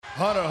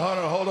Hunter,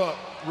 hold up.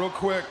 Real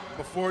quick,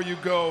 before you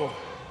go,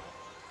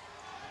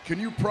 can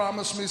you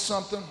promise me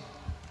something?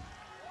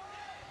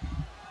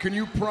 Can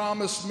you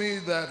promise me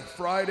that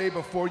Friday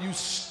before you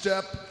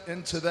step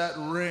into that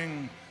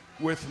ring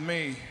with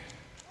me,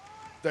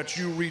 that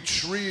you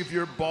retrieve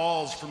your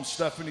balls from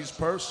Stephanie's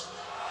purse?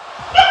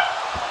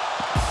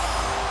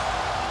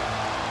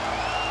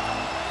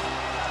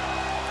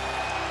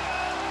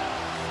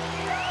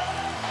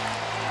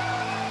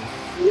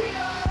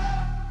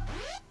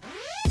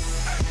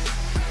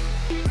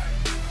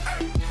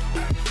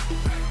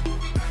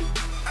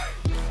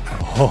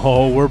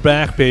 Oh, we're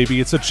back, baby.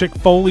 It's a Chick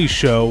Foley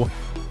show.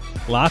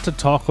 Lot to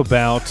talk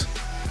about.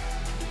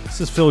 This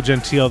is Phil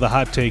Gentile, the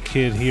Hot Take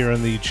Kid, here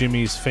in the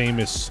Jimmy's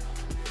Famous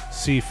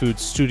Seafood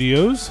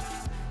Studios.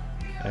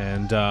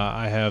 And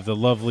I have the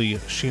lovely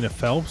Sheena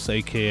Phelps,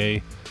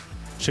 a.k.a.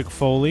 Chick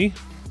Foley.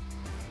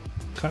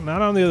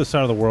 Not on the other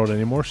side of the world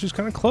anymore. She's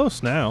kind of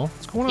close now.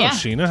 What's going on,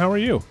 Sheena? How are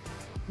you?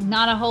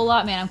 Not a whole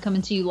lot, man. I'm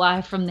coming to you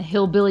live from the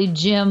Hillbilly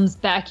Jim's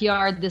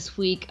backyard this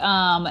week.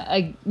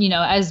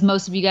 As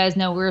most of you guys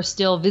know, we're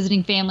still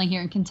visiting family here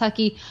in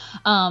Kentucky.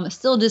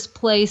 Still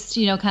displaced,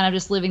 kind of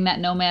just living that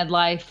nomad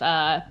life,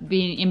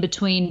 being in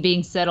between,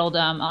 being settled.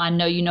 I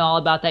know you know all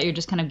about that. You're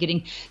just kind of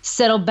getting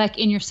settled back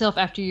in yourself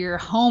after your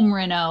home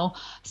reno.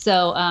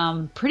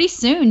 So pretty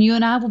soon, you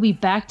and I will be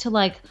back to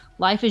like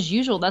life as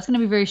usual. That's going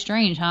to be very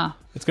strange, huh?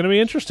 It's going to be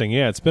interesting.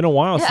 Yeah, it's been a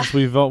while since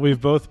we've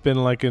both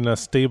been like in a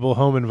stable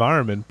home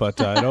environment, but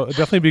it'll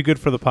definitely be good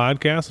for the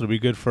podcast. It'll be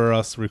good for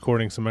us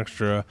recording some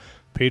extra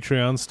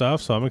Patreon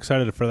stuff. So I'm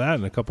excited for that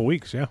in a couple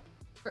weeks. Yeah,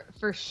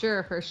 for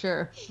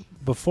sure.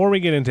 Before we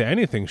get into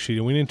anything,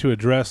 Sheena, we need to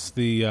address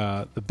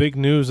the big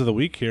news of the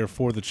week here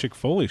for the Chick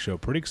Foley show.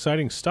 Pretty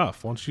exciting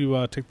stuff. Why don't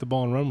you take the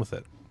ball and run with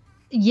it?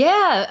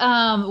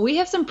 Yeah, we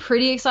have some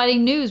pretty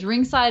exciting news.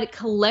 Ringside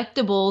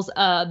Collectibles,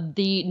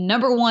 the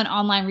 #1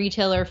 online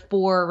retailer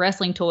for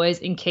wrestling toys,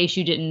 in case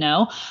you didn't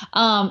know,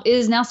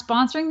 is now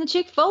sponsoring the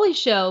Chick Foley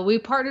show. We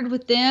partnered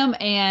with them,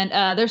 and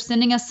they're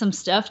sending us some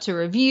stuff to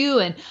review,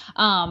 and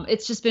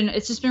it's just been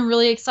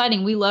really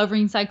exciting. We love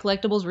Ringside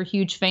Collectibles. We're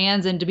huge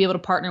fans, and to be able to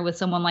partner with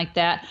someone like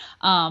that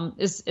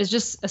is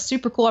just a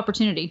super cool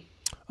opportunity.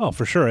 Oh,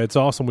 for sure. It's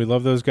awesome. We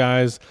love those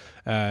guys.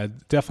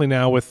 Definitely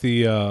now with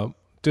the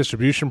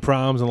distribution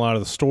problems in a lot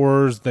of the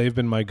stores, they've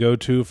been my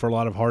go-to for a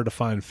lot of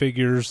hard-to-find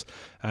figures.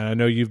 And I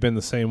know you've been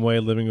the same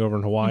way, living over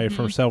in Hawaii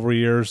for several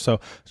years.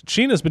 So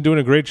Sheena's been doing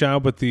a great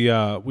job with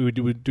the we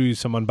would do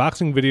some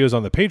unboxing videos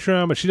on the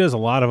Patreon, but she does a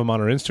lot of them on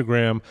her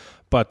Instagram.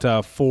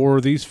 But for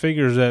these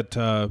figures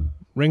that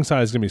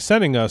Ringside is going to be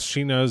sending us,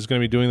 Sheena is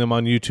going to be doing them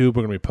on YouTube.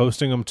 We're going to be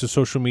posting them to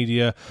social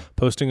media,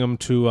 posting them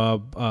to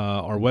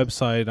our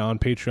website, on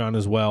Patreon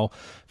as well,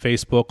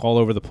 Facebook, all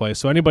over the place.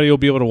 So anybody will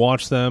be able to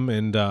watch them.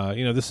 And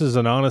this is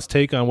an honest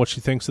take on what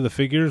she thinks of the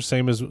figures,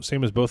 same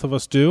as both of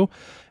us do.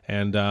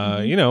 And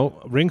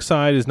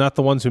Ringside is not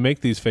the ones who make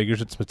these figures;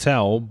 it's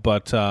Mattel.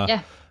 But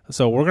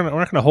so we're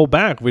not gonna hold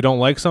back. If we don't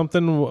like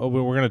something,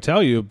 we're gonna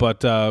tell you.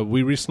 But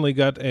we recently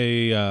got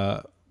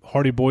a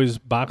Hardy Boys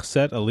box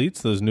set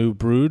Elites, those new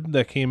Brood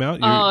that came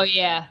out.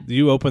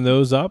 You opened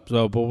those up,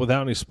 but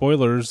without any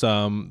spoilers,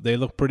 they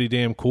look pretty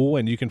damn cool,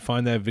 and you can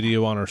find that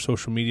video on our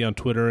social media on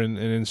Twitter and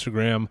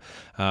Instagram.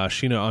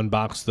 Sheena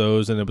unboxed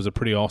those, and it was a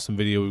pretty awesome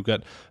video. We've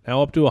got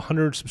now up to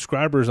 100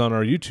 subscribers on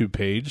our YouTube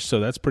page, so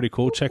that's pretty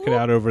cool. Check it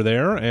out over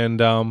there. And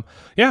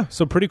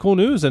so pretty cool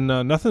news, and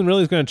nothing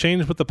really is going to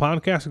change with the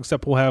podcast,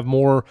 except we'll have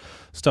more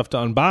stuff to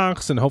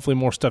unbox and hopefully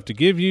more stuff to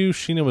give you.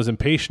 Sheena was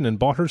impatient and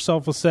bought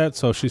herself a set,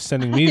 so she's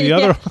sending me the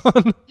other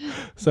one.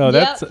 So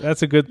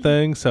that's a good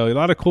thing. So a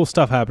lot of cool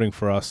stuff happening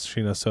for us,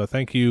 Sheena. So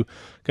thank you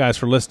guys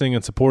for listening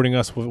and supporting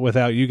us.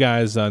 Without you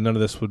guys, none of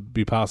this would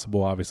be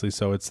possible, obviously.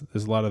 So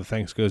there's a lot of the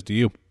thanks goes to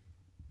you.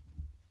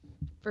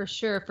 For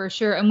sure.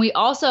 And we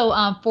also,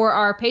 for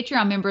our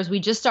Patreon members, we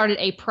just started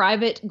a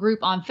private group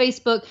on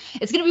Facebook.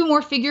 It's going to be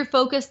more figure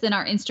focused than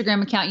our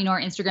Instagram account. Our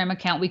Instagram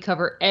account, we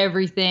cover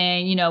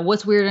everything,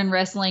 what's weird in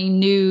wrestling,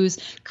 news,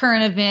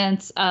 current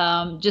events,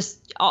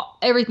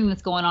 everything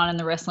that's going on in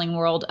the wrestling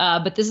world.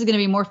 But this is going to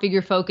be more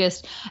figure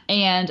focused.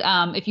 And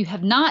if you're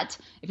not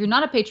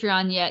a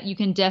Patreon yet, you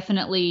can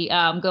definitely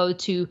go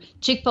to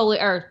Chick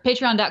Foley or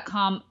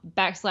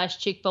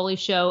patreon.com/Chick Foley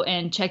show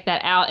and check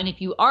that out. And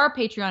if you are a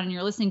Patreon and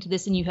you're listening to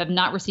this and you have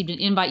not received an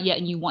invite yet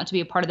and you want to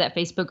be a part of that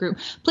Facebook group,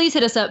 please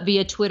hit us up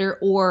via Twitter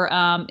or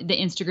the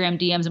Instagram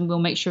DMs, and we'll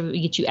make sure that we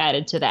get you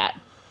added to that.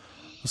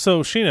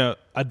 So, Sheena,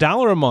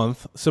 $1 a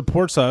month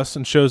supports us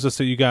and shows us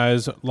that you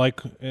guys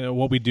like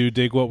what we do,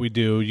 dig what we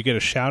do. You get a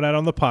shout out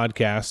on the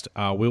podcast.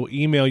 We'll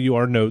email you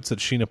our notes that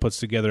Sheena puts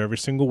together every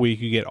single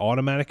week. You get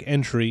automatic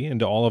entry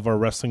into all of our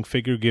wrestling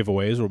figure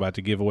giveaways. We're about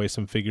to give away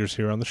some figures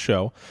here on the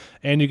show.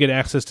 And you get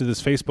access to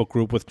this Facebook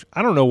group, which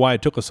I don't know why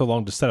it took us so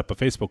long to set up a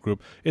Facebook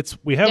group.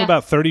 We have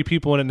about 30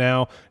 people in it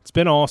now. It's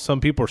been awesome.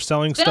 People are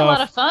selling stuff. It's been a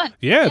lot of fun.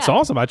 Yeah, it's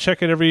awesome. I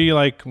check it every,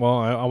 I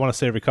want to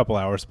say every couple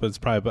hours, but it's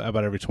probably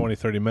about every 20,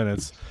 30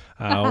 minutes.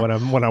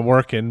 when I'm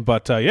working.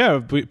 But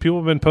people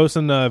have been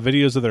posting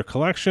videos of their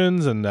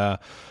collections, and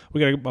we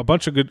got a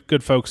bunch of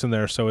good folks in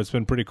there, so it's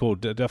been pretty cool.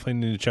 Definitely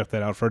need to check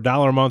that out. For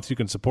 $1 a month, you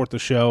can support the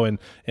show and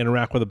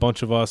interact with a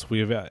bunch of us. We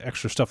have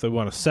extra stuff that we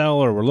want to sell,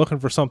 or we're looking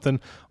for something.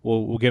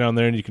 We'll get on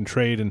there, and you can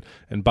trade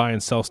and buy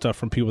and sell stuff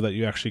from people that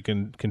you actually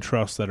can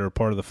trust that are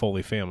part of the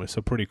Foley family.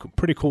 So pretty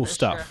cool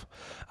stuff.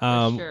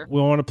 Sure.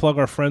 We want to plug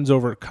our friends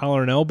over at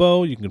Collar and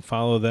Elbow. You can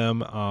follow them.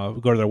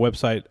 Go to their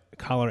website,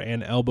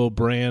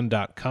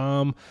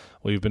 collarandelbowbrand.com.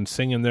 We've been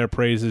singing their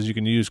praises. You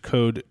can use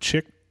code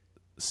CHICK,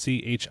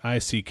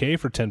 CHICK,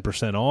 for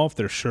 10% off.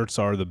 Their shirts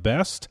are the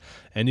best.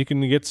 And you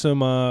can get some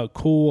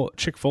cool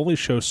Chick Foley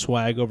Show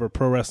swag over at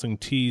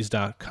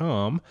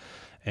ProWrestlingTees.com.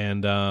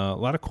 And a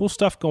lot of cool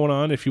stuff going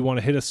on. If you want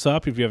to hit us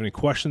up, if you have any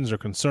questions or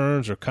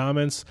concerns or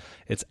comments,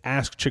 it's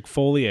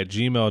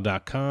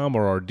askchickfoley@gmail.com,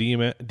 or our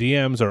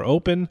DMs are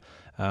open.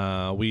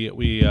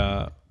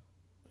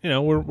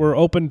 We're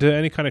open to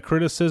any kind of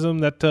criticism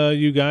that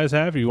you guys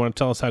have. If you want to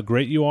tell us how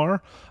great you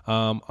are,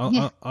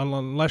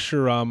 unless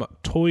you're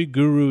Toy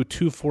Guru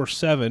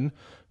 247,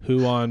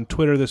 who on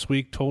Twitter this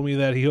week told me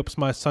that he hopes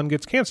my son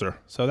gets cancer.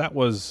 So that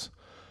was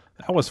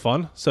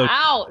fun. So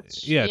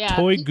ouch. Yeah,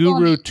 Toy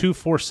Guru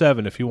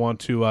 247. If you want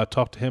to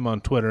talk to him on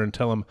Twitter and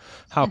tell him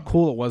how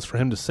cool it was for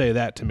him to say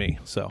that to me.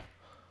 So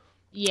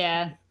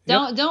yeah.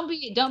 Don't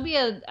be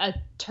a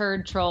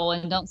turd troll,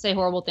 and don't say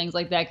horrible things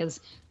like that, because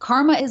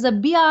karma is a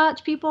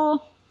biatch,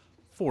 people.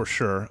 For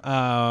sure.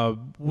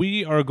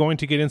 We are going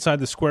to get inside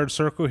the squared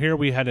circle here.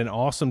 We had an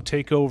awesome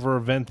takeover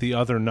event the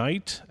other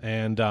night,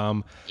 and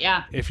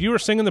if you were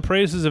singing the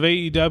praises of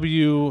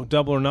AEW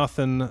Double or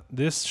Nothing,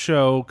 this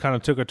show kind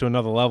of took it to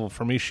another level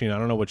for me, Sheena. I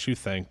don't know what you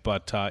think,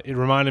 but it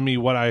reminded me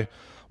what I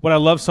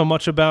love so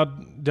much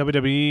about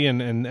WWE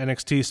and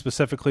NXT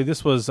specifically.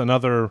 This was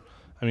another.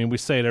 I mean, we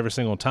say it every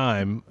single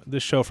time.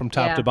 This show from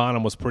top to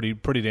bottom was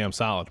pretty damn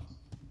solid.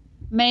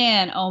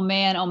 Man, oh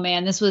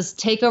man. This was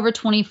TakeOver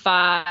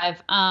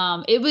 25.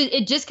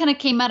 It just kind of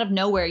came out of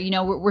nowhere. You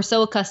know, we're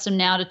so accustomed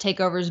now to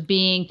takeovers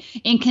being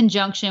in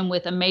conjunction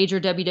with a major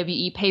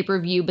WWE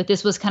pay-per-view, but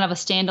this was kind of a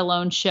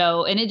standalone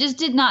show, and it just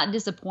did not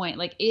disappoint.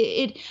 Like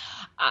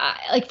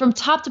like from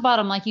top to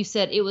bottom, like you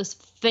said, it was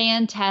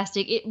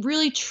fantastic. It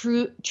really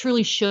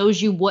truly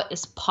shows you what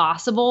is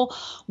possible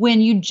when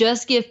you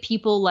just give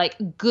people like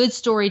good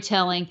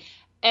storytelling,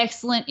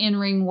 excellent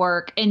in-ring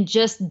work, and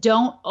just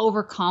don't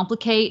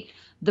overcomplicate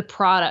the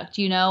product,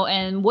 you know.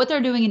 And what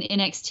they're doing in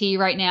NXT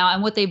right now,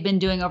 and what they've been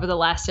doing over the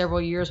last several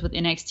years with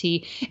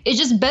NXT, is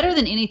just better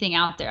than anything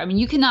out there. I mean,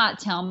 you cannot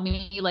tell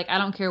me, like, I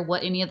don't care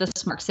what any of the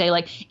smarks say,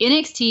 like,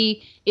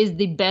 NXT is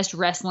the best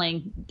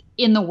wrestling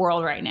in the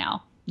world right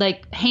now.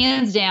 Like,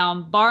 hands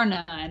down, bar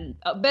none.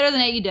 Better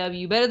than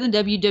AEW, better than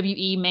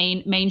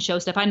WWE main show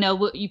stuff. I know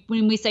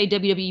when we say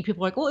WWE,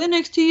 people are like, well,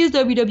 NXT is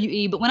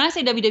WWE. But when I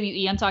say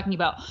WWE, I'm talking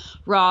about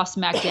Raw,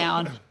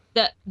 SmackDown,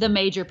 the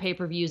major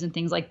pay-per-views and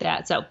things like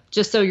that. So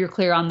just so you're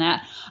clear on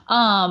that.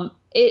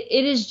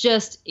 It is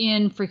just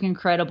freaking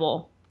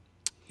incredible.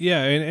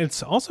 Yeah, and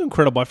it's also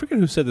incredible. I forget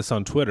who said this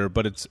on Twitter,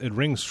 but it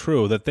rings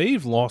true that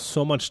they've lost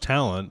so much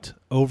talent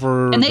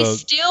over, and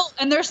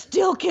they're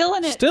still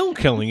killing it. Still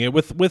killing it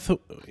with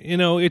you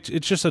know, it's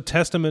just a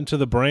testament to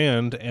the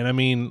brand. And I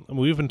mean,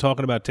 we've been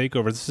talking about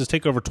takeover. This is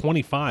takeover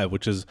 25,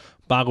 which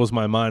boggles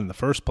my mind in the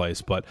first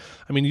place. But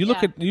I mean, you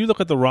look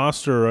at the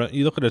roster.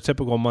 You look at a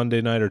typical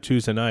Monday night or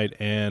Tuesday night,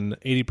 and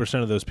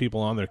 80% of those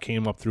people on there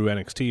came up through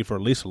NXT for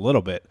at least a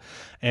little bit.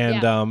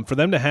 And for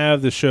them to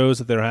have the shows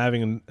that they're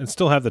having and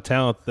still have the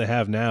talent that they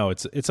have now,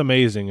 it's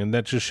amazing. And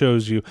that just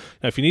shows you,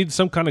 if you need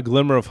some kind of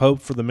glimmer of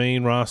hope for the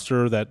main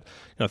roster that, you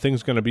know,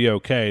 things are going to be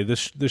okay,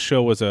 this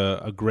show was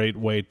a great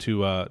way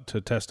to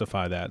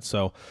testify that.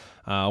 So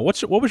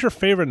what was your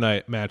favorite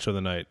match of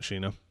the night,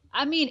 Sheena?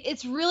 I mean,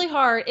 it's really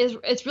hard.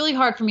 It's really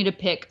hard for me to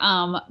pick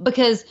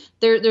because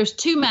there's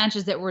two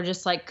matches that were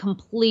just like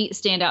complete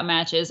standout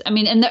matches. I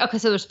mean,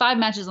 so there's 5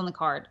 matches on the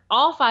card.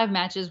 All 5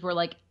 matches were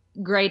like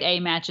grade A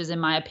matches in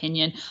my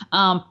opinion.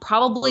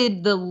 Probably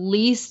the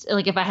least,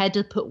 like if I had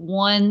to put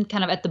one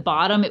kind of at the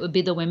bottom, it would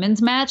be the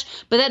women's match.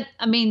 But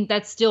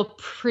that's still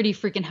pretty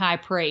freaking high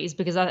praise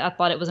because I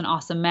thought it was an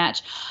awesome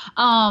match.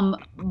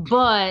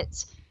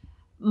 But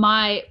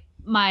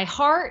my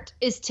heart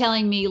is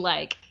telling me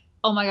like,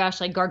 oh my gosh,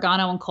 like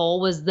Gargano and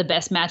Cole was the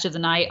best match of the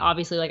night.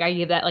 Obviously, like I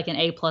give that like an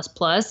A++.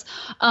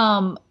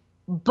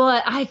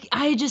 But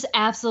I just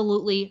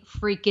absolutely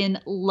freaking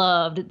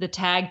loved the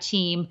tag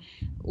team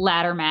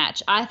ladder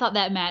match. I thought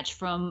that match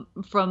from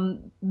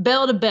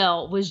bell to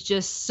bell was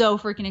just so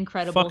freaking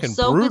incredible. Fucking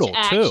so brutal, much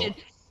action.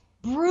 too.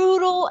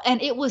 Brutal,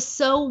 and it was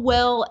so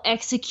well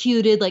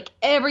executed. Like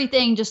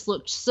everything just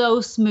looked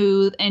so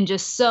smooth and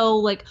just so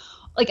like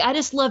I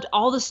just loved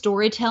all the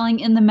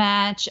storytelling in the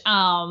match.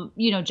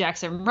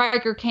 Jackson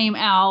Riker came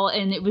out,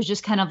 and it was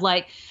just kind of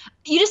like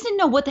you just didn't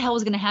know what the hell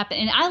was going to happen.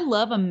 And I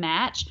love a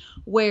match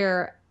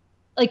where,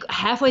 like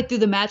halfway through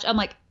the match, I'm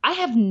like, I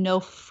have no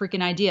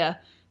freaking idea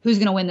who's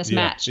going to win this Yeah,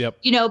 match. yep.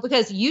 You know,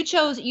 because you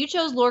chose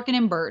Lorcan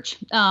and Birch.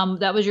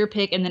 That was your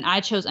pick. And then I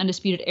chose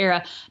Undisputed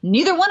Era.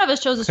 Neither one of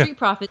us chose the Street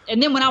Profits.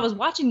 And then when I was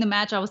watching the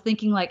match, I was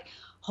thinking like,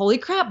 holy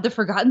crap, the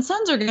Forgotten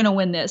Sons are going to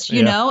win this,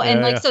 you know?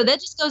 And like, so that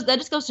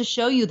just goes to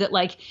show you that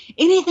like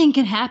anything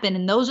can happen.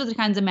 And those are the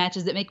kinds of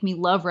matches that make me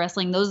love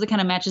wrestling. Those are the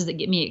kind of matches that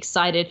get me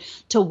excited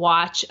to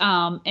watch.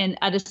 And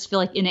I just feel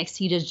like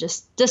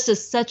NXT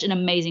does such an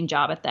amazing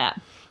job at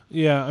that.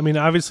 Yeah, I mean,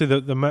 obviously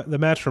the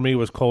match for me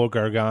was Cole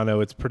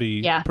Gargano. It's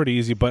pretty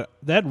easy, but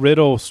that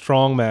Riddle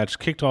Strong match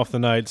kicked off the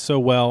night so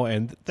well,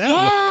 and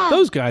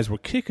those guys were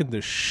kicking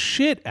the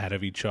shit out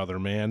of each other,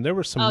 man. There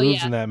were some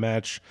moves in that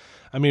match.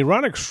 I mean,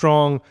 Roderick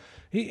Strong,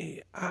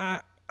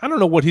 I don't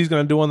know what he's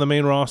going to do on the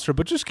main roster,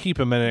 but just keep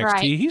him in NXT.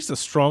 Right. He's the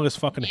strongest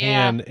fucking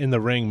hand in the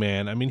ring,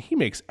 man. I mean, he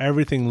makes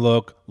everything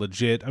look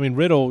legit. I mean,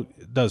 Riddle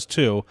does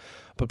too.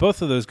 But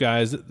both of those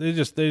guys, they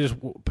just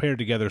paired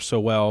together so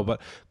well. But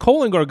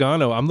Cole and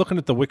Gargano, I'm looking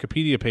at the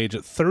Wikipedia page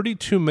at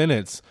 32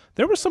 minutes.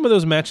 There were some of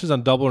those matches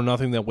on Double or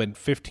Nothing that went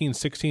 15,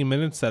 16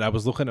 minutes that I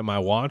was looking at my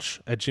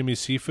watch at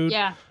Jimmy's Seafood.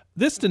 Yeah.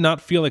 This did not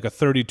feel like a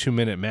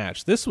 32-minute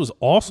match. This was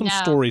awesome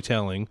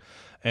storytelling.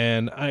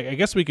 And I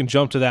guess we can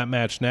jump to that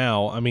match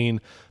now. I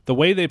mean, the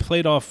way they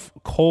played off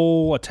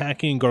Cole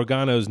attacking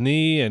Gargano's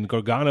knee and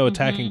Gargano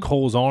attacking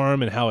Cole's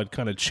arm and how it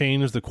kind of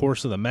changed the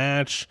course of the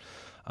match.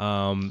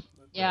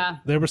 Yeah,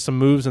 there were some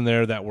moves in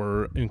there that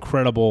were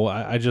incredible.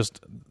 I just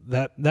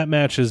that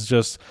match is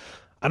just,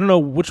 I don't know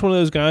which one of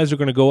those guys are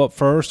going to go up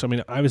first. I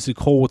mean, obviously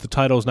Cole with the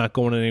title is not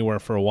going anywhere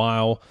for a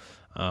while.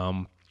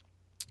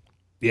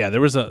 There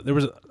was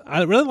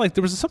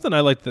something I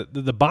liked.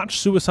 The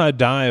botched suicide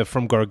dive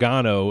from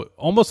Gargano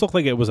almost looked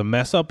like it was a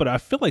mess up, but I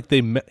feel like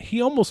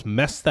he almost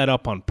messed that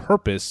up on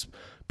purpose.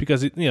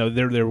 Because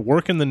they're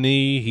working the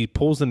knee, he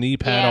pulls the knee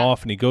pad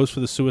off, and he goes for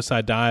the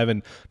suicide dive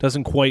and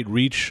doesn't quite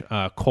reach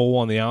Cole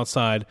on the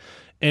outside.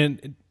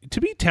 And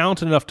to be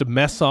talented enough to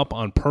mess up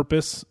on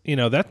purpose,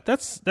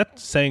 that's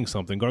saying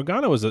something.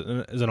 Gargano is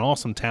an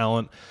awesome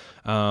talent.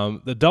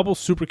 The double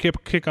super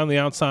kick on the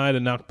outside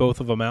and knocked both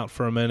of them out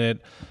for a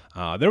minute.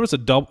 There was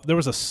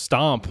a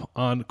stomp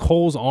on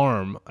Cole's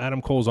arm,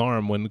 Adam Cole's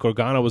arm, when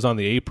Gargano was on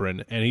the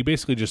apron, and he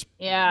basically just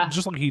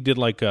like he did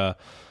like a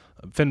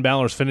Finn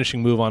Balor's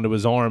finishing move onto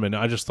his arm, and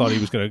I just thought he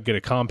was going to get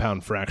a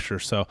compound fracture.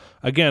 So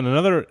again,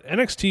 another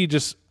NXT,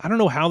 just I don't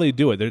know how they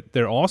do it.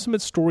 They're awesome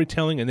at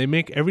storytelling, and they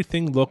make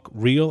everything look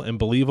real and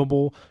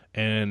believable,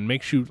 and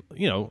makes you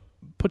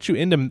put you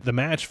into the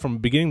match from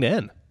beginning to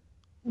end.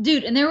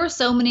 Dude, and there were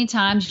so many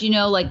times,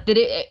 like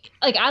that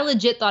I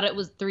legit thought it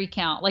was 3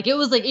 count. Like it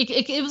was like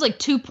it was like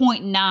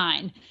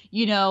 2.9,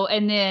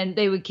 and then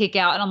they would kick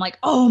out, and I'm like,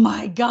 oh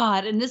my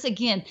God. And this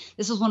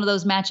was one of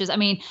those matches. I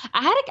mean,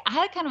 I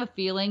had kind of a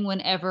feeling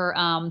whenever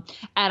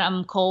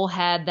Adam Cole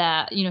had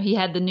that, he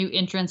had the new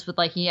entrance with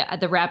like he had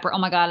the rapper. Oh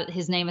my God,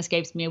 his name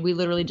escapes me. We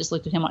literally just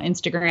looked at him on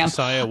Instagram.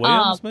 Josiah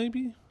Williams,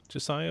 maybe?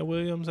 Josiah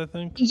Williams, I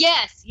think.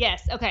 Yes.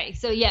 Okay.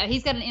 So yeah,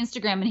 he's got an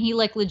Instagram, and he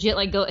like legit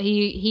like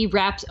he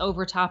raps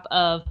over top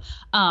of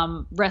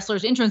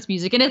wrestlers' entrance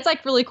music, and it's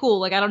like really cool.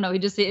 Like I don't know, I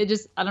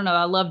don't know,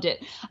 I loved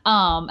it.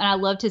 And I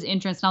loved his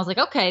entrance, and I was like,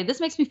 okay, this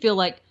makes me feel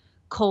like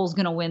Cole's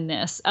gonna win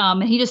this.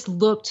 And he just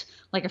looked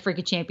like a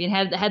freaking champion.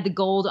 Had the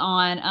gold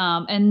on,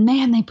 and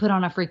man, they put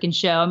on a freaking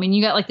show. I mean,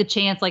 you got like the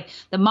chants, like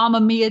the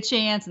Mamma Mia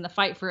chants and the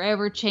Fight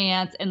Forever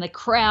chants, and the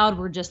crowd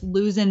were just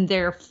losing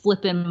their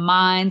flipping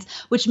minds,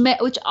 which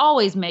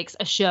always makes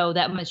a show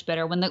that much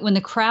better when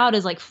the crowd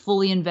is like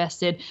fully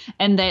invested,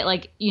 and they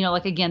like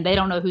again, they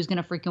don't know who's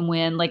gonna freaking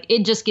win. Like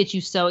it just gets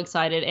you so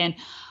excited. And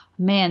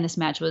man, this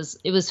match was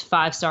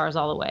 5 stars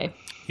all the way.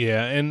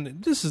 Yeah,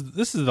 and this is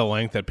the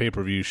length that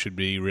pay-per-views should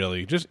be,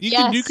 really. Just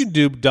you can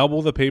do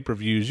double the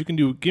pay-per-views. You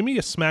can give me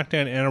a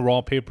SmackDown and a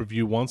Raw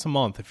pay-per-view once a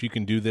month if you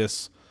can do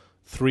this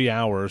 3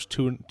 hours,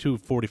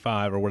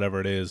 2:45 or whatever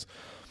it is.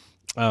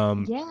 I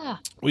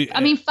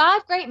mean,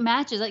 5 great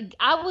matches. Like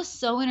I was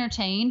so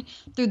entertained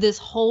through this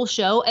whole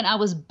show, and I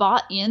was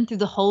bought in through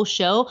the whole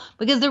show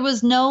because there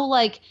was no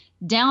like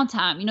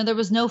downtime. There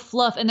was no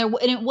fluff, and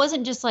it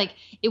wasn't just like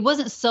it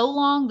wasn't so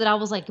long that I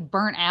was like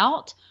burnt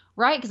out.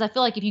 Right? Because I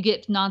feel like if you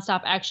get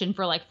nonstop action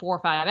for like 4 or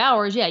 5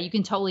 hours, yeah, you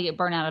can totally get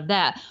burnt out of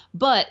that.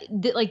 But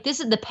this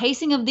is the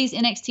pacing of these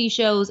NXT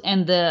shows,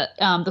 and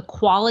the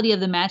quality of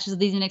the matches of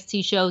these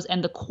NXT shows,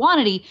 and the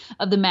quantity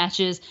of the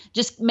matches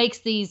just makes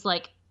these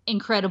like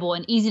incredible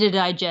and easy to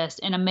digest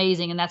and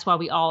amazing. And that's why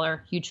we all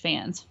are huge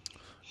fans.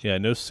 Yeah,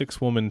 no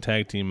 6-woman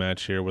tag team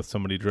match here with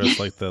somebody dressed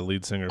like the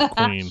lead singer of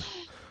Queen.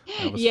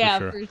 Yeah,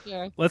 for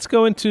sure. Let's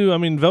go into,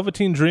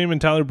 Velveteen Dream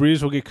and Tyler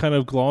Breeze will get kind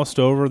of glossed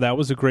over. That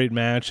was a great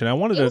match, and I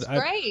wanted to.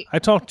 Great. I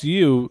talked to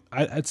you.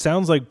 It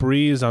sounds like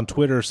Breeze on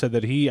Twitter said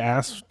that he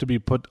asked to be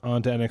put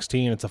onto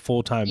NXT, and it's a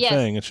full-time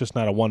thing. It's just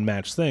not a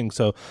one-match thing.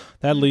 So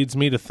that leads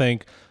me to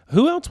think,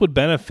 who else would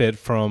benefit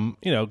from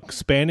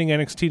expanding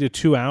NXT to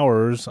 2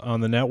 hours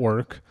on the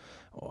network?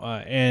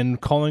 And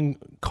calling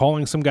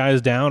some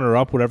guys down or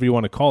up, whatever you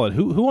want to call it.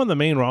 Who on the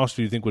main roster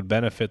do you think would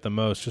benefit the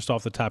most, just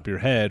off the top of your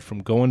head, from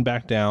going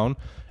back down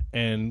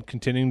and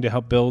continuing to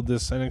help build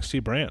this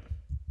NXT brand?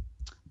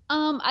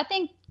 I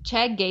think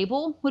Chad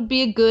Gable would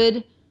be a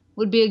good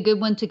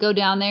one to go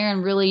down there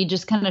and really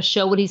just kind of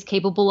show what he's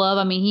capable of.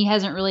 I mean, he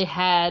hasn't really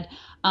had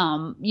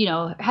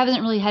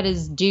hasn't really had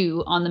his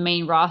due on the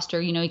main roster.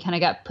 He kind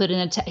of got put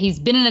in he's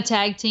been in a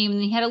tag team, and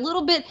he had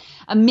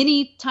a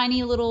mini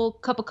tiny little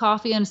cup of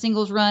coffee on a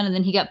singles run, and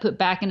then he got put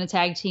back in a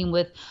tag team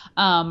with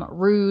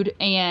Rude,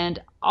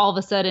 and all of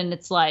a sudden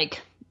it's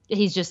like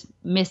he's just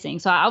missing.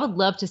 So I would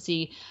love to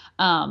see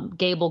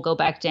Gable go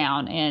back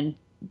down and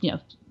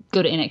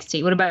go to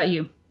NXT. What about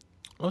you?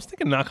 I was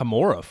thinking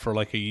Nakamura for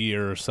like a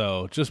year or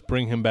so. Just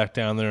bring him back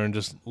down there and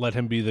just let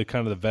him be the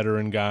kind of the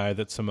veteran guy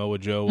that Samoa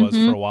Joe was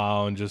for a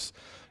while, and just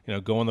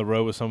go on the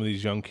road with some of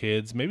these young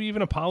kids. Maybe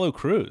even Apollo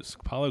Crews.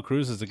 Apollo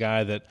Crews is a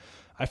guy that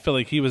I feel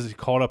like he was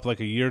called up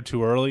like a year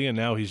too early, and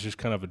now he's just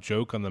kind of a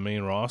joke on the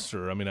main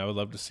roster. I mean, I would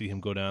love to see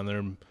him go down there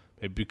and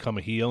maybe become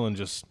a heel and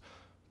just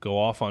go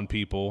off on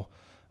people.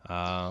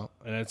 And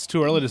it's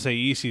too early to say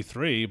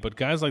EC3, but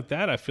guys like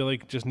that I feel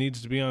like just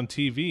needs to be on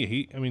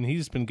TV.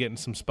 He's been getting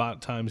some spot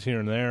times here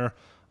and there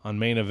on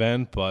main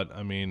event, but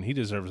I mean, he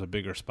deserves a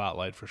bigger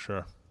spotlight for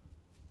sure.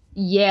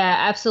 Yeah,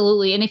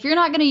 absolutely. And if you're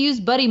not going to use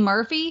Buddy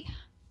Murphy,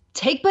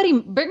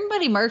 bring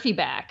Buddy Murphy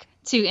back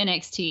to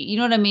NXT. You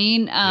know what I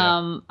mean?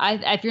 Yeah.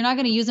 If you're not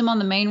going to use him on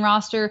the main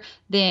roster,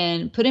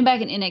 then put him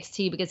back in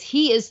NXT, because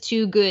he is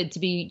too good to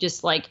be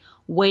just like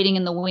waiting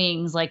in the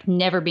wings, like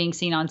never being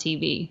seen on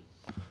TV.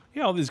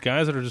 Yeah, all these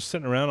guys that are just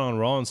sitting around on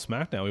Raw and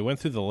SmackDown. We went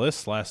through the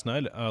list last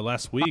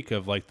week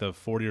of like the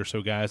 40 or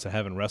so guys that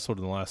haven't wrestled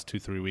in the last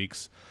 2-3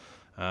 weeks.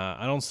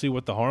 I don't see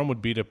what the harm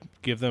would be to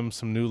give them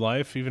some new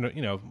life. Even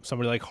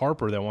somebody like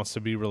Harper that wants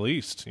to be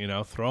released,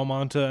 throw him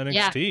onto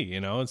NXT,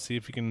 and see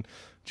if he can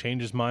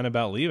change his mind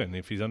about leaving.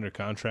 If he's under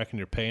contract and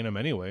you're paying him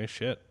anyway,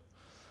 shit.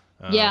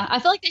 Yeah, I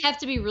feel like they have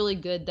to be really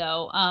good,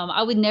 though.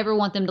 I would never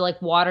want them to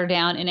like water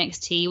down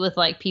NXT with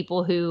like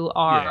people who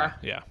are,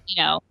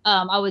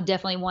 I would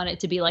definitely want it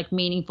to be like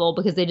meaningful,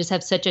 because they just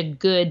have such a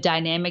good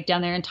dynamic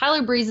down there. And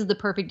Tyler Breeze is the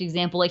perfect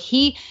example. Like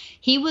he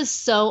was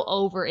so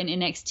over in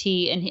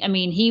NXT, and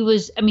he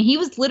was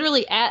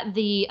literally at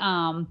the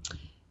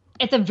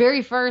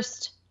very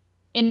first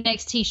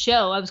NXT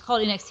show. It was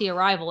called NXT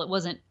Arrival. It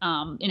wasn't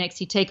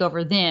NXT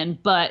Takeover then,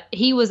 but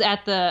he was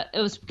it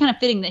was kind of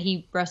fitting that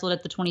he wrestled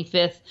at the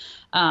 25th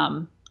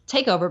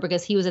Takeover,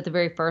 because he was at the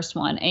very first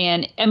one.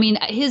 And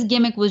his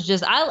gimmick was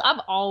just,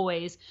 I've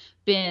always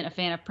been a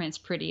fan of Prince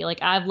Pretty. Like,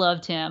 I've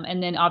loved him.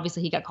 And then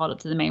obviously he got called up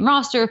to the main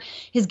roster.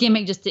 His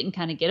gimmick just didn't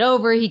kind of get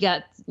over. He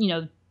got,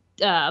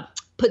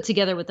 put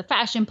together with the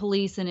Fashion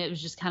Police, and it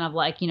was just kind of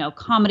like,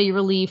 comedy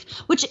relief,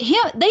 which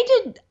they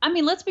did.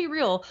 Let's be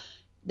real.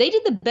 They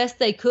did the best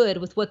they could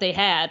with what they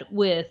had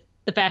with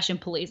the Fashion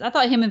Police. I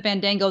thought him and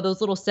Fandango,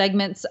 those little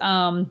segments.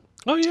 Those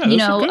were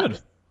good.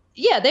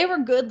 Yeah, they were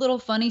good little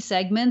funny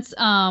segments.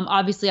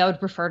 Obviously, I would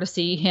prefer to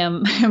see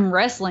him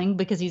wrestling,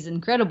 because he's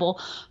incredible.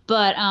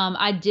 But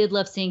I did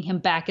love seeing him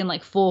back in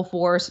like full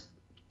force,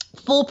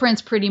 full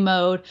Prince Pretty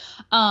mode,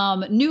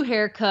 new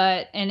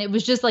haircut, and it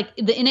was just like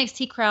the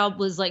NXT crowd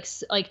was like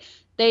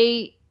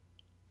they.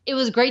 It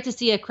was great to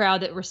see a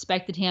crowd that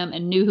respected him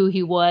and knew who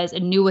he was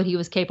and knew what he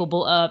was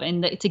capable of,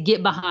 and to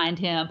get behind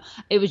him.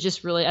 It was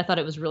just really, I thought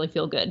it was really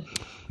feel good.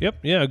 Yep.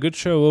 Yeah. A good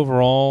show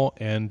overall.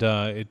 And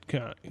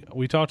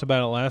we talked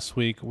about it last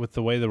week with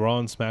the way the Raw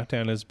and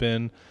SmackDown has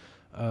been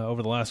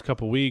over the last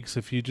couple of weeks.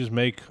 If you just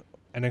make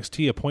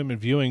NXT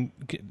appointment viewing,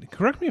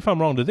 correct me if I'm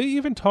wrong, did they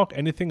even talk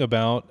anything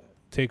about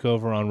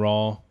TakeOver on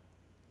Raw?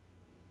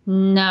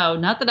 No,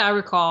 not that I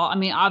recall.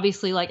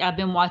 Obviously, like, I've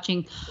been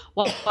watching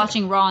Raw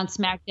and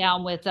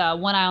SmackDown with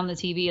one eye on the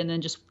TV, and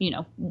then just,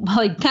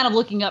 like kind of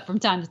looking up from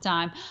time to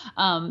time.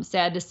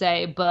 Sad to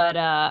say, but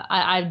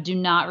I do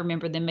not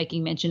remember them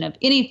making mention of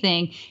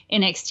anything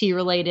NXT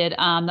related.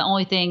 The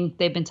only thing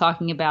they've been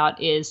talking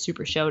about is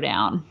Super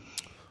Showdown.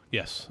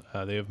 Yes,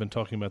 they have been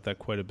talking about that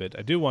quite a bit.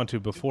 I do want to,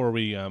 before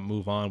we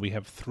move on, we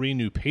have 3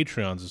 new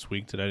Patreons this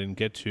week that I didn't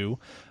get to.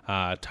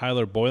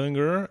 Tyler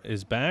Boilinger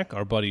is back,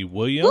 our buddy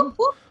William. Whoop,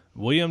 whoop.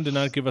 William did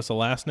not give us a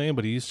last name,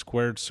 but he's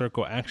Squared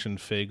Circle Action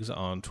Figs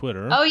on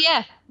Twitter. Oh,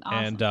 yeah.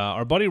 Awesome. And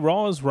our buddy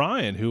Raw is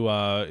Ryan, who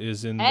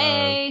is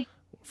in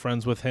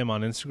friends with him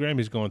on Instagram.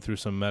 He's going through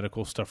some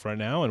medical stuff right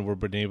now, and we've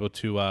been able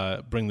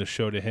to bring the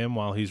show to him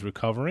while he's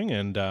recovering,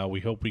 and we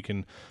hope we can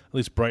at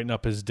least brighten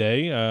up his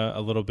day a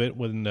little bit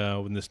when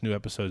this new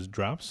episode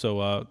drops.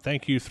 So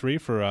thank you 3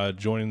 for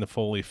joining the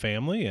Foley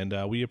family, and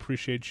we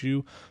appreciate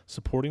you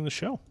supporting the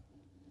show.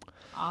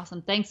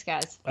 Awesome. Thanks,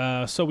 guys.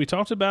 So we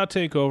talked about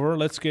TakeOver.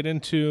 Let's get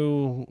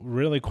into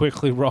really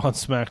quickly Raw and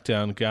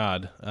SmackDown.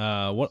 God,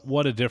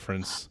 what a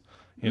difference,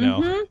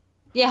 know?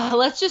 Yeah,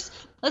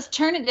 let's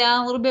turn it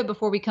down a little bit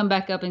before we come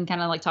back up and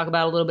kind of like talk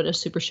about a little bit of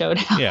Super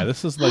Showdown. Yeah,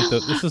 this is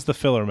the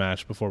filler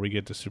match before we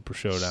get to Super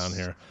Showdown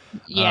here.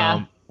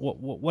 Yeah.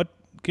 What?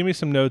 Give me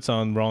some notes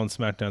on Raw and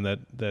SmackDown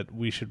that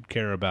we should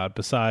care about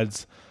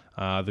besides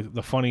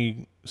the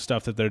funny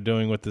stuff that they're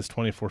doing with this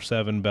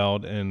 24/7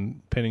 belt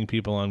and pinning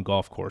people on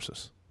golf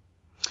courses.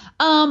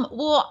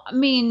 Well, I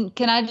mean,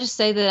 can I just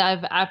say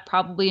that I've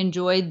probably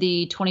enjoyed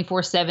the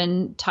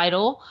 24/7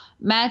 title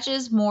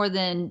matches more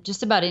than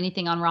just about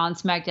anything on Raw and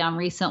SmackDown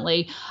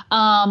recently.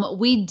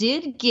 We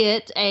did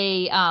get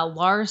a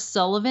Lars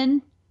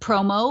Sullivan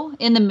promo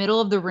in the middle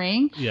of the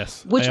ring.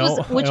 Yes, which I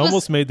was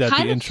almost made that the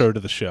kind intro to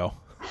the show.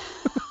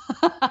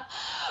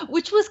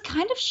 which was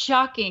kind of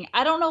shocking.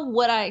 I don't know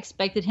what I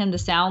expected him to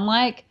sound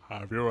like.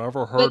 Have you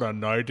ever heard a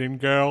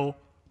nightingale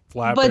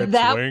flap but its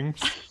that-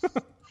 wings?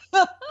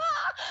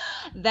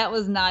 That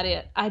was not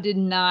it. I did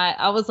not.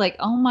 I was like,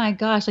 oh my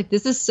gosh, like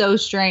this is so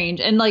strange.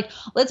 And like,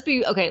 let's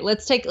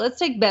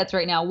take bets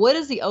right now. What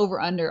is the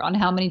over under on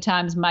how many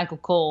times Michael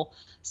Cole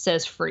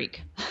says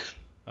freak?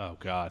 Oh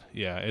God,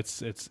 yeah,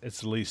 it's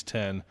at least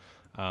 10.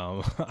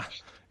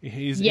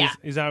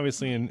 He's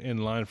obviously in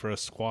line for a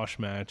squash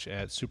match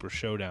at Super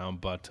Showdown,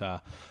 but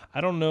I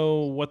don't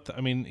know what.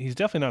 I mean, he's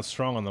definitely not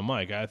strong on the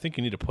mic. I think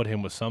you need to put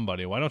him with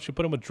somebody. Why don't you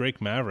put him with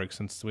Drake Maverick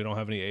since we don't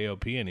have any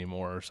AOP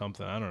anymore or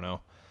something? I don't know.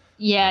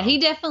 Yeah, he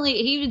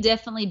would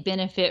definitely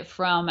benefit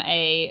from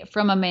a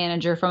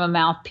manager, from a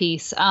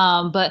mouthpiece.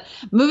 But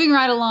moving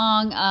right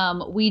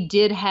along, we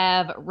did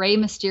have Rey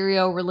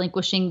Mysterio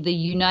relinquishing the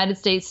United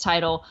States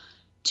title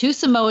to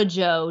Samoa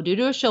Joe due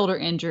to a shoulder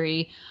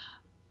injury.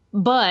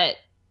 But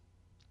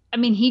I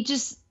mean,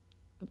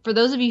 for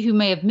those of you who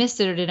may have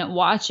missed it or didn't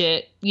watch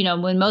it,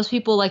 when most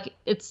people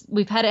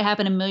we've had it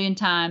happen a million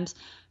times.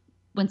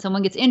 When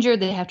someone gets injured,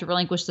 they have to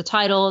relinquish the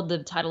title. The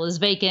title is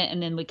vacant, and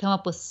then we come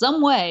up with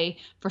some way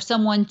for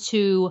someone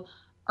to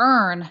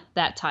earn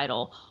that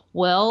title.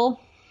 Well,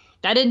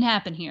 that didn't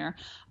happen here.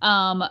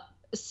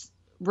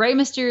 Rey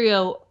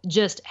Mysterio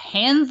just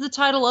hands the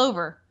title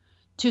over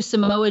to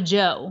Samoa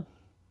Joe,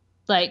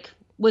 like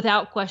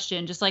without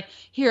question. Just like,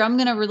 here, I'm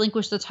going to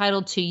relinquish the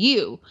title to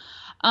you.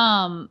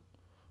 And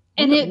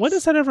when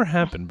does that ever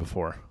happen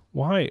before?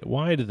 Why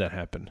did that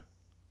happen?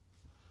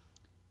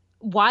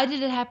 Why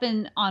did it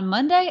happen on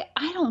Monday?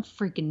 I don't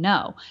freaking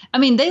know. I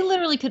mean, they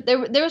literally could. There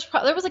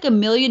was like a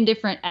million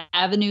different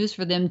avenues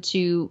for them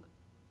to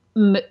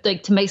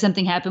make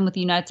something happen with the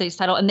United States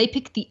title, and they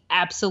picked the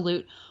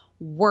absolute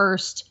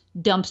worst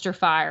dumpster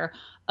fire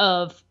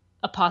of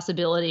a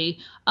possibility.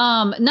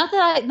 Not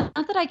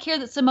that I care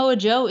that Samoa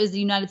Joe is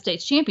the United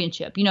States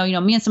Championship. Me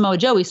and Samoa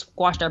Joe, we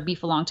squashed our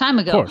beef a long time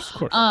ago. Of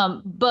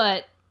course.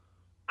 But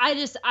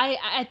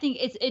I think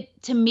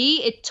to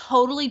me, it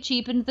totally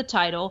cheapened the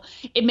title.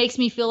 It makes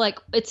me feel like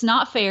it's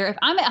not fair. If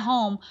I'm at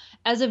home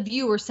as a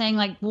viewer saying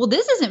like, well,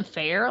 this isn't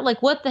fair.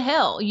 Like, what the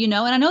hell, And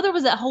I know there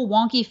was that whole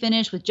wonky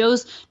finish with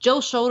Joe's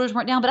shoulders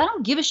weren't down, but I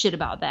don't give a shit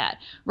about that.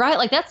 Right.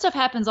 Like that stuff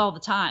happens all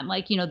the time.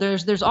 Like,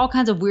 there's all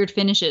kinds of weird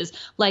finishes.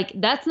 Like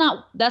that's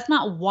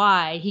not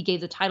why he gave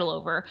the title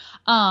over.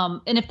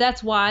 And if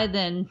that's why,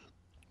 then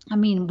I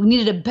mean, we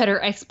needed a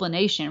better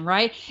explanation,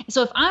 right?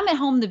 So if I'm at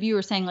home, the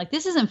viewer saying like,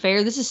 this isn't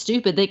fair, this is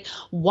stupid, like,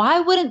 why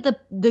wouldn't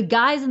the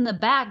guys in the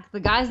back, the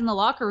guys in the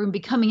locker room be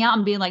coming out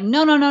and being like,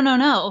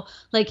 no.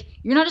 Like,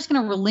 you're not just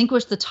going to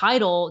relinquish the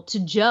title to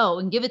Joe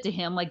and give it to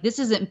him. Like, this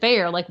isn't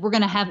fair. Like, we're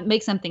going to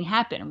make something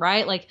happen,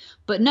 right? Like,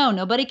 but no,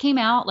 nobody came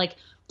out. Like,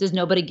 does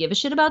nobody give a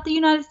shit about the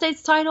United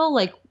States title?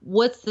 Like,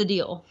 what's the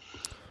deal?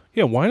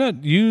 Yeah, why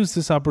not use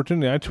this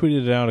opportunity? I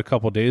tweeted it out a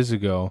couple days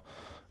ago.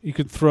 You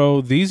could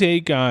throw these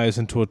 8 guys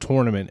into a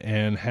tournament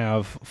and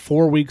have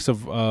 4 weeks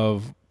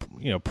of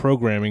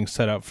programming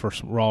set up for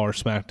Raw or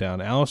SmackDown.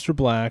 Aleister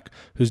Black,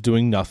 who's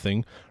doing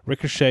nothing.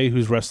 Ricochet,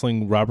 who's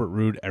wrestling Robert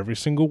Roode every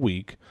single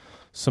week.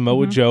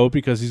 Samoa Joe,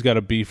 because he's got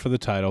a beef for the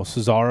title.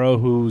 Cesaro,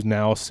 who's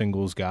now a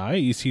singles guy.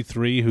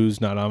 EC3,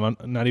 who's not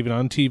even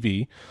on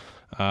TV.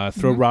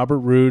 Throw Robert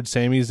Roode,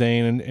 Sami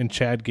Zayn, and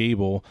Chad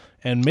Gable,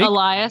 and make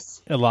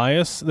Elias.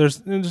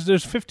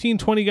 There's 15,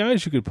 20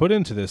 guys you could put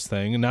into this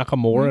thing,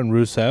 Nakamura and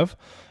Rusev,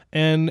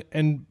 and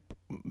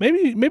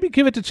maybe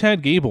give it to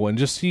Chad Gable and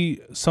just see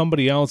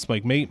somebody else,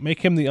 like make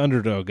him the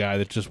underdog guy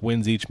that just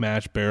wins each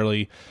match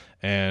barely,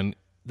 and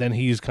then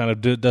he's kind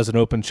of does an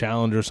open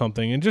challenge or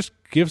something, and just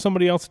give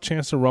somebody else a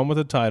chance to run with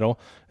the title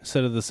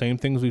instead of the same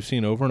things we've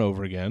seen over and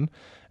over again.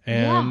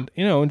 And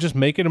and just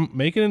make it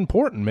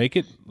important, make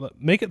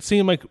it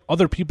seem like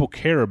other people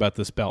care about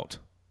this belt.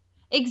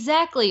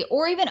 Exactly.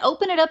 Or even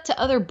open it up to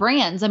other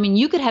brands. I mean,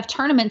 you could have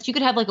tournaments. You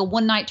could have like a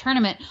one-night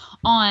tournament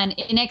on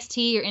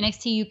NXT or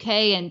NXT UK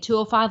and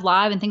 205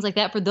 Live and things like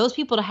that for those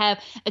people to have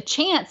a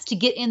chance to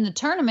get in the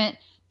tournament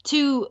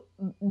to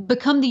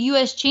become the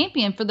U.S.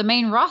 champion for the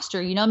main roster.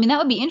 I mean, that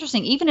would be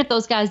interesting. Even if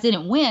those guys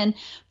didn't win,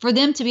 for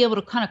them to be able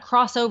to kind of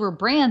cross over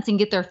brands and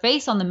get their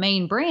face on the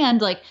main brand,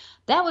 like,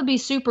 that would be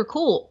super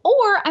cool.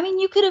 Or, I mean,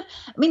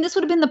 this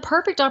would have been the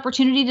perfect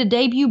opportunity to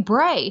debut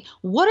Bray.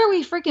 What are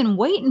we freaking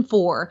waiting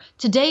for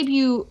to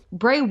debut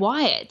Bray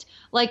Wyatt?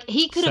 Like,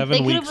 they could have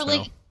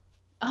really,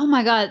 oh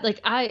my God.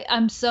 Like,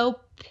 I'm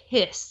so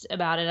pissed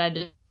about it. I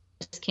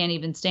just can't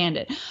even stand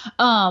it.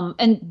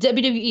 And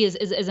WWE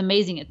is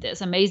amazing at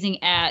this,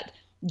 amazing at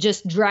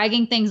just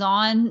dragging things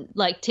on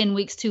like 10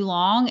 weeks too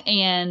long.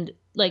 And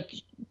like,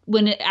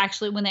 when they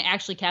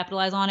actually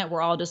capitalize on it,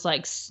 we're all just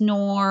like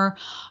snore.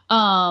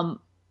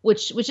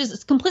 which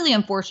is completely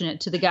unfortunate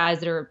to the guys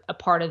that are a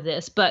part of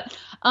this. But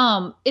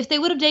if they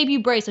would have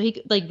debuted Bray, so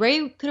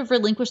Bray could have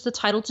relinquished the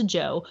title to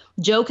Joe.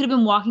 Joe could have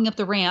been walking up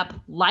the ramp,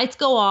 lights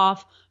go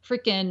off,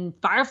 freaking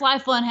Firefly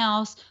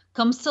Funhouse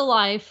comes to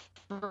life,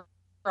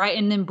 right?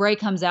 And then Bray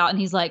comes out and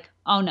he's like,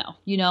 oh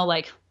no,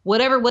 like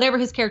whatever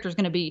his character is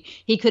going to be,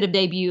 he could have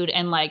debuted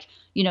and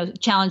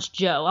challenged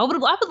Joe. I would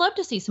love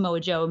to see Samoa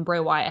Joe and Bray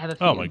Wyatt have a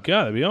feud. Oh my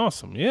God, that'd be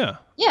awesome. Yeah.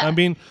 Yeah. I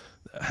mean,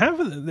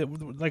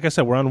 like I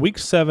said, we're on week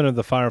 7 of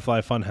the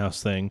Firefly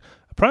Funhouse thing.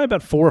 Probably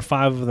about 4 or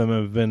 5 of them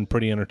have been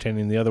pretty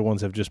entertaining. The other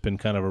ones have just been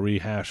kind of a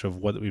rehash of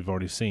what we've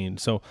already seen.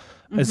 So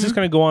it's just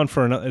going to go on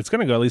for another. It's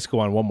going to go at least go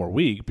on one more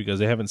week because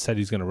they haven't said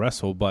he's going to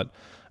wrestle. But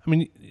I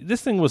mean,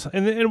 this thing was,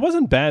 and it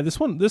wasn't bad. This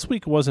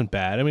week wasn't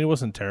bad. I mean, it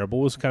wasn't terrible.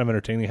 It was kind of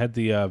entertaining. It had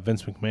the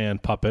Vince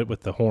McMahon puppet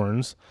with the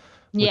horns,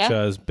 which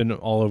has been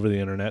all over the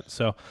internet.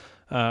 So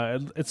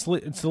it's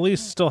at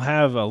least still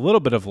have a little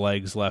bit of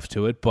legs left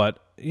to it. But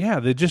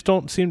yeah, they just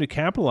don't seem to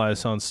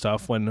capitalize on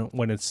stuff when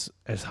it's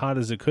as hot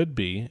as it could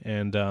be,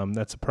 and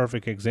that's a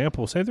perfect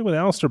example. Same thing with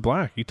Aleister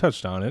Black. You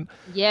touched on it.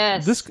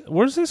 Yes.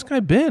 Where's this guy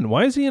been?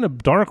 Why is he in a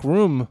dark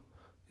room?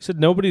 He said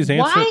nobody's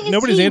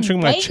answering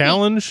my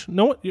challenge.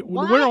 No,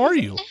 where are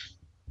you?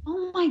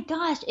 Oh my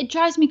gosh, it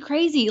drives me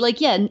crazy.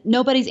 Like, yeah,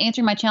 nobody's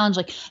answering my challenge.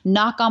 Like,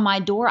 knock on my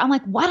door. I'm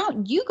like, why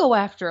don't you go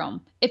after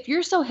them? If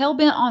you're so hell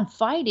bent on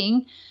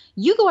fighting,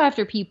 you go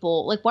after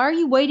people. Like, why are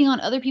you waiting on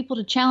other people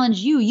to challenge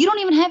you? You don't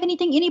even have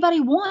anything anybody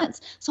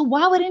wants. So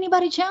why would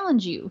anybody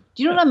challenge you?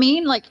 Do you know what I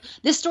mean? Like,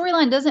 this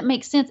storyline doesn't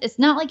make sense. It's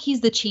not like he's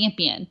the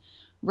champion,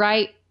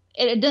 right?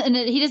 He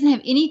doesn't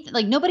have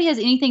nobody has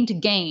anything to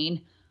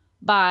gain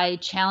by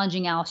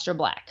challenging Aleister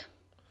Black.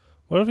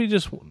 What if he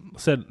just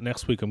said,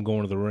 next week I'm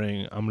going to the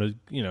ring, I'm going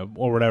to,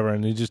 or whatever,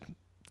 and he just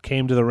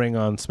came to the ring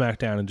on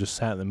SmackDown and just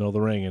sat in the middle of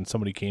the ring and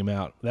somebody came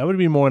out? That would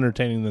be more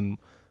entertaining than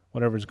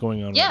whatever's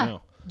going on right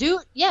now. Do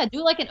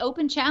like an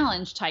open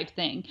challenge type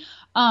thing.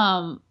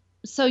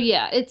 So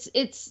yeah,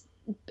 it's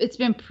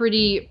been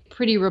pretty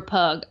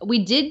repug.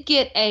 We did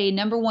get a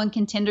number 1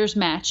 contenders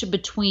match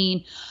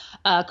between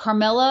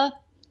Carmella,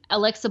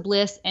 Alexa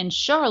Bliss, and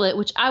Charlotte,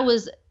 which I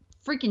was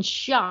freaking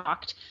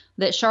shocked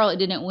that Charlotte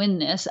didn't win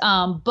this.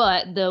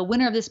 But the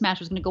winner of this match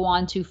was going to go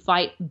on to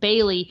fight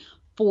Bayley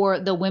for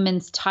the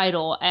women's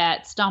title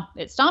at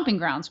Stomping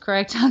Grounds,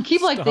 correct? I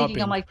keep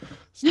thinking, I'm like,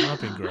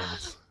 Stomping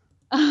Grounds.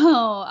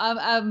 Oh,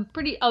 I'm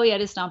pretty. Oh yeah,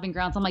 it is Stomping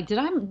Grounds. I'm like, did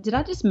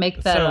I just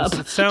make that up?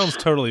 It sounds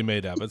totally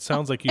made up. It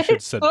sounds like you should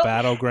have said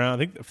Battleground.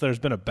 I think if there's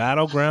been a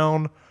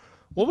Battleground,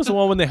 what was the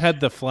one when they had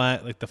the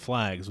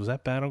flags? Was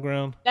that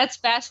Battleground? That's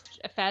fast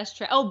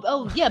track.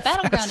 Oh yeah,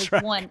 Battleground is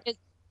one.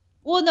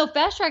 Well, no,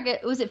 fast track.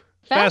 Was it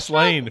Fast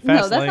Lane?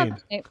 No, that's not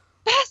the name.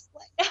 Fast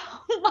Lane.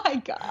 Oh my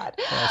God.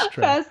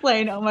 Fast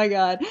Lane. Oh my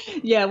God.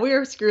 Yeah, we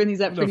are screwing these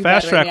up.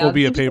 Fast Track will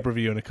be a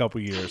pay-per-view in a couple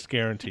years,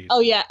 guaranteed.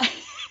 Oh yeah.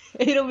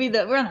 It'll be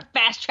we're on the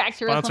fast track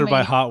to WrestleMania. Sponsored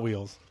by Hot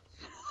Wheels.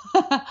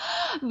 But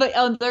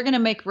they're gonna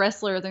make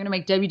they're gonna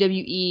make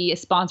WWE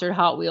sponsored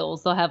Hot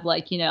Wheels. They'll have they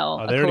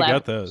already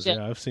got those.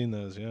 Yeah, I've seen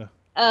those. Yeah.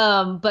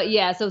 But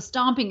yeah, so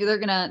they're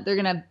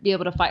gonna be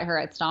able to fight her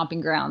at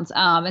Stomping Grounds.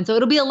 And so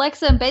it'll be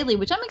Alexa and Bayley,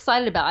 which I'm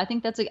excited about. I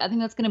think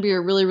that's gonna be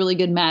a really, really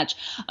good match.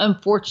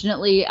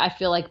 Unfortunately, I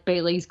feel like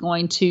Bayley's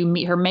going to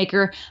meet her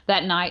maker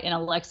that night, and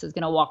Alexa's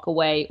gonna walk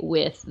away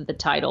with the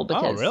title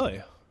because. Oh,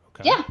 really?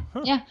 Okay. Yeah.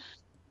 Huh. Yeah.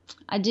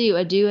 I do.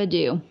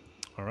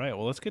 All right.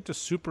 Well, let's get to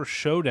Super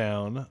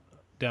Showdown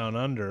Down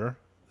Under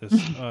this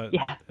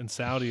in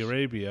Saudi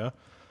Arabia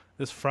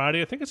this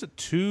Friday. I think it's at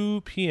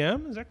 2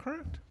 p.m. Is that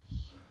correct?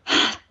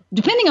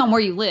 Depending on where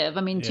you live.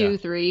 I mean, 2,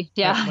 3.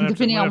 Yeah,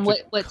 depending on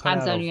what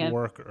time zone you have.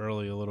 Work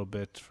early a little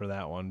bit for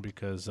that one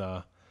because,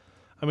 I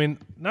mean,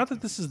 not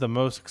that this is the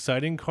most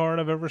exciting card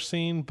I've ever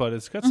seen, but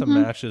it's got some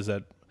matches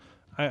that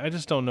I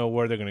just don't know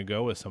where they're going to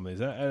go with some of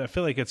these. I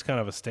feel like it's kind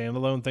of a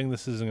standalone thing.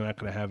 This isn't not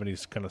going to have any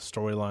kind of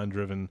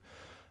storyline-driven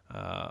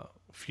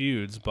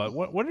feuds. But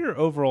what are your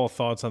overall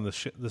thoughts on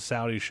the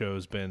Saudi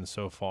shows been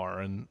so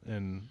far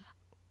and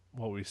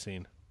what we've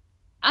seen?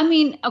 I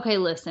mean, okay,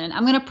 listen,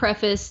 I'm going to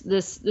preface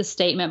this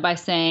statement by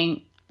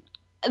saying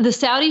the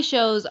Saudi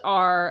shows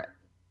are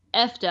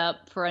effed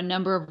up for a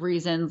number of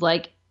reasons.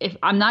 Like, if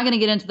I'm not going to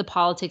get into the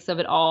politics of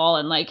it all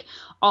and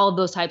all of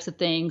those types of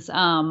things,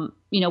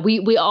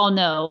 we all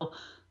know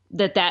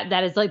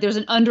that is there's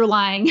an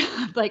underlying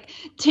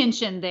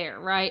tension there,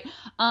 right?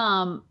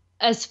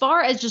 As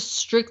far as just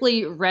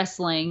strictly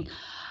wrestling,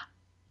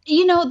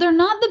 they're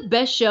not the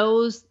best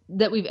shows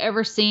that we've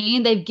ever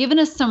seen. They've given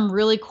us some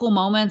really cool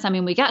moments. I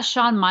mean, we got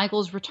Shawn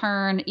Michaels'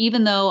 return,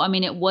 even though, I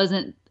mean, it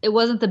wasn't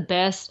the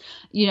best,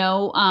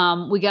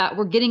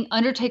 we're getting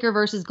Undertaker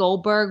versus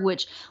Goldberg,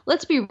 which,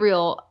 let's be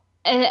real,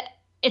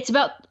 it's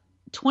about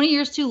 20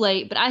 years too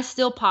late, but I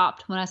still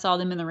popped when I saw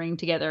them in the ring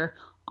together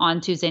on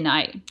Tuesday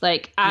night.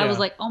 Like I was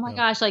like, oh my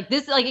Yeah. gosh, like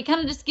this, like it kind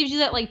of just gives you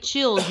that like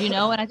chills, you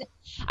know? And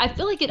I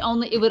feel like it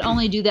would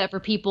only do that for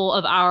people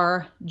of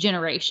our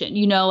generation,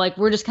 you know, like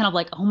we're just kind of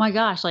like, oh my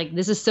gosh, like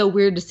this is so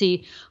weird to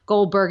see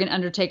Goldberg and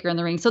Undertaker in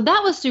the ring. So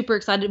that was super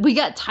excited. We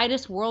got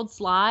Titus World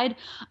Slide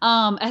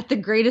at the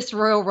Greatest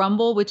Royal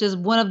Rumble, which is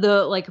one of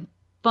the like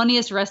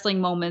funniest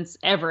wrestling moments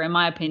ever, in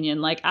my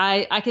opinion. Like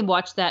I can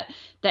watch that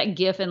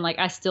gif and like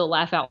I still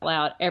laugh out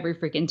loud every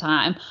freaking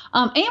time.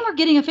 And we're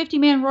getting a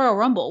 50-man Royal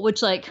Rumble,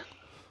 which like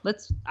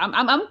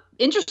I'm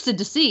interested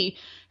to see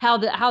how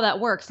that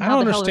works. I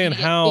don't understand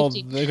how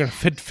they're going to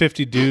fit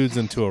 50 dudes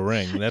into a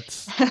ring.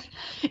 That's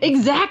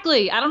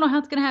exactly. I don't know how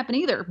it's going to happen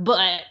either,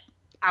 but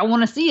I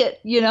want to see it,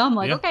 you know. I'm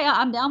like, okay,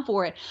 I'm down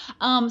for it.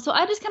 So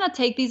I just kind of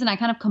take these and I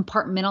kind of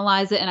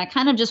compartmentalize it and I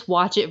kind of just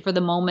watch it for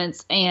the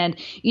moments and,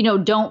 you know,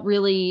 don't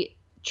really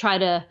try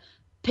to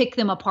pick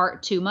them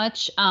apart too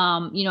much.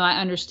 You know, I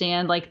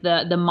understand like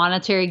the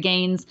monetary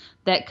gains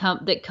that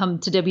come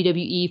to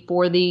WWE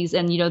for these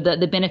and, you know,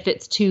 the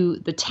benefits to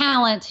the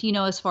talent, you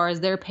know, as far as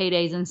their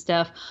paydays and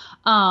stuff.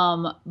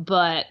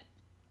 But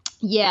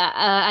yeah,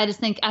 I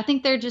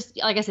think they're just,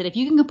 like I said, if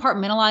you can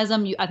compartmentalize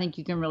them, I think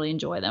you can really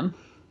enjoy them.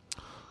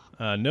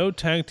 No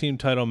tag team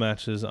title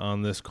matches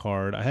on this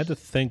card. I had to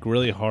think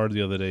really hard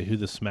the other day who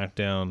the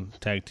SmackDown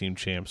tag team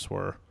champs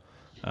were.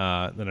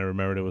 Then I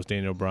remembered it was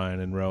Daniel Bryan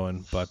and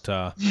Rowan. But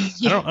I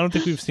don't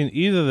think we've seen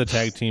either of the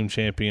tag team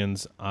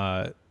champions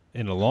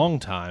in a long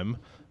time.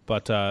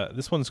 But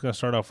this one's going to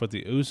start off with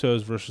the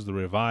Usos versus the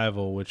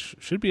Revival, which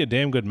should be a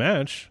damn good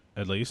match,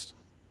 at least.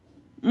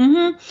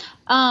 Mm-hmm.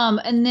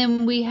 And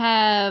then we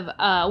have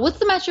what's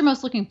the match you're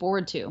most looking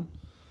forward to?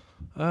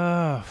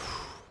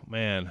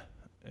 Man.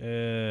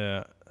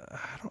 I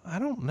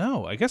don't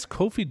know. I guess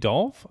Kofi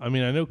Dolph. I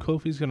mean, I know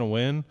Kofi's going to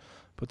win,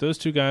 but those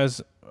two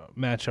guys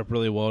match up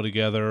really well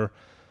together.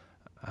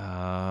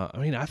 I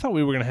mean, I thought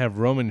we were going to have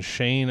Roman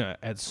Shane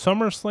at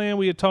SummerSlam.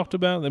 We had talked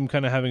about them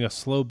kind of having a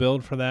slow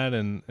build for that,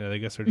 and I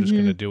guess they're just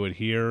going to do it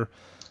here.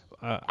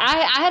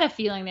 I had a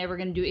feeling they were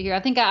going to do it here. I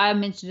think I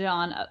mentioned it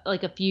on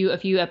like a few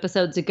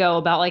episodes ago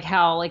about like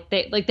how like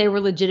they were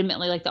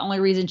legitimately like the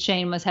only reason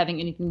Shane was having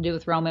anything to do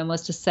with Roman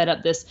was to set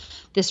up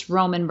this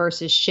Roman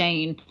versus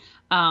Shane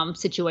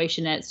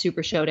situation at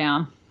Super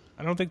Showdown.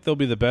 I don't think they'll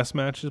be the best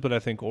matches, but I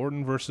think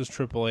Orton versus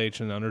Triple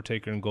H and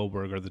Undertaker and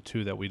Goldberg are the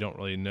two that we don't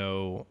really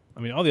know. I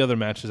mean, all the other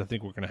matches I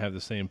think we're going to have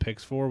the same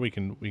picks for. We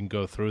can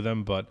go through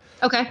them, but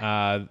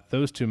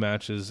those two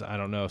matches, I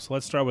don't know. So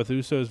let's start with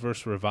Usos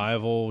versus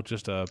Revival,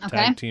 just a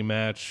tag team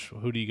match.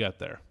 Who do you got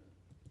there?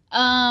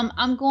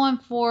 I'm going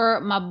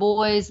for my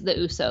boys, the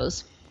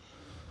Usos.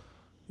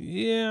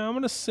 Yeah, I'm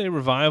going to say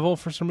Revival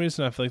for some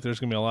reason. I feel like there's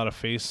going to be a lot of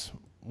face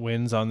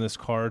wins on this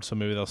card, so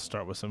maybe they'll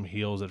start with some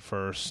heels at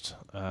first.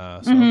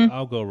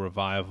 I'll go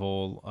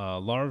Revival.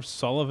 Lars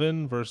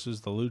Sullivan versus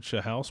the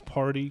Lucha House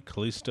Party,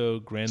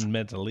 Kalisto, Grand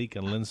Metalik,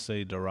 and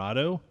Lince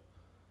Dorado.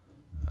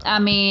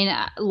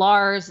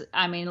 Lars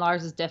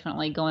is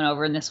definitely going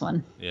over in this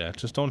one. Yeah,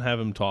 just don't have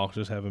him talk.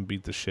 Just have him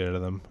beat the shit out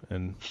of them,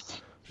 and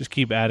just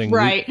keep adding.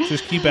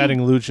 Just keep adding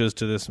luchas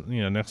to this.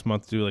 You know, next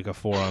month do like a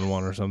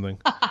 4-on-1 or something.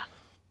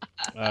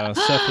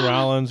 Seth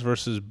Rollins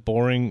versus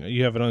Boring.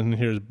 You have it on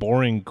here as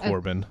Boring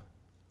Corbin.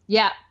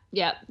 Yep.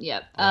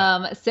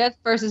 Seth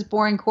versus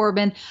Boring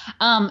Corbin.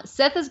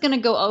 Seth is going to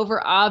go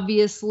over.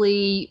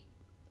 Obviously,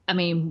 I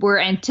mean, we're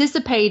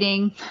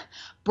anticipating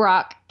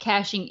Brock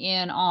cashing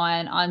in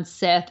on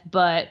Seth,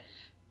 but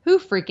who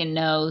freaking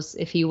knows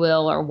if he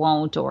will or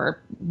won't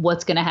or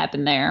what's going to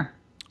happen there.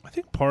 I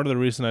think part of the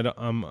reason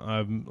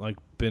I've like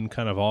been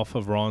kind of off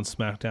of Raw and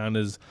SmackDown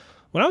is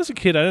when I was a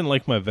kid, I didn't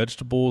like my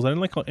vegetables. I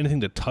didn't like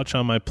anything to touch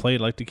on my plate.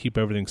 I like to keep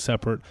everything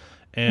separate.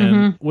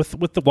 And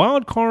with the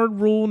wild card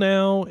rule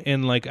now,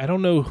 and like I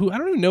don't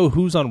even know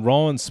who's on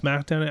Raw and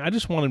SmackDown. I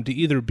just want them to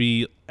either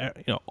be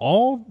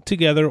all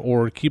together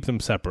or keep them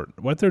separate.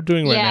 What they're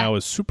doing right now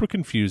is super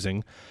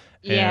confusing.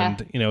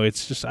 And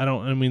it's just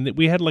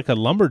we had like a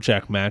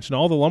lumberjack match, and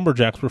all the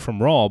lumberjacks were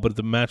from Raw, but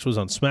the match was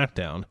on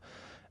SmackDown,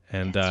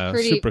 and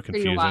super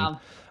confusing.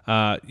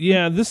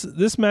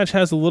 This match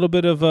has a little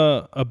bit of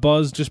a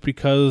buzz just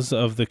because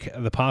of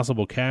the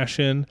possible cash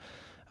in.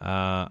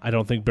 I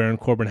don't think Baron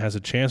Corbin has a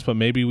chance, but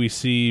maybe we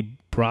see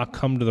Brock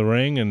come to the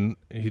ring and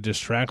he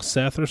distracts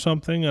Seth or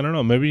something. I don't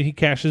know. Maybe he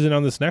cashes in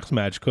on this next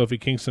match,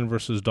 Kofi Kingston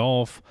versus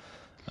Dolph.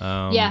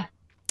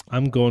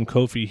 I'm going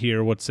Kofi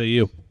here. What say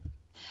you?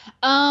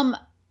 I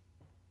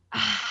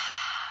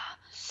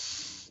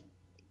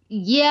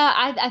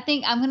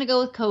think I'm going to go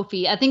with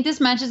Kofi. I think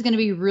this match is going to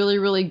be really,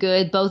 really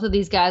good. Both of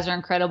these guys are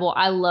incredible.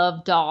 I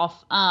love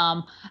Dolph.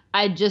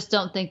 I just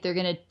don't think they're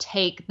going to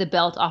take the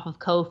belt off of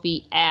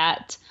Kofi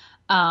at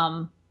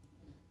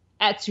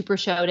Super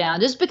Showdown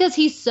just because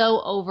he's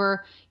so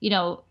over,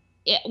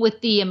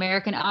 with the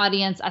American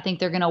audience. I think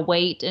they're going to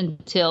wait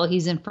until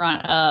he's in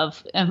front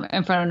of an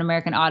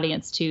American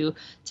audience to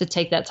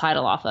take that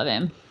title off of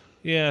him.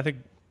 Yeah, I think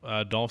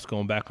Dolph's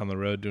going back on the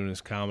road doing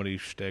his comedy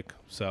shtick.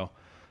 So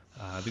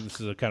I think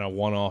this is a kind of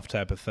one-off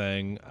type of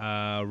thing.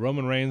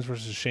 Roman Reigns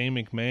versus Shane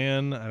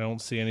McMahon. I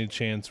don't see any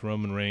chance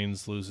Roman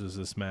Reigns loses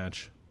this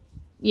match.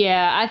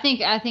 Yeah, I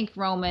think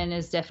Roman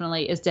is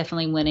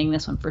definitely winning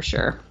this one for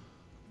sure.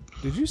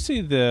 Did you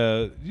see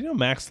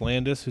Max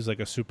Landis, who's like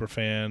a super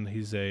fan?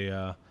 He's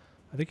I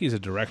think he's a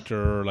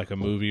director or like a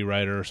movie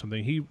writer or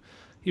something.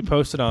 He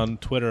posted on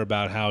Twitter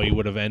about how he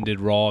would have ended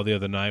Raw the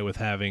other night with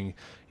having,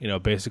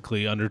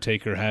 basically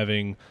Undertaker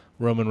having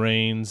Roman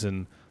Reigns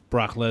and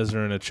Brock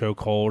Lesnar in a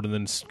chokehold and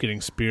then getting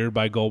speared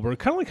by Goldberg.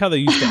 Kind of like how they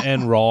used to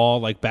end Raw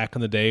like back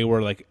in the day,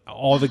 where like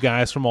all the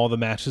guys from all the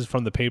matches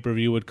from the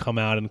pay-per-view would come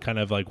out and kind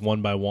of like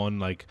one by one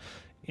like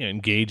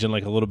engage in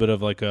like a little bit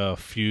of like a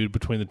feud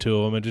between the two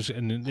of them,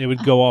 and it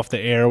would go off the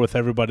air with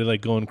everybody like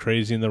going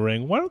crazy in the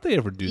ring. Why don't they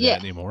ever do that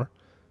anymore?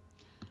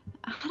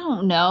 I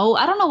don't know.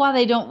 I don't know why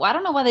they don't. I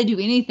don't know why they do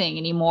anything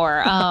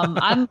anymore.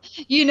 I'm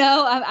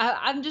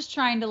just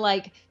trying to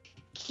like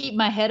keep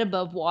my head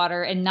above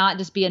water and not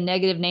just be a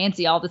negative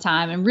Nancy all the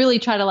time, and really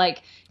try to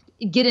like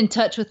get in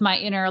touch with my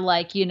inner,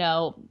 like,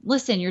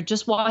 listen, you're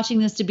just watching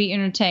this to be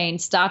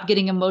entertained. Stop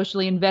getting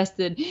emotionally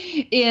invested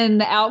in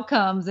the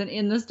outcomes and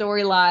in the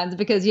storylines.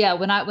 Because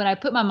when I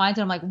put my mind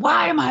to it, I'm like,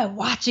 why am I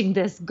watching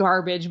this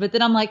garbage? But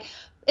then I'm like,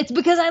 it's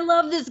because I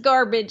love this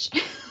garbage.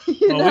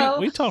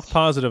 We talked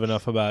positive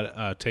enough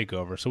about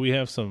TakeOver, so we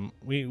have some.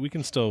 We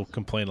can still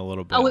complain a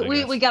little bit. Oh,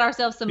 we got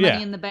ourselves some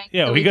money in the bank.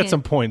 Yeah, so we got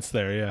some points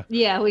there. Yeah.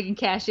 Yeah, we can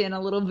cash in a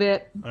little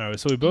bit. All right,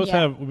 so we both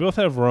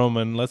have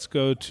Roman. Let's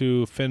go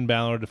to Finn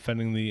Balor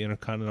defending the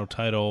Intercontinental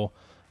title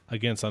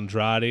against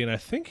Andrade, and I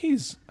think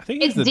he's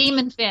the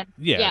Demon Finn.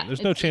 Yeah,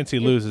 there's no chance he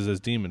loses as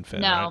Demon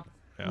Finn. No,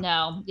 right?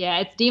 No,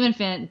 it's Demon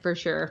Finn for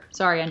sure.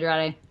 Sorry,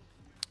 Andrade.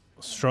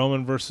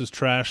 Strowman versus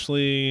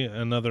Trashley,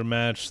 another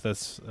match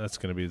that's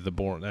going to be the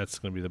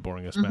boringest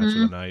match of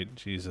the night.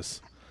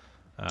 Jesus.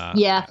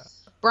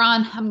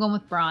 Braun. I'm going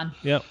with Braun.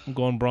 Yep, I'm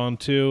going Braun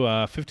too.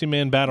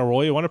 50-man battle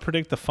royal. You want to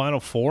predict the final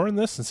four in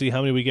this and see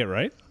how many we get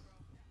right?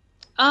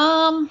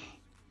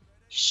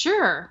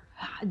 Sure.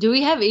 Do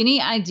we have any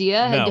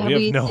idea? No, we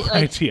have no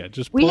idea.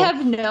 We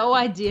have no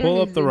idea.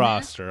 Pull up the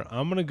roster.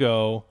 I'm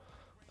going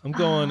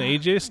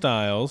AJ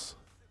Styles.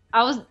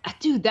 That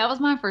was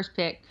my first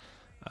pick.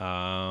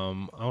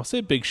 I'll say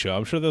Big Show.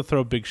 I'm sure they'll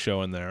throw Big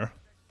Show in there.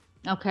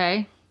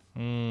 Okay.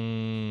 Do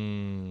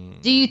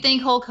you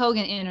think Hulk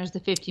Hogan enters the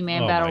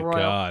 50-man battle royal? Oh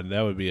my God,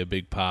 that would be a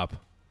big pop.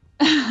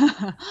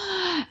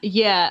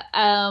 Yeah.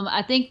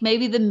 I think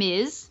maybe The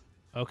Miz.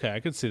 Okay, I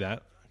could see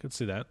that.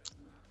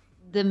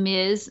 The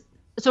Miz.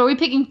 So are we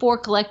picking 4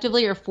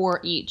 collectively or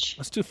 4 each?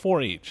 Let's do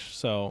 4 each.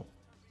 So.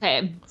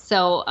 Okay.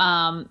 So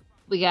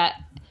you got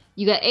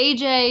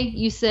AJ.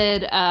 You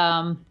said.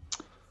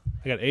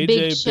 I got AJ,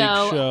 Big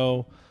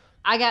Show.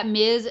 I got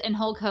Miz and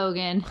Hulk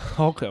Hogan.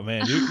 Hulk,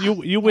 man,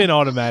 you win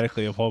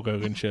automatically if Hulk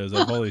Hogan shows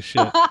up. Holy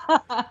shit.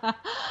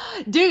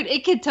 Dude,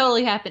 it could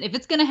totally happen. If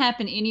it's going to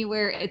happen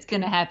anywhere, it's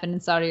going to happen in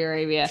Saudi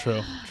Arabia.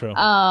 True.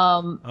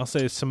 I'll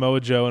say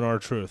Samoa Joe and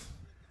R-Truth.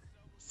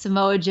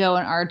 Samoa Joe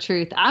and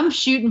R-Truth. I'm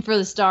shooting for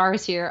the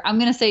stars here. I'm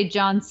going to say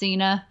John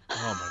Cena.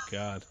 Oh, my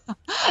God.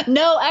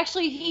 No,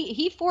 actually,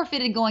 he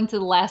forfeited going to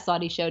the last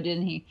Saudi show,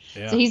 didn't he?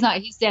 Yeah. So he's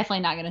definitely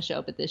not going to show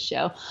up at this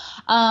show.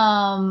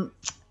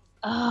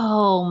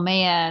 Oh,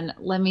 man.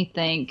 Let me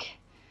think.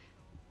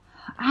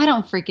 I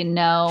don't freaking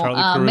know.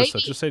 Charlie Caruso.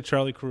 Just say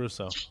Charlie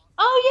Caruso.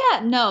 Oh, yeah.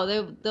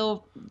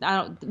 No,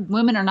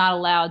 women are not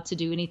allowed to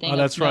do anything. Oh,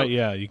 that's right.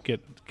 Yeah, you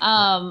get.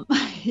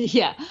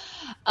 Yeah.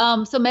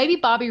 So maybe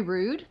Bobby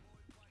Roode.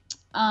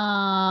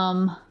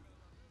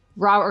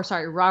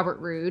 Robert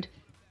Roode,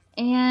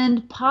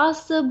 and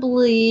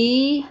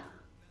possibly,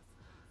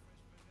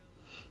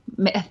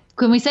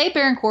 can we say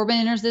Baron Corbin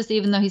enters this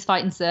even though he's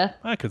fighting Seth?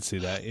 I could see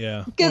that,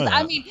 yeah. Because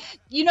I mean,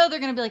 they're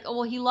going to be like, oh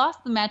well, he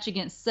lost the match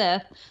against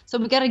Seth, so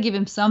we got to give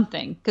him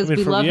something because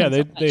we love him.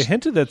 Yeah, they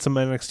hinted that some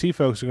NXT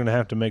folks are going to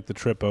have to make the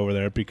trip over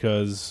there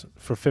because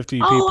for 50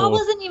 people. Oh, I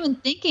wasn't even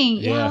thinking.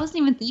 Yeah, I wasn't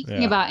even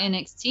thinking about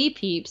NXT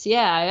peeps.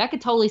 Yeah, I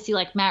could totally see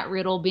like Matt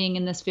Riddle being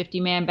in this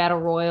 50-man battle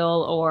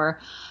royal, or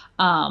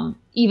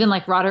even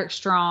like Roderick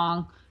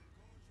Strong.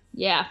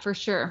 Yeah, for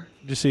sure.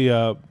 Did you see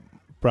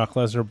Brock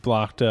Lesnar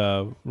blocked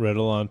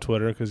Riddle on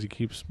Twitter because he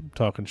keeps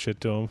talking shit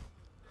to him?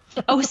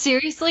 Oh,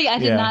 seriously? I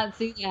did not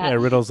see that. Yeah,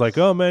 Riddle's like,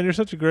 oh, man, you're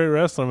such a great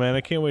wrestler, man.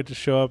 I can't wait to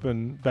show up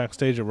and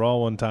backstage at Raw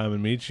one time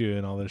and meet you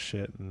and all this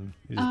shit. And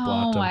he just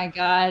blocked him. Oh, my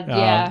God.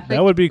 Yeah.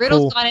 That would be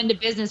Riddle's cool. gone into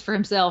business for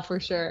himself, for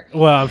sure.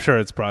 Well, I'm sure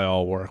it's probably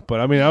all work. But,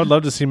 I mean, I would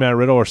love to see Matt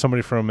Riddle or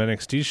somebody from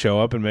NXT show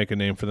up and make a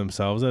name for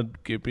themselves.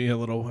 That'd give me a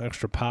little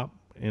extra pop,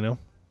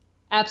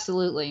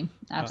 Absolutely.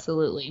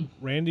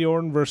 Randy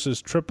Orton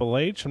versus Triple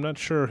H. I'm not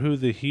sure who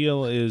the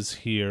heel is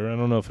here. I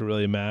don't know if it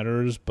really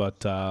matters,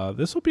 but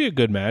this will be a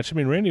good match. I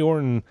mean, Randy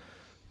Orton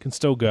can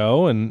still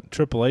go, and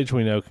Triple H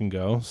we know can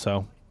go.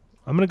 So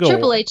I'm going to go.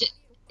 Triple H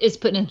is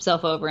putting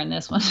himself over in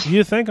this one.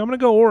 You think? I'm going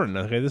to go Orton.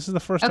 Okay, this is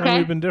the first time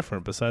we've been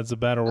different besides the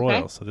Battle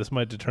Royal, so this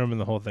might determine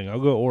the whole thing. I'll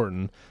go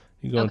Orton.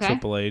 You go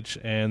Triple H.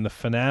 And the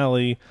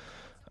finale,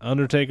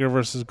 Undertaker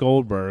versus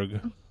Goldberg.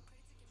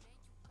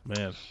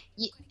 Man.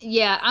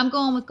 Yeah, I'm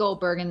going with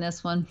Goldberg in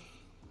this one.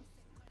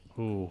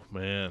 Ooh,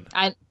 man.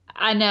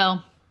 I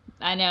know.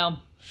 I know.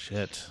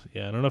 Shit.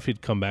 Yeah, I don't know if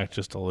he'd come back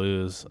just to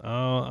lose.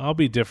 I'll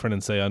be different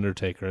and say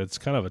Undertaker. It's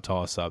kind of a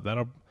toss-up.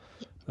 That'll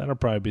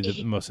probably be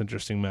the most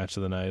interesting match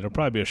of the night. It'll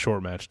probably be a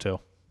short match, too.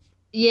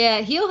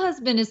 Yeah, heel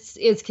husband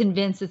is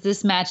convinced that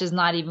this match is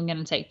not even going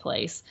to take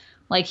place.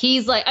 Like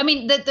he's like, I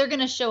mean, that they're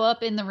going to show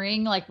up in the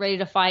ring like ready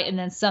to fight, and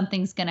then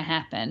something's going to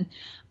happen,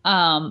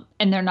 and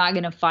they're not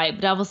going to fight.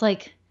 But I was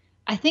like,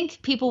 I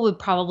think people would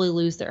probably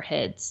lose their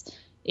heads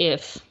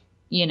if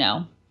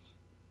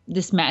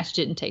this match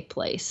didn't take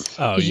place.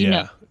 Oh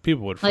yeah,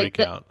 people would freak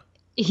out.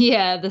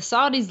 Yeah, the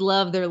Saudis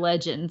love their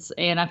legends,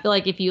 and I feel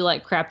like if you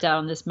like crapped out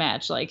on this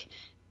match, like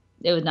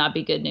it would not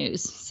be good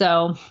news.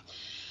 So.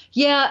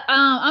 Yeah,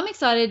 I'm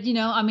excited.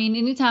 I mean,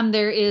 anytime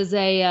there is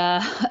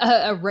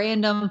a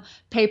random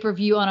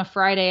pay-per-view on a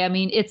Friday, I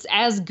mean, it's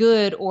as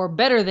good or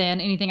better than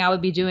anything I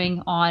would be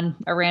doing on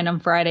a random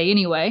Friday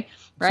anyway,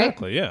 right?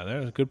 Exactly. Yeah,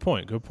 that's a good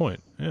point. Good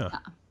point. Yeah.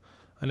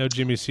 I know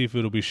Jimmy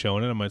Seafood will be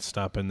showing it. I might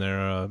stop in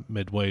there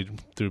midway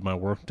through my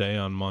work day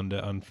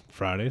on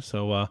Friday.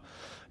 So,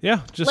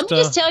 yeah, let me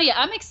just tell you,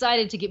 I'm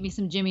excited to get me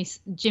some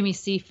Jimmy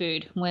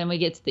Seafood when we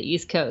get to the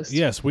East Coast.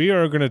 Yes, we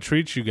are going to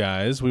treat you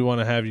guys. We want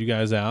to have you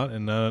guys out,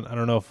 and I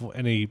don't know if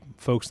any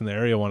folks in the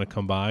area want to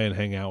come by and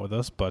hang out with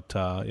us, but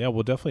yeah,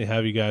 we'll definitely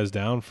have you guys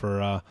down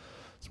for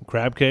some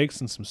crab cakes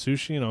and some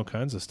sushi and all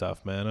kinds of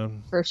stuff,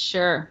 man. For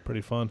sure.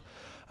 Pretty fun.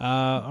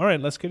 All right,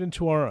 let's get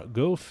into our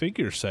Go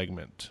Figure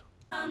segment.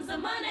 Comes the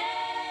money.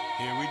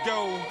 Here we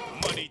go.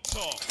 Money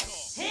talk.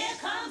 Here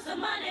comes the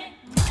money.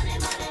 Money, money,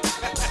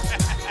 money.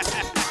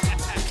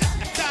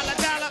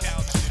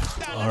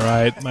 All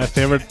right, my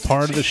favorite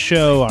part of the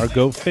show, our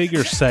Go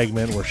Figure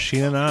segment, where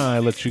Sheena and I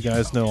let you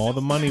guys know all the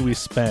money we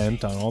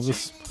spent on all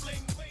this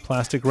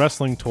plastic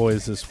wrestling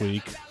toys this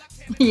week.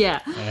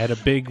 Yeah. I had a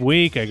big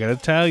week. I got to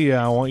tell you,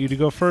 I want you to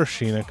go first,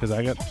 Sheena, because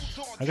I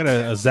got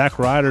a Zack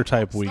Ryder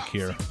type week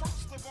here.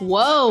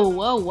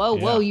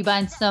 Whoa! You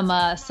buying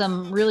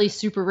some really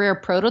super rare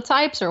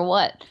prototypes or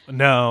what?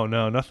 No,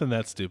 nothing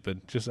that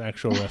stupid. Just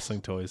actual wrestling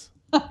toys.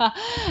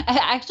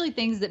 Actually,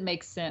 things that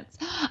make sense.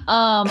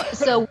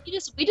 So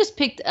we just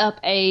picked up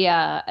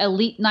a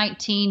Elite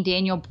 19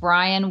 Daniel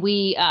Bryan.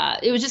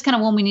 It was just kind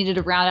of one we needed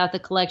to round out the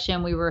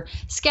collection. We were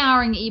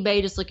scouring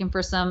eBay, just looking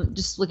for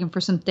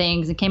some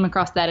things, and came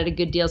across that at a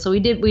good deal. So we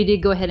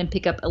did go ahead and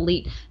pick up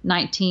Elite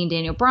 19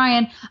 Daniel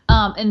Bryan.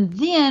 And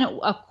then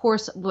of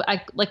course,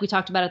 like we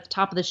talked about at the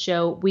top of the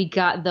show, we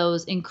got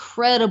those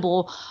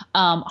incredible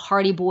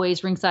Hardy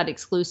Boys ringside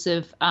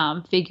exclusive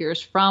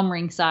figures from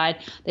Ringside.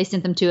 They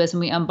sent them to us,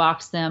 and we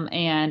unboxed them,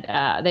 and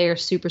they are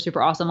super,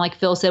 super awesome. Like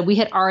Phil said, we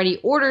had already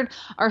ordered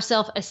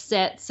ourselves a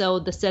set, so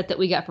the set that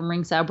we got from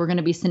Ringside, we're going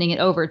to be sending it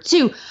over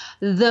to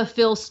the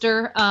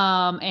Philster,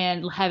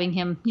 and having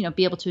him,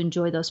 be able to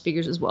enjoy those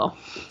figures as well.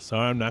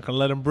 Sorry, I'm not going to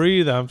let him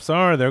breathe. I'm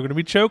sorry, they're going to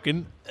be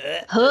choking.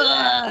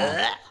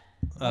 Oh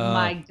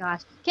my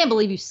gosh! Can't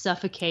believe you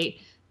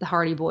suffocate the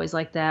Hardy Boys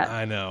like that.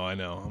 I know. I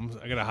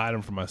got to hide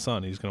them from my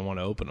son. He's going to want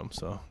to open them,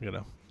 so you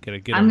know.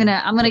 I'm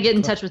gonna get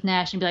in touch with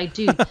Nash and be like,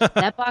 dude,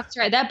 that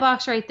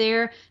box right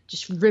there,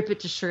 just rip it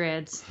to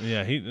shreds.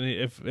 Yeah,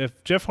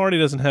 if Jeff Hardy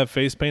doesn't have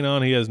face paint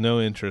on, he has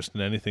no interest in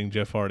anything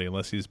Jeff Hardy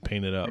unless he's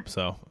painted up.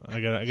 So I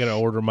gotta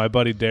order. My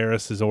buddy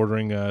Darius is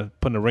ordering,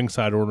 putting a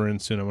Ringside order in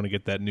soon. I want to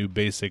get that new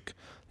basic.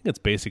 I think it's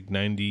basic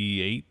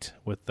 98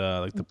 with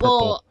like the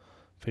purple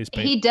face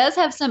paint. He does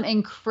have some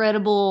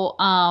incredible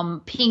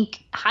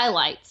pink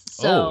highlights.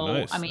 So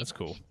nice. I mean, that's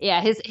cool.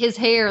 Yeah, his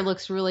hair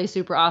looks really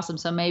super awesome.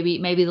 So maybe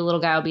the little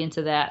guy will be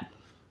into that.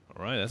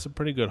 All right, that's a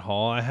pretty good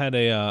haul. I had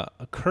a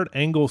Kurt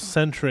Angle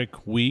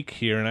centric week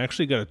here, and I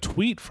actually got a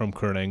tweet from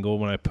Kurt Angle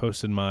when I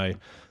posted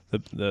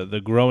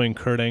the growing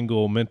Kurt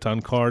Angle mint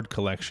on card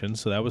collection.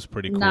 So that was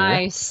pretty cool.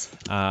 Nice.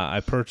 I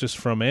purchased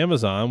from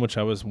Amazon, which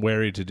I was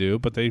wary to do,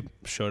 but they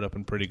showed up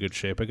in pretty good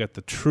shape. I got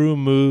the True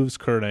Moves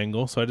Kurt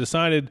Angle, so I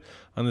decided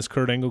on this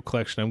Kurt Angle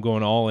collection, I'm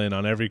going all in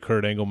on every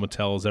Kurt Angle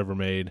Mattel has ever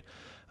made.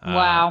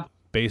 Wow.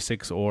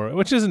 Basics,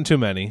 which isn't too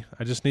many.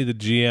 I just need the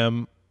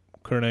GM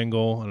Kurt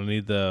Angle, and I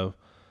need the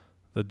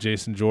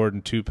Jason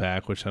Jordan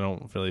 2-pack, which I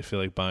don't really feel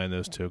like buying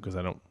those two because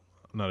I'm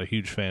not a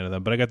huge fan of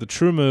them. But I got the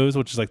True Moves,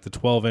 which is like the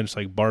 12-inch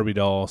like Barbie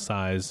doll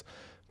size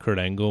Kurt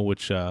Angle,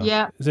 which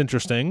is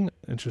interesting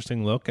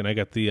look. And I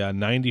got the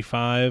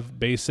 95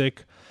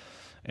 basic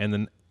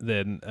and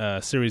then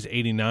Series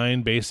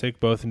 89 basic,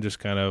 both in just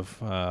kind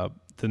of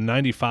the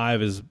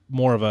 95 is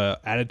more of a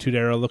Attitude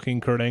Era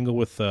looking Kurt Angle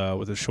with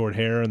the short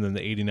hair, and then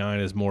the 89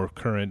 is more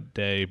current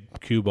day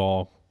cue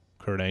ball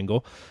Kurt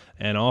Angle.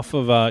 And off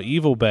of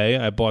Evil Bay,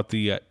 I bought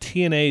the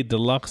TNA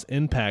Deluxe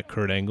Impact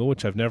Kurt Angle,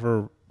 which I've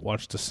never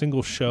watched a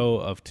single show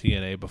of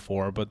TNA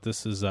before, but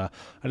this is I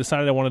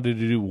decided I wanted to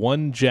do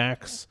one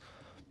Jax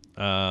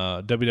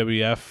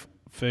WWF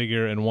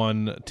figure and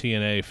one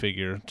TNA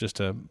figure just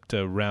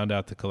to round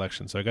out the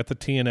collection. So I got the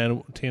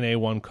TNA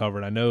one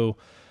covered. I know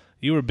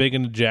you were big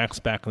into Jax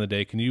back in the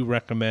day. Can you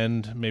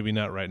recommend, maybe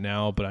not right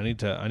now, but I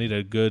need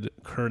a good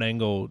Kurt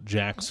Angle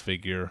Jax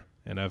figure,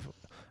 and I've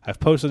I've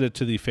posted it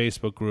to the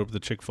Facebook group, the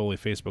Chick Foley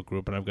Facebook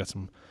group, and I've got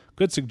some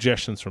good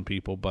suggestions from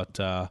people. But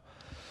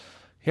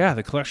yeah,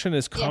 the collection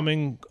is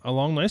coming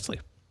along nicely.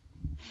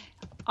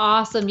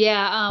 Awesome.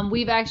 Yeah.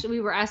 We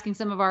were asking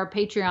some of our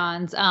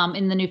Patreons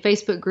in the new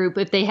Facebook group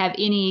if they have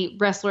any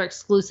wrestler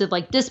exclusive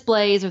like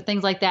displays or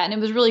things like that. And it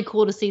was really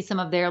cool to see some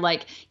of their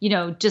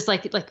just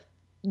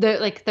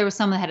there was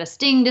some that had a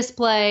Sting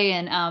display,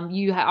 and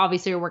you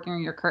obviously are working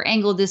on your Kurt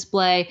Angle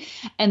display.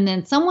 And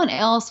then someone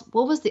else,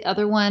 what was the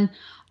other one?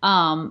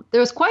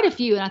 There was quite a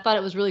few, and I thought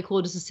it was really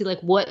cool just to see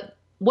like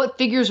what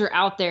figures are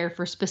out there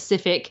for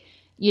specific,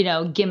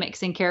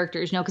 gimmicks and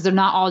characters, because they're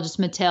not all just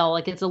Mattel.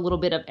 Like it's a little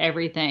bit of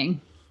everything.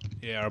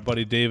 Yeah, our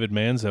buddy David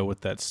Manzo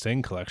with that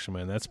Sting collection,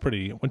 man. That's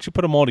pretty. Once you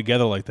put them all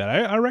together like that,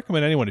 I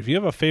recommend anyone, if you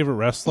have a favorite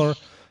wrestler,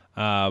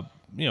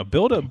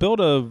 build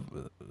a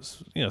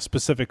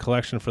specific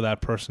collection for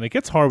that person. It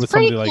gets hard with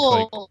somebody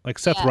cool. like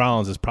Seth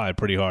Rollins is probably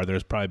pretty hard.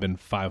 There's probably been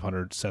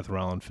 500 Seth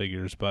Rollins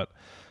figures, but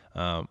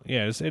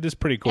it is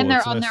pretty cool. And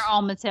they're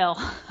all Mattel.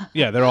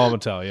 Yeah, they're all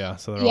Mattel. Yeah,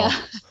 so they're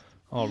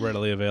all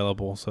readily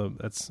available. So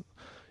that's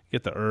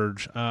get the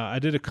urge. I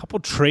did a couple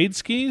trade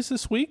skis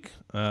this week.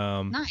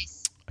 Nice.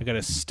 I got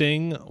a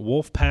Sting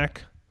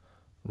Wolfpack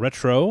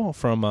retro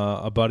from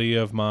a buddy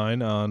of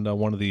mine on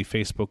one of the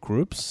Facebook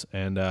groups,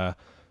 and I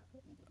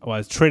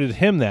traded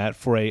him that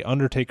for a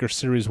Undertaker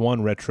Series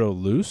 1 retro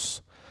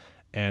loose,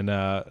 and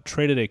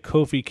traded a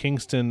Kofi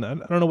Kingston. I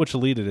don't know which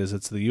Elite it is.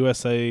 It's the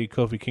USA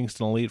Kofi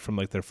Kingston Elite from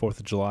like their 4th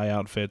of July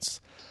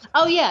outfits.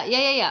 Oh,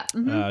 yeah.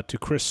 Mm-hmm. To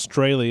Chris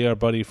Straley, our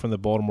buddy from the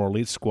Baltimore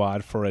Elite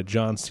Squad, for a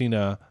John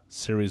Cena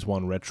Series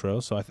 1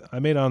 retro. So I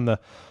made on the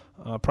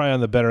probably on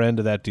the better end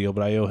of that deal,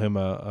 but I owe him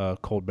a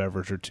cold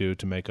beverage or two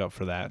to make up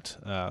for that.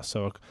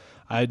 So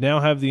I now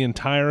have the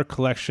entire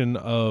collection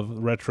of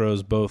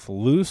retros, both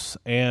loose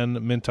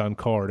and mint on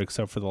card,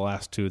 except for the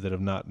last two that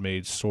have not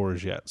made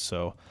stores yet.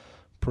 So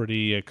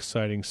pretty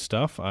exciting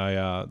stuff.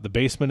 The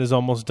basement is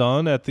almost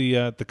done at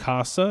the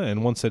Casa,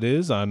 and once it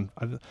is, I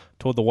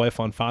told the wife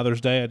on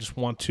Father's Day I just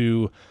want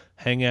to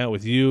hang out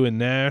with you and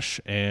Nash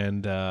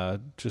and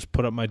just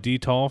put up my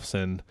Detolfs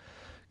and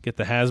get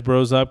the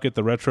Hasbros up, get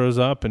the retros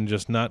up, and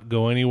just not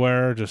go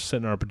anywhere, just sit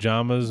in our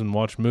pajamas and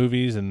watch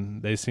movies,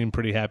 and they seem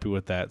pretty happy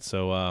with that.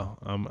 So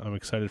I'm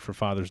excited for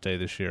Father's Day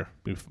this year.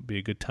 Be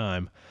a good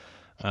time.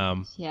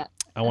 Sounds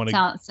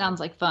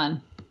like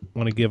fun. I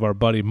want to give our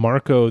buddy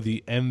Marco,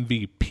 the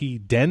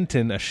MVP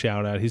Denton, a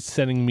shout-out. He's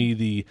sending me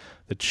the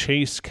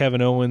Chase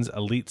Kevin Owens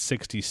Elite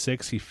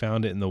 66. He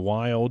found it in the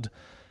wild,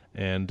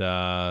 and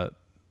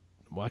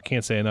I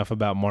can't say enough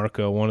about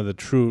Marco, one of the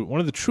true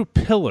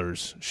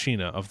pillars,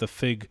 Sheena, of the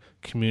fig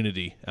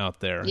community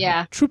out there.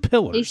 Yeah, true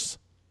pillars.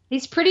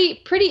 He's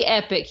pretty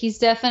epic. He's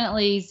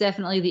definitely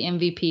the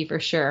MVP for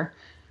sure.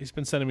 He's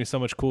been sending me so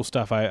much cool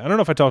stuff. I don't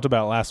know if I talked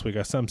about it last week.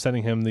 I'm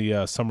sending him the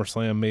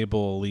SummerSlam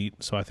Mabel Elite,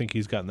 so I think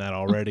he's gotten that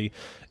already.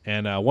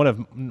 And one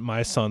of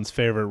my son's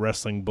favorite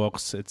wrestling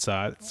books.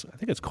 I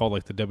think it's called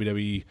like the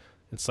WWE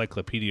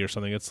Encyclopedia or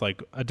something. It's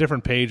like a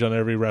different page on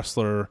every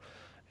wrestler,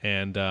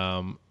 and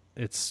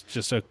it's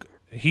just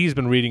he's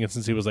been reading it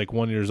since he was like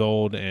 1 year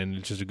old, and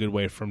it's just a good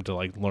way for him to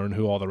like learn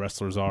who all the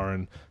wrestlers are,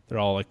 and they're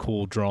all like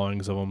cool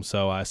drawings of them.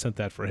 So I sent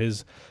that for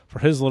his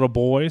little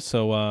boy.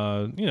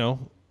 So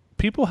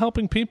people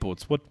helping people.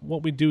 It's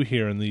what we do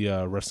here in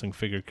the wrestling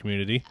figure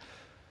community.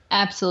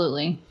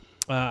 Absolutely.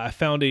 I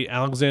found a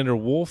Alexander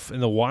Wolf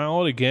in the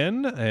wild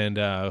again, and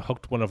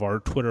hooked one of our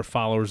Twitter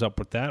followers up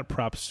with that.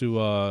 Props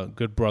to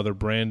good brother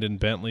Brandon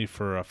Bentley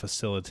for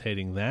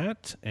facilitating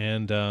that.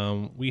 And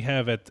we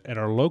have at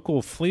our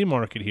local flea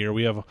market here,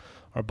 we have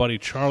our buddy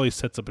Charlie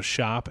sets up a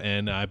shop,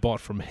 and I bought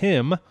from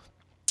him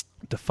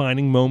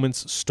Defining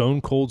Moments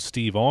Stone Cold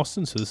Steve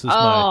Austin. So this is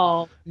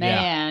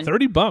man,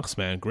 $30,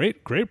 man.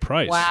 Great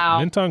price. Wow.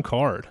 Mint on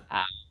card.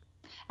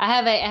 I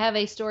have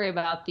a story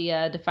about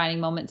the Defining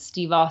Moments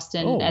Steve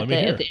Austin at the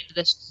end of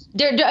this.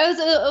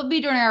 It'll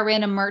be during our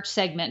random merch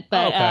segment,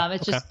 but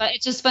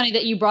it's just funny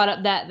that you brought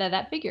up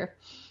that figure.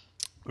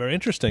 Very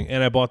interesting.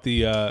 And I bought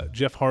the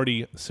Jeff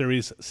Hardy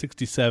Series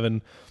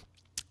 67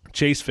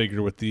 Chase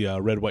figure with the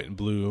red, white, and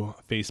blue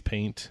face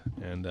paint,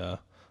 and I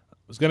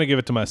was going to give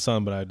it to my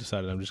son, but I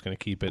decided I'm just going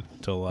to keep it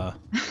until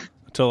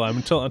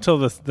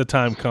the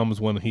time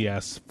comes when he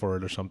asks for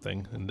it or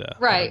something, and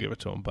I'll give it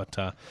to him. But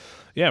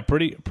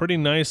pretty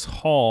nice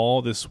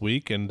haul this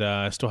week, and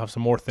I still have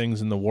some more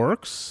things in the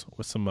works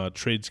with some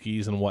trade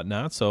skis and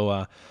whatnot.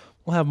 So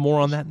we'll have more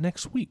on that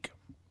next week.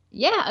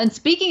 Yeah, and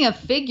speaking of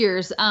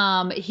figures,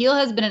 Heel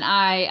Husband and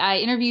I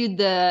interviewed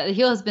the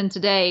Heel Husband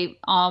today.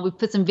 We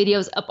put some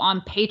videos up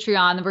on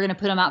Patreon, and we're going to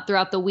put them out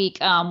throughout the week.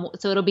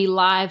 So it'll be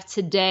live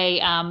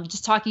today.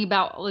 Just talking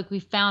about, like, we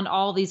found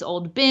all these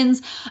old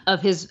bins of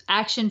his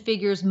action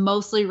figures,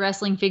 mostly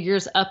wrestling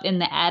figures, up in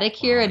the attic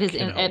here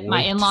at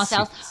my in-laws'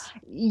 house.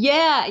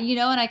 Yeah,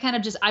 and I kind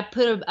of I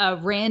put a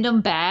random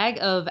bag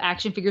of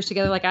action figures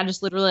together. Like I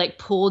just literally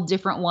pulled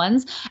different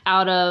ones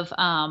out of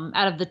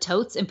the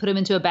totes and put them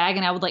into a bag,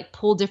 and I would like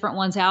pull different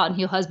ones out,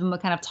 and husband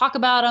would kind of talk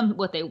about them,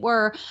 what they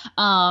were,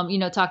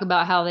 talk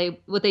about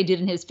what they did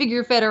in his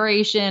figure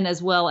federation,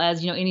 as well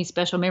as, any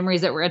special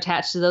memories that were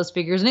attached to those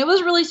figures. And it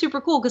was really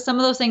super cool because some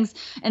of those things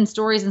and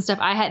stories and stuff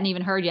I hadn't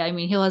even heard yet. I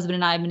mean, Hill husband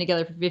and I have been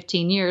together for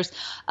 15 years.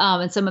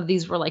 And some of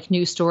these were like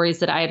new stories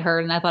that I had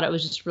heard, and I thought it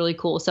was just really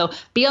cool. So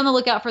be on the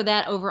lookout for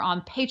that over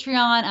on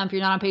Patreon. If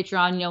you're not on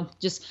Patreon,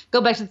 just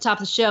go back to the top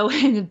of the show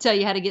and tell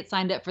you how to get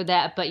signed up for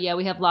that. But yeah,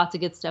 we have lots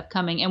of good stuff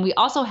coming. And we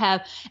also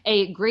have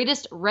a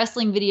greatest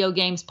wrestling video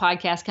games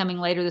podcast coming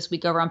later this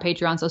week over on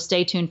Patreon. So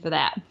stay tuned for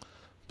that.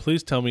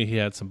 Please tell me he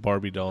had some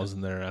Barbie dolls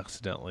in there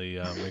accidentally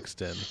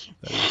mixed in.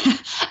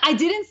 I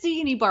didn't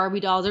see any Barbie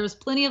dolls. There was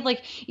plenty of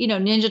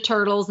Ninja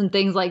Turtles and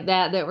things like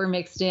that were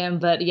mixed in.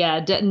 But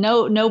yeah,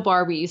 no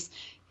Barbies.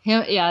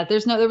 There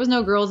was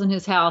no girls in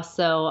his house.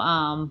 So,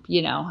 I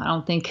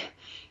don't think.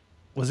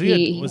 Was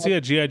he a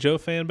G.I. Joe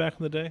fan back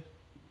in the day?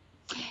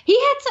 He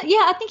had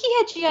I think he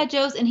had G.I.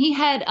 Joes, and he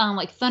had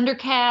like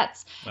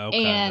Thundercats.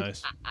 Okay, and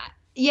nice.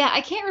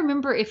 I can't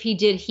remember if he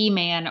did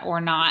He-Man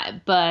or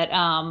not, but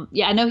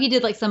I know he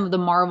did like some of the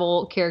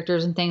Marvel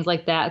characters and things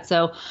like that.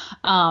 So,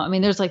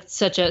 there's like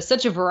such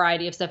a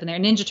variety of stuff in there.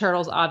 Ninja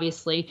Turtles,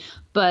 obviously,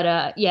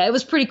 but it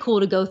was pretty cool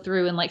to go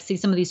through and like see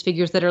some of these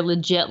figures that are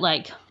legit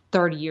like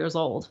 30 years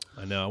old.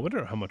 I know. I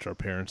wonder how much our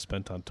parents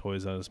spent on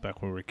Toys R Us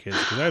back when we were kids,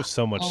 because I have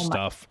so much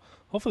stuff.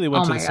 Hopefully they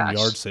went to some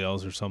yard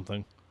sales or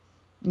something.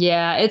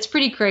 Yeah, it's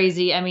pretty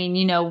crazy. I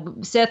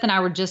mean, Seth and I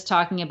were just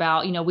talking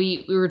about,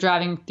 we were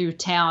driving through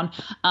town.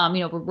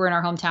 We're in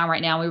our hometown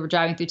right now. We were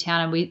driving through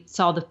town and we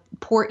saw the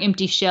poor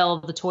empty shell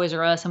of the Toys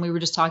R Us, and we were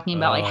just talking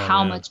about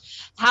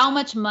how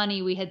much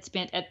money we had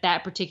spent at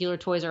that particular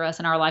Toys R Us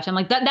in our lifetime.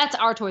 Like that's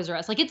our Toys R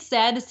Us. Like, it's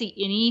sad to see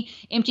any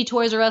empty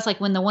Toys R Us. Like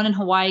when the one in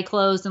Hawaii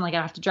closed, and like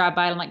I have to drive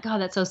by it, I'm like, God,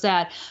 that's so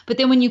sad. But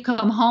then when you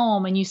come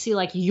home and you see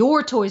like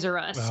your Toys R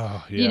Us,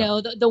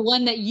 the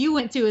one that you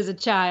went to as a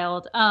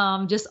child,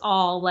 just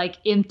all like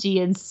empty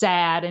and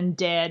sad and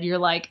dead, you're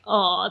like,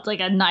 oh, it's like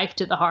a knife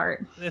to the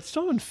heart. It's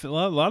still a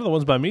lot of the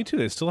ones by me too.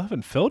 They still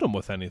haven't filled them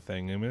with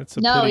anything. I mean, it's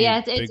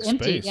it's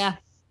empty. Space.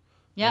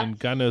 Yeah. And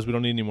God knows we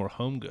don't need any more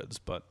home goods,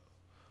 but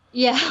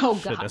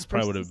God, that's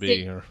probably what it'd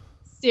be.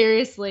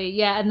 Seriously,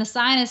 yeah. And the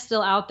sign is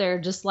still out there,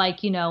 just like,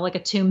 like a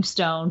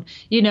tombstone,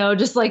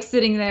 just like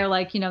sitting there,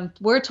 like,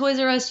 where Toys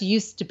R Us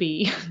used to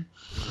be.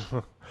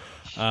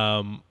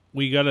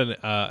 We got an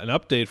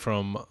update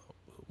from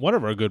one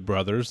of our good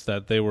brothers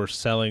that they were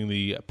selling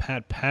the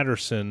Pat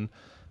Patterson.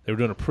 They were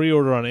doing a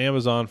pre-order on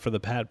Amazon for the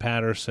Pat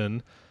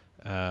Patterson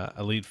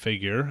Elite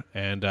figure,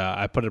 and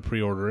I put a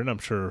pre-order in. I'm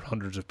sure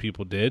hundreds of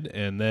people did.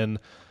 And then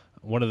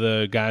one of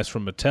the guys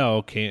from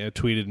Mattel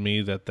tweeted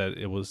me that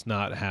it was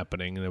not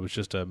happening, and it was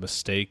just a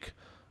mistake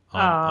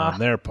on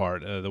their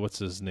part. What's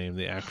his name?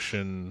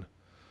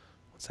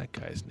 What's that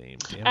guy's name?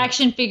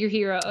 Action Figure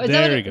Hero.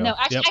 There you go. No,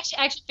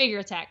 Action Figure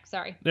Attack.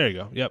 Sorry. There you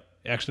go. Yep.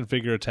 Action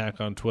Figure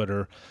Attack on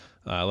Twitter.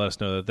 Let us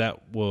know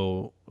that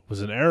was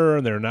an error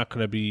and they're not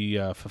going to be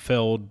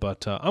fulfilled.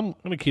 But I'm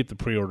going to keep the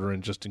pre-order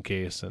in just in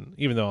case. And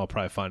even though I'll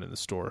probably find it in the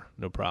store,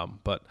 no problem.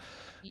 But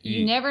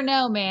you never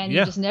know, man.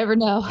 You just never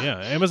know. Yeah,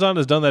 Amazon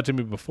has done that to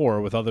me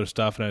before with other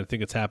stuff, and I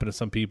think it's happened to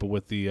some people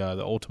with the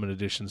Ultimate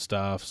Edition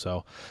stuff.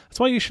 So that's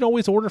why you should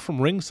always order from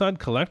Ringside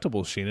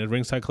Collectibles, Sheena, at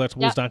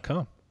ringsidecollectibles.com.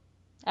 Yep.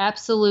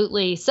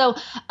 Absolutely. So,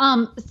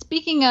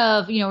 speaking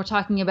of, we're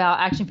talking about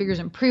action figures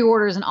and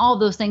pre-orders and all of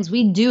those things,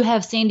 we do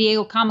have San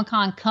Diego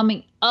Comic-Con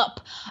coming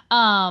up.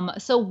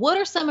 So what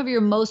are some of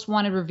your most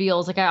wanted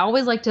reveals? Like, I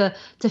always like to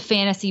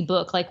fantasy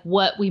book, like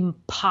what we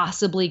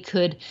possibly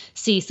could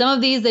see. Some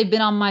of these, they've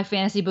been on my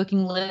fantasy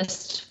booking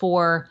list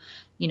for,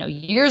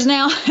 years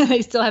now.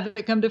 They still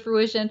haven't come to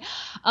fruition.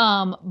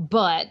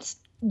 But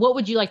what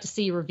would you like to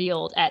see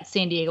revealed at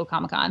San Diego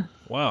Comic-Con?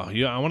 Wow.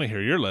 Yeah, I want to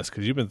hear your list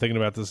because you've been thinking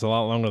about this a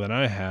lot longer than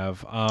I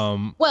have.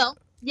 Well,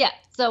 yeah.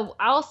 So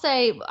I'll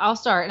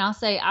start and I'll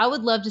say I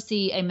would love to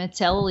see a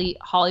Mattel Elite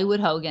Hollywood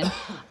Hogan.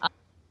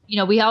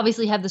 We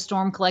obviously have the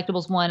Storm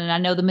Collectibles one, and I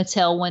know the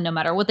Mattel one, no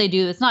matter what they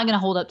do, it's not going to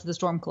hold up to the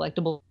Storm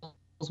Collectibles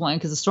one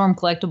because the Storm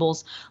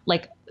Collectibles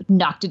like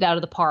knocked it out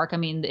of the park. I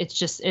mean, it's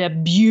just a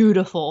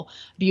beautiful,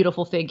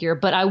 beautiful figure.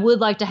 But I would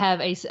like to have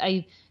because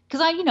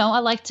I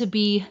like to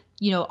be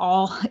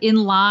all in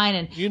line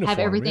and uniform, have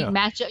everything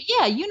match up.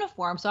 Yeah,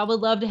 uniform. So I would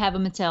love to have a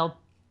Mattel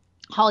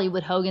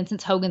Hollywood Hogan,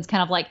 since Hogan's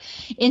kind of like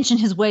inching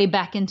his way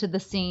back into the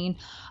scene.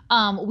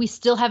 We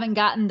still haven't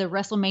gotten the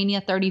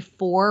WrestleMania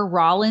 34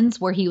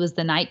 Rollins where he was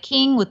the Night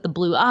King with the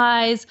blue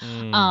eyes,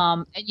 and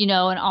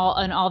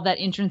all that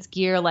entrance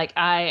gear. Like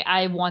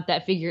I want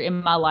that figure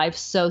in my life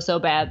so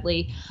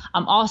badly.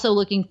 I'm also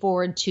looking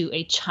forward to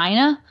a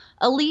China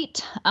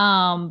Elite.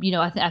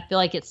 I feel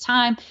like it's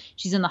time.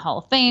 She's in the Hall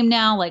of Fame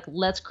now. Like,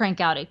 let's crank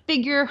out a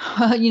figure,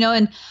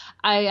 and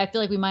I feel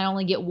like we might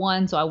only get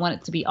one, so I want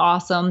it to be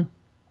awesome.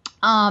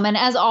 And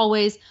as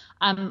always,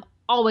 I'm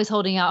always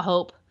holding out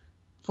hope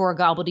for a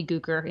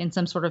gobbledygooker in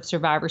some sort of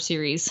Survivor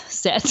Series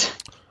set.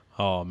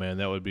 Oh man,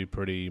 that would be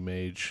pretty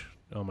mage.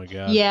 Oh my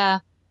God. Yeah.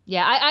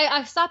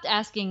 I stopped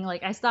asking,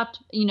 like I stopped,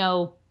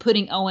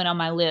 putting Owen on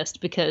my list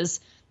because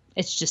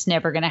it's just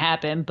never going to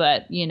happen.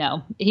 But he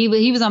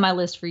was on my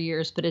list for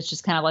years, but it's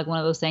just kind of like one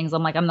of those things.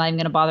 I'm like, I'm not even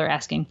going to bother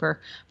asking for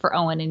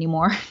Owen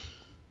anymore.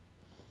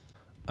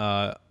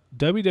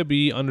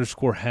 WWE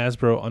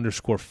 _Hasbro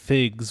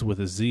 _figs with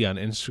a Z on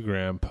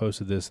Instagram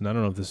posted this, and I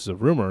don't know if this is a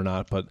rumor or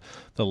not, but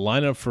the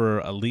lineup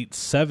for Elite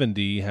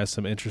 70 has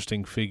some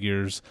interesting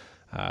figures.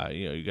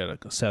 You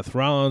got a Seth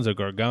Rollins, a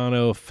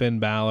Gargano, Finn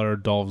Balor,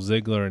 Dolph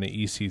Ziggler, and an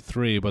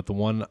EC3, but the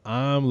one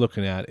I'm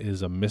looking at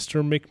is a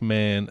Mr.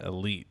 McMahon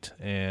Elite,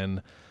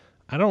 and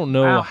I don't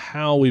know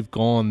how we've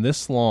gone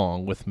this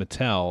long with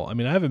Mattel. I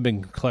mean, I haven't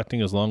been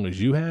collecting as long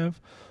as you have,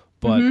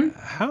 but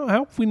how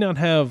have we not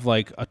have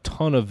like a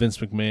ton of Vince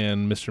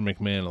McMahon, Mr.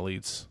 McMahon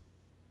Elites?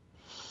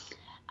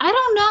 I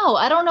don't know.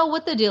 I don't know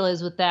what the deal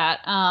is with that.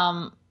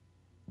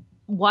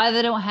 Why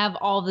they don't have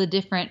all the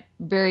different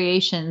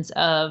variations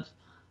of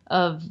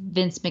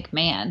Vince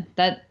McMahon.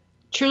 That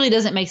truly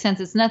doesn't make sense.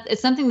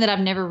 It's something that I've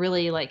never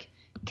really like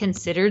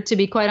considered, to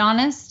be quite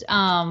honest.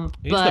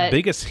 He's the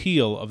biggest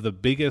heel of the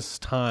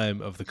biggest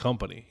time of the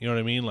company. You know what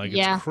I mean? Like,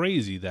 it's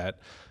crazy that,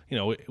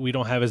 we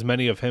don't have as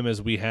many of him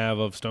as we have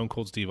of Stone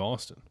Cold Steve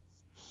Austin.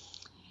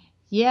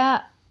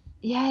 Yeah.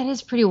 Yeah, it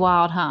is pretty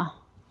wild, huh?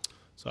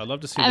 So I'd love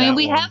to see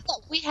we have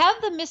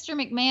the Mr.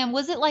 McMahon.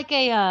 Was it like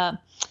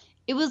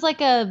it was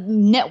like a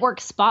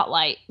network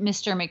spotlight,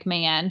 Mr.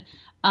 McMahon.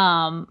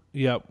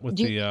 Yep, with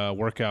the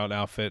workout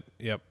outfit.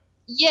 Yep.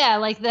 Yeah,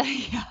 like the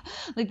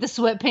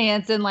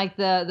sweatpants and like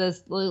the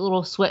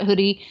little sweat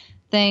hoodie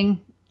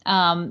thing.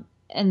 And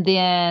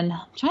then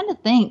I'm trying to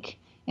think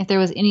if there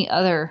was any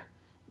other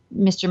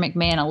Mr.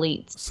 McMahon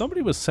Elites.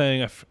 Somebody was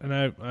saying, and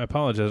I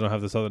apologize, I don't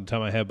have this other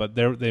time I had, but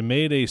they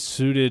made a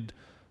suited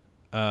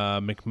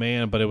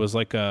McMahon, but it was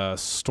like a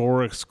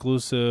store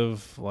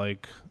exclusive.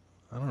 Like,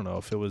 I don't know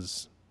if it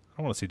was. I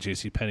don't want to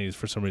say JCPenney's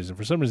for some reason.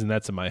 For some reason,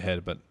 that's in my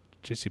head, but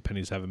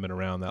JCPenney's haven't been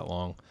around that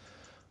long.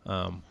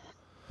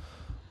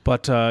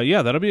 But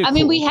that'll be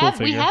we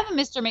have a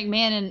Mr.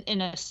 McMahon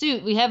in a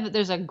suit.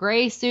 There's a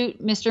gray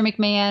suit Mr.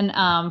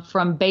 McMahon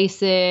from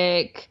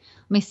Basic.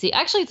 Let me see.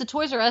 Actually, it's a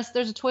Toys R Us.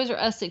 There's a Toys R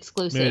Us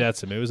exclusive. Maybe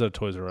that's it. Maybe it was a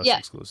Toys R Us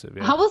exclusive.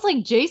 Yeah. I was like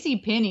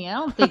JCPenney. I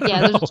don't think.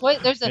 Yeah,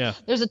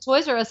 there's a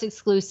Toys R Us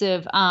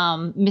exclusive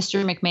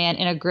Mr. McMahon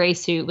in a gray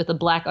suit with a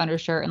black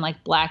undershirt and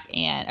like black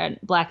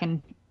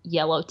and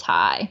yellow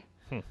tie.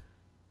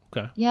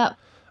 Okay. Yep.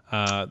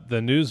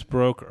 The news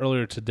broke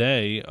earlier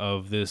today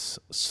of this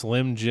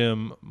Slim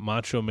Jim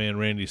Macho Man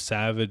Randy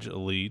Savage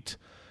Elite,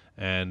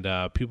 and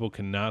people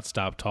cannot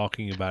stop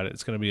talking about it.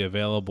 It's going to be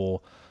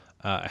available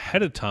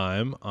ahead of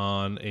time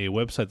on a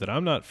website that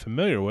I'm not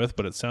familiar with,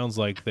 but it sounds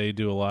like they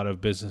do a lot of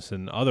business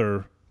in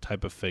other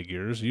type of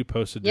figures. You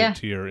posted it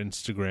to your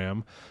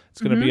Instagram.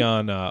 It's going to be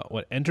on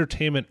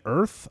Entertainment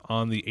Earth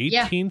on the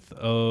 18th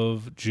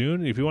of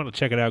June. If you want to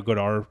check it out, go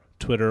to our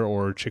Twitter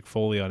or Chick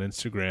Foley on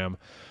Instagram.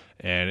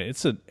 And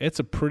it's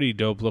a pretty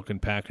dope looking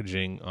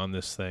packaging on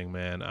this thing,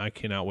 man. I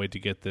cannot wait to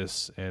get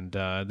this, and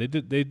they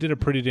did a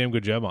pretty damn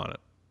good job on it.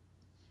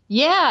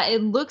 Yeah,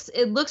 it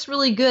looks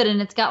really good,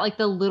 and it's got like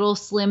the little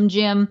Slim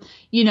Jim,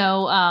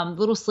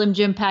 little Slim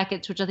Jim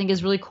packets, which I think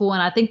is really cool,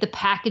 and I think the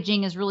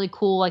packaging is really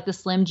cool, like the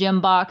Slim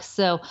Jim box.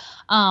 So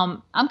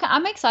I'm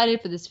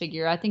excited for this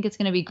figure. I think it's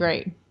going to be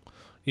great.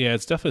 Yeah,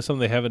 it's definitely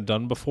something they haven't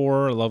done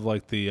before. I love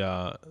like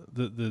the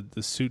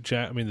suit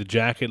jacket. I mean, the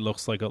jacket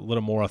looks like a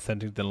little more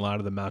authentic than a lot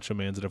of the Macho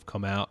Mans that have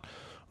come out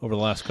over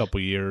the last couple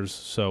of years.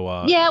 So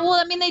well,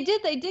 I mean, they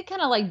did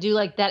kind of like do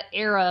like that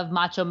era of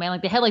Macho Man.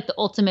 Like they had like the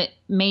Ultimate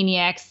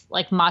Maniacs,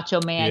 like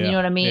Macho Man. You know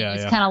what I mean? Yeah,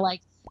 it's kind of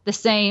like the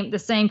same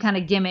kind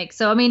of gimmick.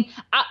 So I mean,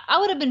 I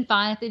would have been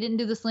fine if they didn't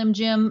do the Slim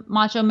Jim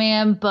Macho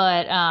Man,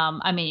 but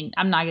I mean,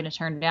 I'm not going to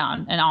turn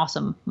down an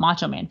awesome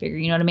Macho Man figure.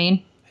 You know what I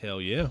mean? Hell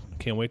yeah.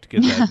 Can't wait to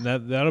get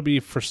that. That'll be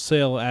for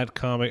sale at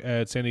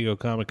San Diego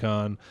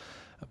Comic-Con,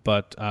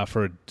 but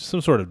for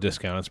some sort of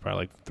discount. It's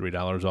probably like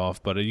 $3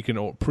 off, but you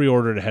can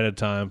pre-order it ahead of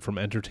time from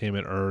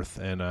Entertainment Earth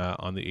and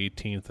on the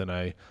 18th, and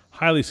I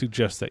highly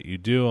suggest that you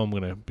do. I'm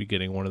going to be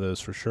getting one of those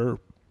for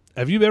sure.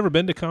 Have you ever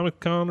been to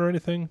Comic-Con or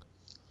anything?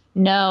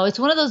 No, it's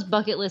one of those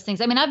bucket list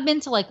things. I mean, I've been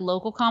to like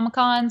local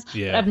Comic-Cons,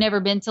 but I've never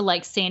been to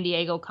like San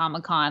Diego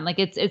Comic-Con. Like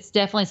it's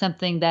definitely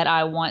something that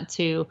I want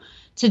to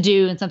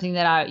do, and something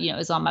that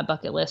is on my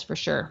bucket list for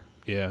sure.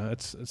 Yeah,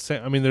 it's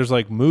I mean, there's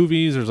like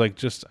movies, there's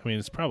like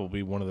it's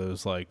probably one of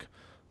those like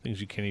things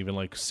you can't even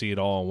like see it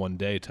all in one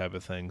day type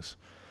of things.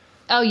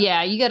 Oh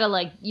yeah, you gotta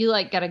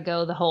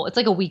go the whole. It's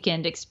like a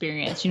weekend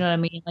experience. You know what I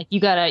mean? Like you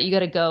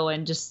gotta go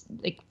and just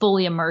like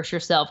fully immerse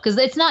yourself, because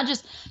it's not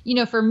just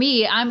for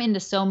me. I'm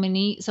into so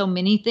many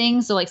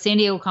things. So like San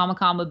Diego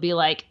Comic-Con would be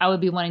like I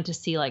would be wanting to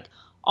see like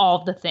all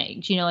of the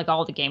things. Like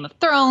all the Game of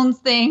Thrones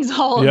things,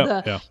 all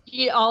of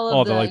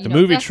the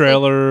movie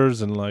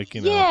trailers and like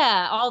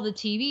all the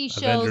TV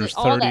shows, Avengers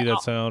like, 30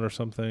 that's out or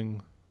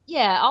something.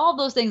 Yeah, all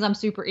those things I'm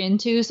super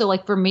into. So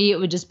like for me, it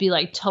would just be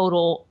like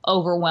total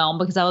overwhelm,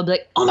 because I would be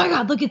like, oh my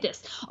God, look at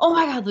this. Oh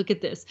my God, look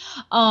at this.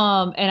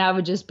 And I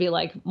would just be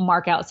like,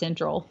 mark out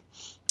central.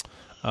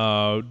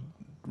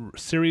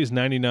 Series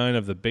 99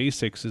 of the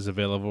Basics is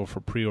available for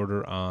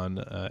pre-order on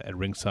at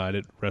ringside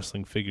at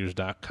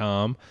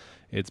WrestlingFigures.com.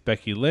 It's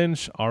Becky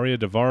Lynch, Arya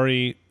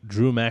Daivari,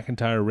 Drew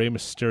McIntyre, Rey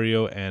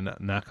Mysterio, and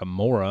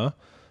Nakamura.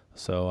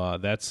 So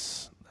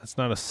that's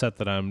not a set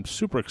that I'm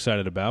super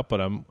excited about,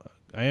 but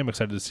I am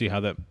excited to see how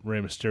that Rey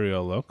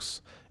Mysterio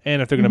looks.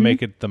 And if they're going to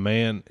make it the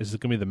man, is it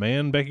going to be the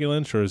man Becky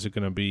Lynch, or is it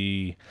going to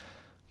be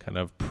kind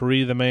of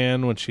pre the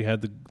man when she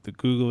had the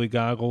googly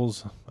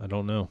goggles? I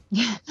don't know.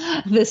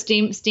 The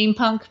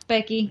steampunk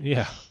Becky.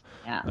 Yeah.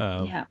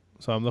 Yeah.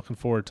 So I'm looking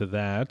forward to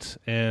that.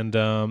 And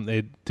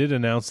they did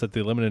announce that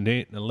the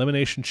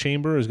Elimination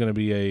Chamber is going to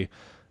be a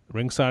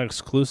ringside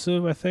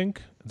exclusive, I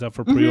think. It's up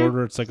for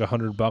pre-order. It's like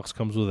 $100,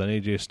 comes with an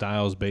AJ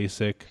Styles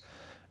basic.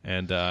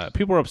 And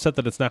people are upset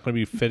that it's not going to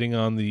be fitting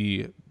on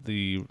the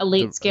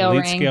Elite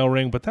scale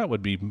ring, but that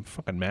would be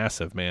fucking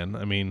massive, man.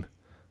 I mean,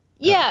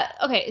 yeah.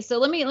 Okay. So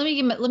let me give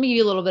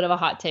you a little bit of a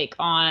hot take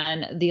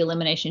on the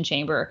Elimination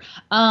Chamber.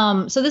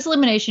 So this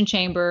Elimination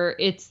Chamber,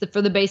 it's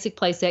for the basic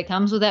playset,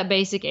 comes with that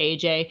basic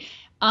AJ.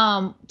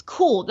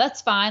 Cool.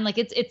 That's fine. Like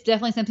it's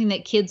definitely something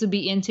that kids would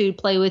be into to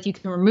play with. You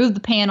can remove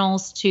the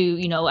panels to,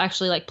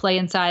 actually like play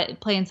inside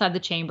the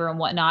chamber and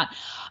whatnot.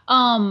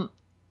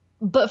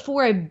 But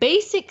for a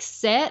basic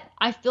set,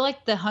 I feel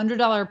like the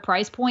 $100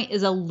 price point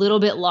is a little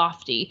bit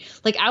lofty.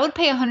 Like I would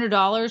pay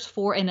 $100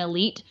 for an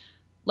elite,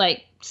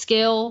 like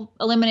scale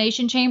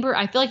elimination chamber.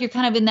 I feel like you're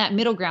kind of in that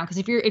middle ground, because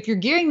if you're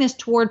gearing this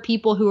toward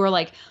people who are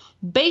like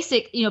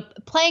basic,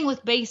 playing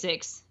with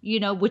basics,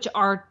 which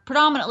are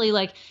predominantly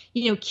like,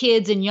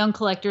 kids and young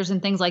collectors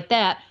and things like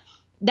that,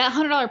 that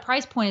 $100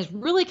 price point is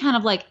really kind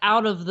of like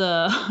out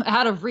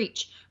of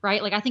reach,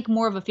 right? Like I think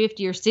more of a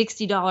 $50 or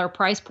 $60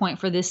 price point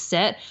for this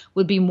set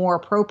would be more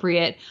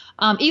appropriate.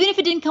 Even if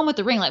it didn't come with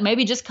the ring, like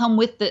maybe just come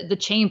with the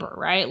chamber,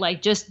 right?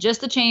 Like just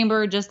the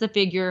chamber, just the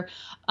figure.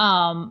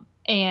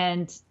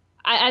 And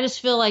I just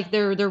feel like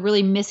they're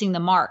really missing the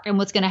mark. And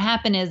what's going to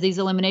happen is these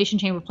Elimination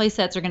Chamber play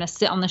sets are going to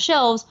sit on the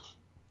shelves,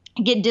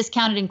 get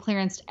discounted and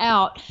clearanced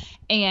out,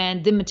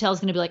 and then Mattel's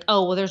going to be like,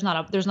 oh well, there's not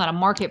a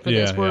market for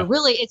this.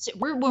 Really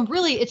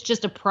it's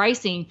just a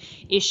pricing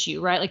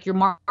issue, right? Like you're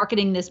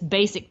marketing this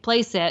basic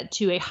playset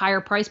to a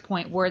higher price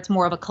point where it's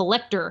more of a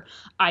collector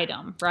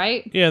item,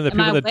 right? Yeah, am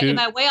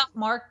I way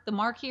off the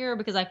mark here?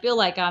 Because I feel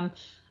like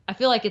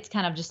it's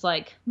kind of just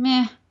like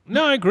meh.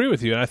 No, I agree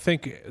with you. And I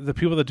think the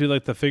people that do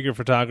like the figure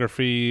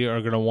photography are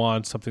going to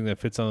want something that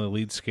fits on the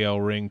lead scale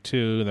ring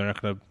too. And they're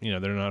not going to,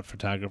 they're not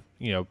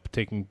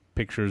taking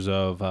pictures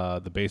of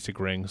the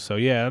basic ring. So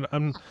yeah,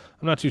 I'm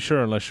not too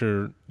sure unless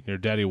you're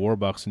Daddy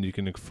Warbucks and you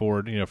can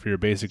afford, for your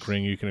basic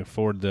ring, you can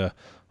afford the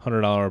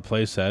 $100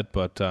 play set,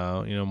 but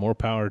more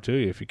power to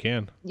you if you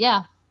can.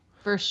 Yeah,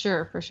 for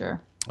sure.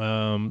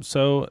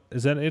 So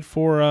is that it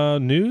for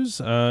news?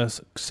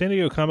 San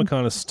Diego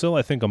Comic-Con is still,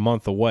 I think, a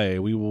month away.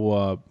 We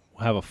will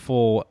have a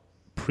full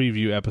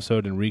preview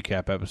episode and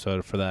recap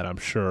episode for that, I'm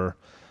sure,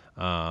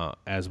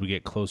 as we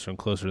get closer and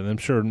closer. And I'm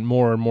sure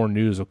more and more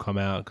news will come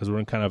out because we're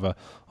in kind of a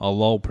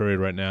lull period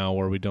right now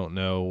where we don't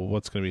know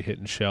what's going to be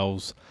hitting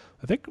shelves.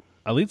 I think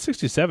Elite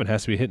 67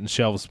 has to be hitting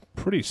shelves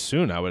pretty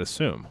soon, I would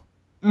assume.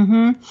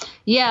 Mm-hmm.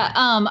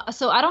 Yeah.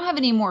 So I don't have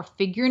any more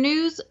figure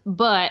news,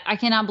 but I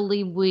cannot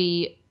believe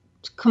we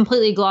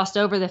completely glossed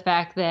over the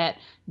fact that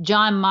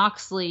Jon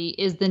Moxley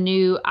is the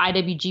new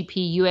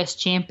IWGP US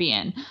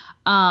champion.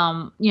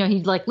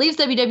 He like leaves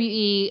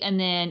WWE and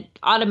then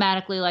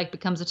automatically like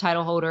becomes a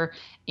title holder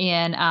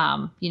in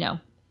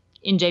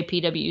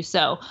JPW.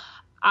 So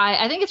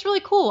I think it's really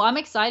cool. I'm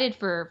excited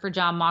for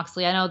Jon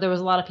Moxley. I know there was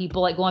a lot of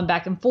people like going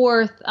back and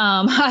forth.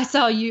 I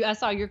saw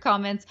your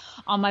comments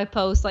on my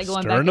post, like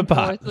going back and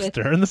forth with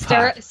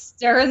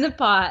stirring the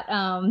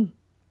pot.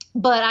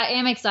 But I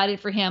am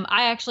excited for him.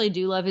 I actually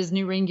do love his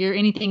new ring gear.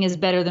 Anything is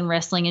better than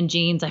wrestling in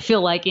jeans. I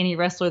feel like any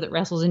wrestler that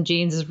wrestles in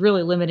jeans is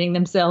really limiting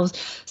themselves.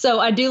 So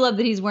I do love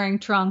that he's wearing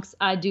trunks.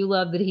 I do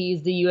love that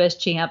he's the U.S.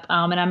 champ.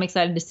 And I'm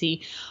excited to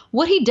see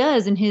what he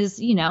does in his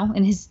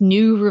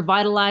new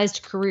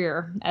revitalized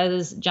career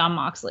as Jon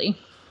Moxley.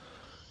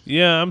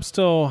 Yeah, it's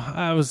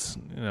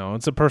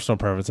a personal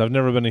preference. I've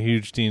never been a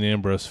huge Dean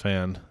Ambrose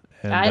fan.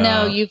 And, I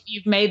know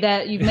you've made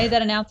that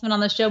announcement on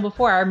the show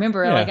before. I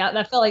remember,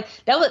 I felt like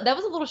that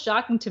was a little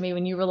shocking to me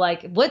when you were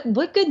like,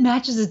 "What good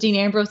matches has Dean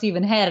Ambrose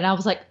even had?" And I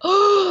was like,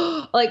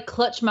 "Oh!" Like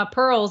clutched my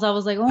pearls. I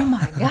was like, "Oh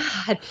my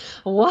god,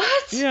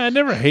 what?" Yeah, I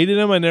never hated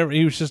him.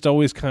 He was just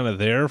always kind of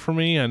there for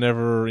me. I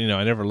never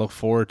looked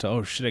forward to,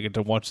 oh shit, I get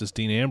to watch this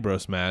Dean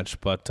Ambrose match.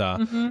 But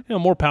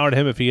more power to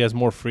him if he has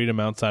more freedom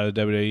outside of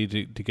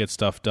WWE to get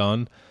stuff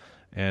done.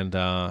 And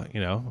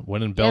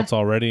winning belts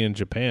already in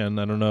Japan.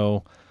 I don't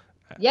know.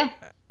 Yeah.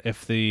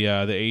 If the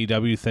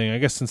AEW thing, I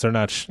guess since they're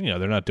not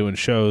they're not doing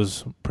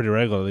shows pretty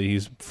regularly,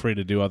 he's free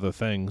to do other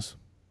things.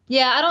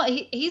 Yeah,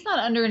 he's not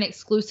under an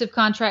exclusive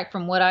contract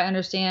from what I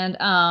understand.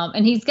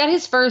 And he's got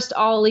his first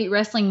All Elite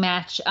Wrestling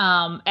match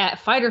at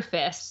Fyter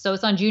Fest. So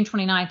it's on June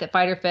 29th at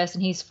Fyter Fest,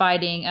 and he's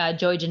fighting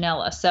Joey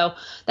Janela. So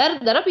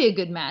that'll be a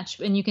good match,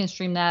 and you can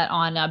stream that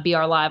on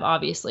BR Live,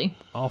 obviously.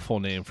 Awful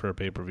name for a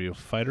pay-per-view.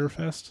 Fyter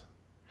Fest?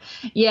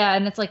 Yeah,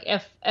 and it's like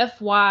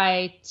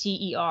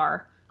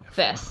FYTER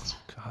Fest.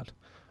 God,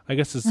 I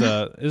guess it's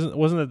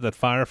wasn't it that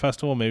Fire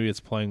Festival? Maybe it's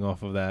playing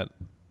off of that.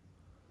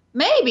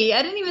 Maybe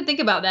I didn't even think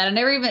about that. I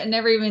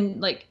never even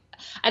like.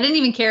 I didn't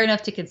even care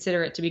enough to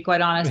consider it, to be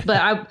quite honest.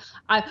 But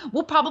I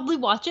will probably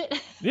watch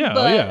it. Yeah,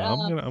 but, yeah,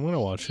 I'm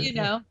gonna watch it. You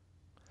know.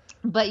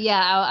 But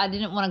yeah, I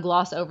didn't want to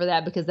gloss over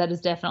that because that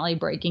is definitely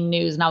breaking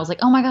news, and I was like,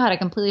 oh my God, I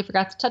completely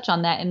forgot to touch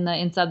on that in the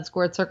Inside the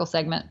Squared Circle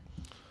segment.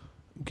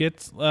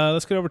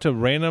 Let's get over to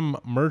random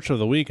merch of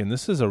the week, and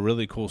this is a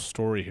really cool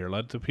story here.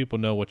 Let the people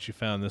know what you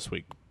found this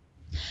week.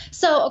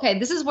 So, okay,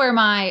 this is where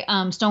my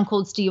Stone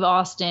Cold Steve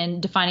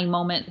Austin defining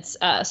moments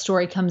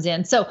story comes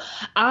in. So,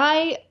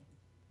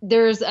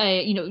 there's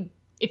a,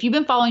 if you've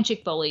been following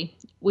Chick Foley,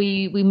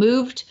 we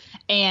moved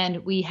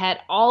and we had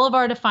all of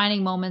our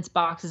defining moments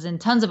boxes and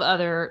tons of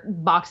other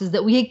boxes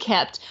that we had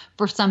kept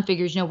for some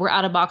figures. We're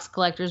out of box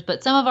collectors,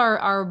 but some of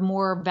our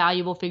more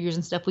valuable figures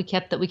and stuff we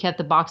kept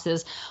the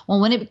boxes. Well,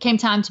 when it came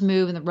time to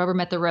move and the rubber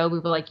met the road, we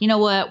were like, you know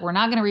what? We're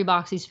not going to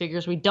rebox these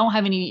figures. We don't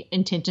have any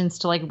intentions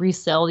to like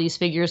resell these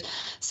figures.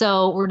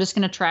 So we're just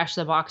going to trash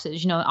the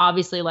boxes.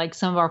 Obviously like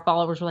some of our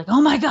followers were like,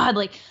 oh my God,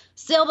 like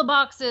sell the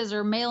boxes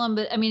or mail them.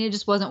 But I mean, it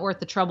just wasn't worth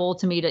the trouble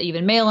to me to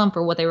even mail them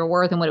for what they were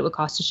worth and what it would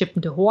cost to ship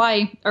them to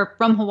Hawaii or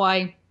from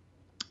Hawaii.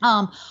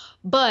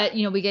 But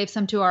we gave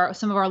some to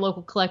some of our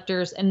local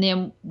collectors, and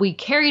then we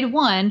carried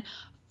one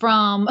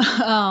from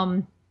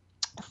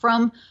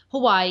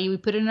Hawaii. We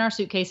put it in our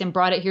suitcase and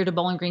brought it here to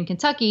Bowling Green,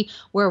 Kentucky,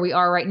 where we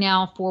are right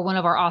now for one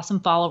of our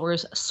awesome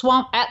followers.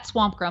 Swamp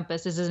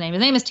Grumpus is his name.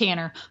 His name is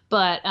Tanner,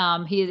 but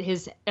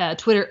his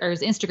Twitter or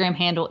his Instagram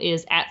handle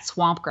is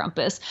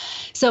 @SwampGrumpus.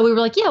 So we were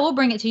like, yeah, we'll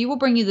bring it to you. We'll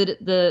bring you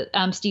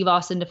the Steve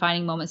Austin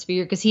defining moments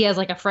figure, because he has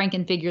like a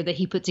Franken figure that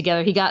he put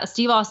together. He got a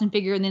Steve Austin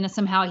figure, and then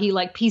somehow he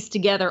like pieced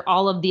together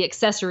all of the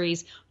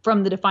accessories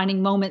from the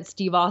defining moments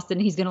Steve Austin.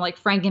 He's gonna like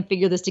Franken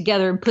figure this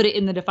together and put it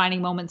in the defining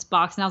moments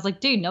box. And I was like,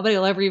 dude, nobody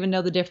will ever even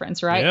know the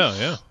difference, right?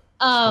 Yeah.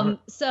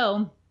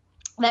 So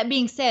that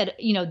being said,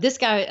 this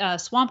guy,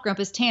 Swamp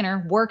Grumpus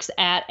Tanner, works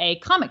at a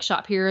comic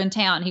shop here in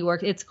town.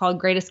 It's called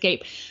Great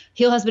Escape.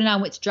 Heel Husband and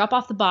I went to drop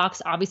off the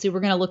box. Obviously,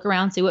 we're going to look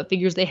around, see what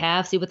figures they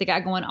have, see what they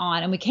got going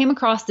on. And we came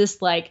across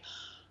this like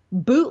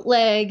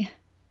bootleg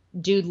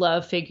Dude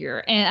Love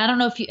figure. And I don't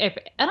know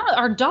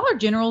are Dollar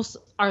Generals,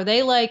 are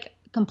they like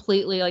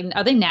completely like,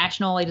 are they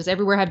national? Like, does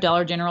everywhere have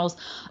Dollar Generals?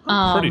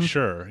 I'm pretty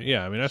sure.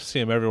 Yeah. I mean, I see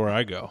them everywhere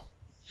I go.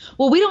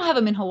 Well, we don't have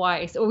them in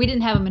Hawaii, we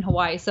didn't have them in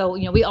Hawaii. So,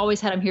 we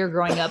always had them here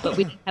growing up, but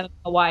we didn't have them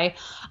in Hawaii.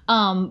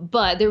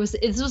 But this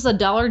was a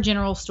Dollar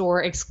General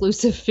store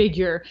exclusive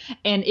figure,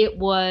 and it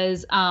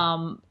was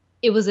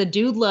a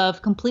Dude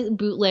Love complete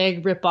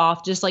bootleg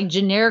ripoff, just like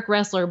generic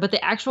wrestler, but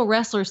the actual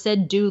wrestler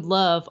said Dude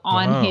Love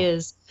on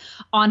his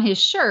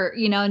shirt,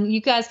 and you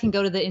guys can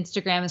go to the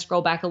Instagram and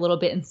scroll back a little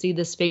bit and see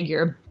this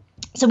figure.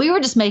 So we were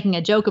just making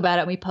a joke about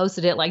it. And we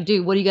posted it like,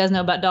 dude, what do you guys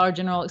know about Dollar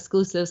General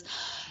exclusives?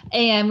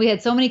 And we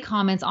had so many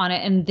comments on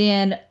it. And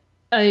then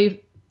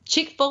a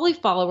Chick Foley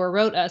follower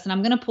wrote us, and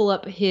I'm going to pull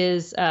up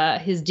his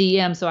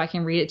DM so I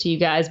can read it to you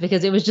guys,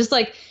 because it was just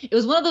like, it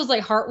was one of those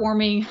like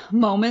heartwarming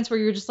moments where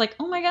you're just like,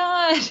 oh my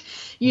God,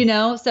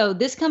 So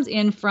this comes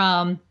in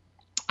from,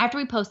 after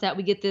we post that,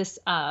 we get this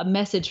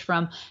message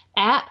from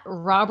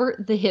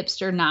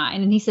 @RobertTheHipster9,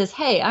 and he says,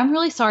 hey, I'm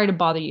really sorry to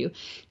bother you.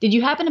 Did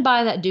you happen to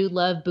buy that Dude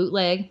Love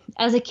bootleg?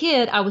 As a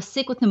kid, I was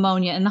sick with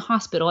pneumonia in the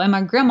hospital, and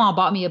my grandma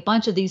bought me a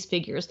bunch of these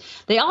figures.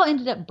 They all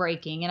ended up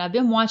breaking, and I've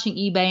been watching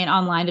eBay and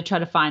online to try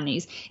to find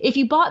these. If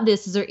you bought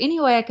this, is there any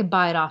way I could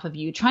buy it off of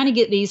you? Trying to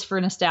get these for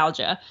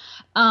nostalgia.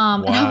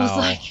 Wow. And I was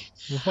like,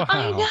 wow.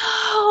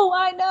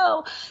 I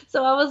know.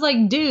 So I was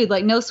like, dude,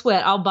 like no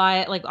sweat. I'll buy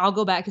it. Like I'll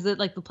go back, because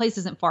like the place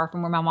isn't far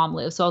from where my mom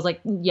lives. So I was like,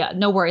 yeah,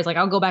 no worries. Like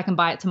I'll go back and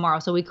buy it tomorrow.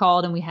 So we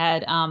called and we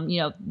had,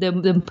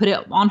 them put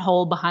it on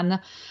hold behind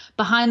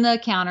the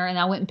counter, and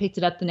I went and picked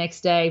it up the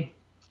next day.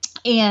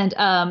 And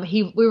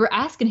we were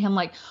asking him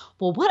like,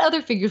 well, what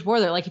other figures were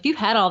there? Like, if you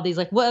had all these,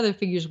 like, what other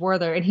figures were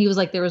there? And he was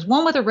like, there was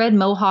one with a red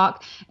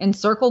mohawk and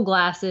circle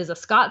glasses, a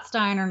Scott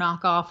Steiner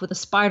knockoff with a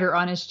spider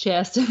on his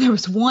chest. And there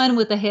was one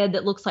with a head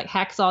that looks like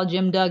Hacksaw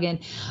Jim Duggan,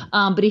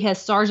 but he has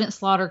Sergeant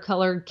Slaughter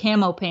colored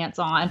camo pants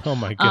on. Oh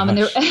my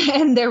gosh.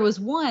 And there was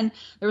one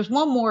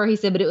more, he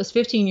said, but it was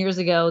 15 years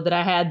ago that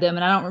I had them,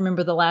 and I don't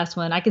remember the last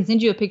one. I can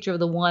send you a picture of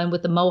the one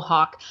with the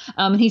mohawk.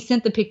 And he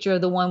sent the picture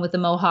of the one with the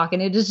mohawk,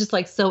 and it is just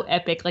like so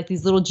epic, like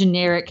these little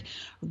generic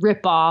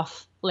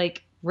rip-off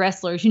like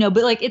wrestlers, but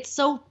like it's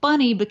so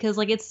funny because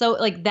like it's so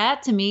like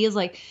that to me is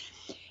like,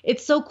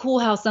 it's so cool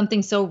how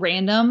something so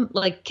random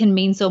like can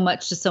mean so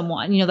much to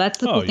someone. That's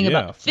the cool thing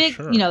about fig,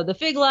 sure. The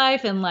fig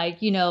life, and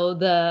like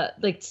the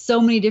like so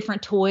many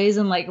different toys,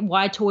 and like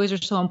why toys are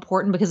so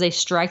important, because they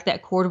strike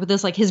that chord with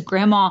us. Like his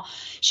grandma,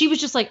 she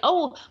was just like,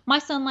 oh, my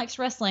son likes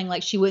wrestling.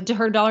 Like she went to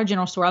her Dollar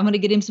General store, I'm going to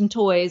get him some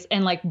toys,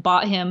 and like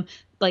bought him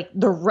like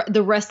the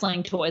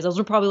wrestling toys. Those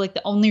were probably like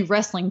the only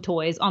wrestling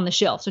toys on the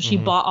shelf. So she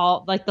bought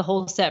all like the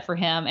whole set for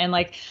him. And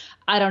like,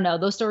 I don't know.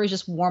 Those stories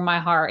just warm my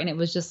heart, and it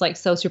was just like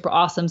so super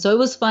awesome. So it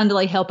was fun to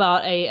like help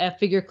out a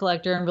figure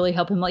collector and really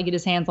help him like get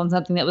his hands on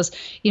something that was,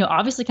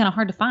 obviously kind of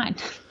hard to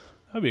find.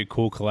 That'd be a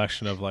cool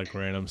collection of like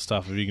random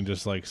stuff if you can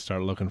just like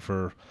start looking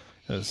for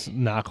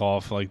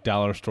knockoff like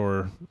dollar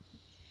store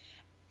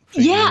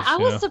figures, Yeah, I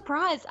was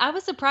surprised. I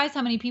was surprised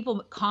how many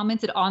people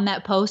commented on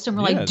that post and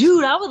were Yeah, like,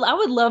 "Dude, I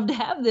would love to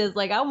have this.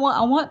 Like, I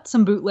want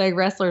some bootleg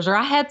wrestlers, or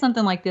I had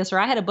something like this, or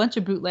I had a bunch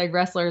of bootleg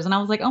wrestlers." And I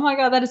was like, "Oh my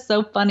God, that is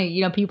so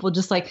funny." People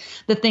just like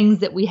the things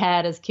that we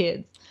had as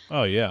kids.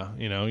 Oh yeah,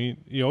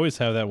 you always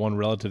have that one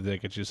relative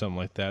that gets you something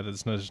like that.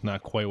 It's just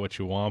not quite what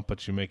you want,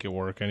 but you make it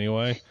work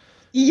anyway.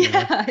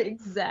 Yeah,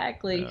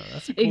 exactly. Yeah,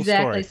 that's a cool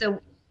Exactly. story.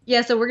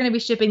 So we're going to be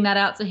shipping that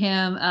out to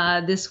him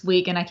this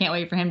week, and I can't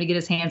wait for him to get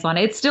his hands on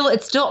it. It's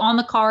still on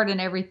the card and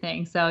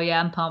everything. So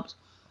yeah, I'm pumped.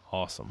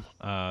 Awesome.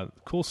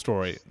 Cool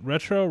story.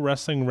 Retro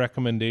wrestling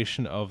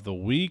recommendation of the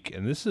week,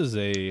 and this is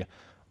a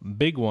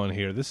big one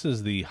here. This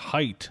is the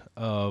height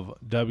of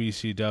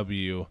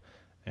WCW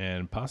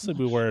and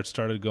possibly where it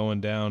started going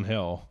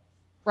downhill.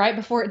 Right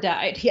before it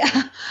died.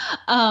 Yeah.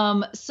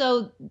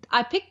 So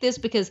I picked this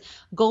because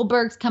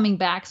Goldberg's coming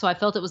back. So I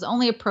felt it was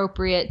only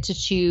appropriate to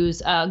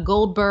choose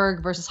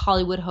Goldberg versus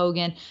Hollywood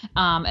Hogan,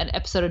 an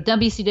episode of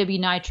WCW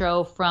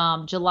Nitro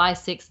from July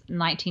 6th,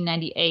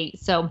 1998.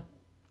 So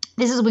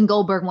this is when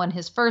Goldberg won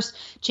his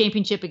first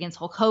championship against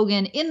Hulk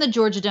Hogan in the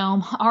Georgia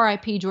Dome.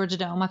 R.I.P. Georgia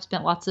Dome. I've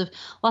spent lots of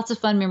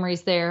fun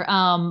memories there.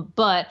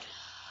 But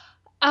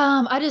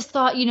I just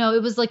thought,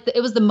 it was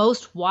it was the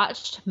most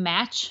watched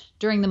match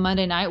during the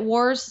Monday Night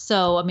Wars.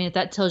 So, I mean, if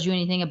that tells you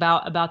anything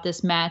about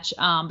this match,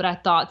 but I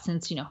thought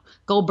since,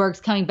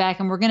 Goldberg's coming back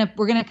and we're going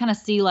to kind of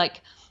see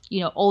like,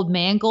 old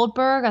man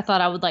Goldberg, I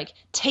thought I would like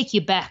take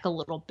you back a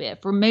little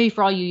bit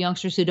for all you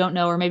youngsters who don't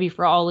know, or maybe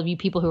for all of you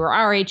people who are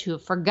our age who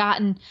have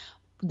forgotten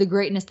the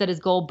greatness that is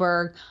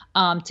Goldberg,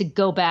 to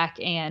go back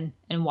and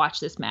watch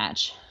this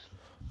match.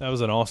 That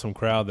was an awesome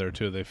crowd there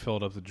too. They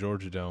filled up the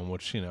Georgia Dome,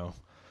 which,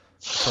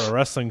 for a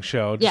wrestling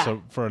show,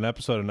 so for an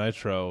episode of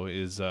Nitro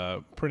is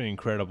pretty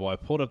incredible. I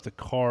pulled up the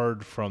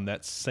card from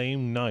that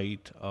same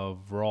night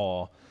of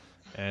Raw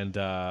and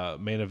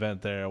main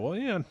event there.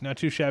 Well, not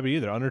too shabby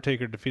either.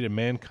 Undertaker defeated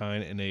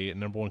Mankind in a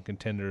number one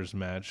contenders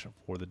match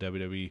for the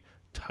WWE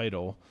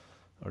title,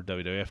 or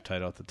WWF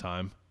title at the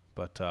time.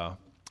 But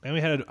and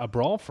we had a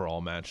Brawl for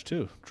All match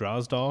too.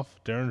 Darren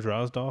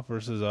Drozdoff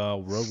versus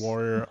Road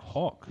Warrior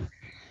Hawk.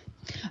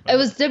 It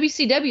was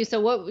WCW.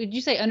 So what did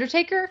you say?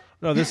 Undertaker?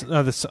 No,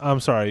 this. I'm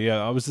sorry.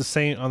 Yeah, I was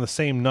on the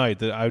same night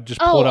that I just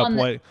pulled up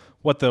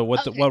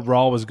what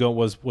Raw was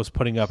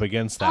putting up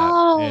against that.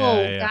 Oh,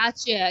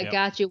 yeah.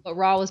 Gotcha. What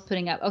Raw was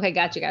putting up. Okay,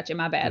 gotcha.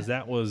 My bad. Because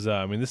that was.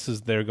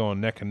 They're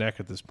going neck and neck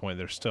at this point.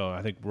 They're still.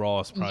 I think Raw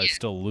is probably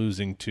still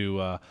losing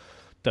to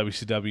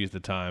WCW at the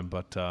time.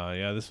 But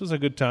this was a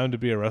good time to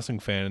be a wrestling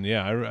fan. And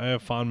I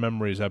have fond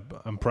memories.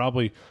 I'm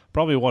probably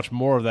watched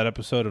more of that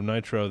episode of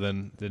Nitro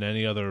than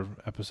any other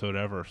episode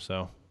ever.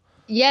 So.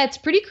 Yeah, it's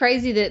pretty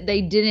crazy that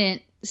they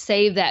didn't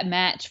save that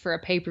match for a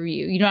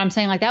pay-per-view. You know what I'm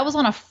saying? Like that was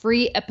on a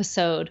free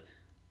episode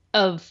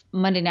of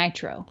Monday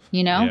Nitro,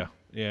 Yeah,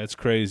 it's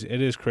crazy.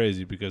 It is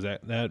crazy because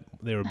that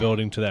they were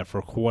building to that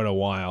for quite a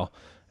while.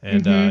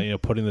 And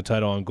putting the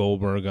title on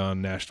Goldberg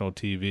on national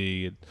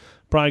TV, it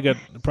probably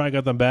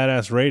got them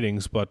badass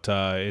ratings, but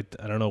I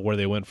don't know where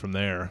they went from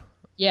there.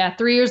 Yeah,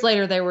 3 years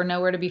later, they were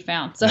nowhere to be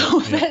found. So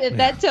if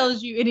that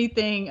tells you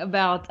anything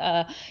about,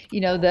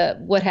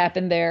 what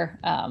happened there,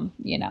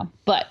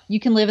 But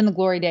you can live in the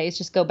glory days.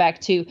 Just go back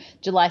to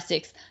July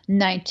 6th,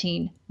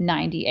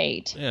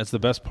 1998. Yeah, it's the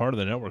best part of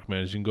the network,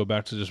 man, is you can go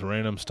back to just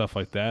random stuff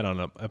like that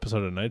on an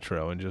episode of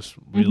Nitro and just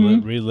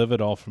relive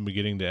it all from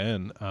beginning to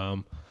end.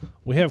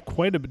 We have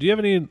quite a bit. Do you have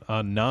any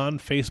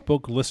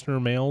non-Facebook listener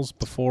mails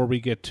before we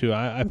get to?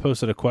 I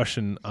posted a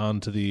question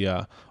onto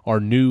the our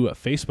new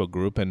Facebook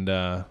group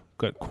and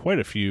got quite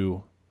a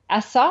few.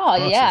 I saw,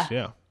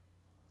 yeah.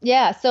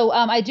 Yeah, so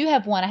I do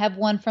have one. I have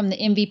one from the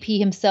MVP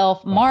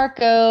himself,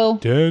 Marco.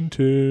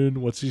 Denton.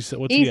 What's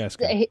he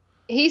asking?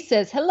 He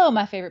says, "Hello,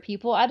 my favorite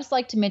people. I just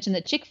like to mention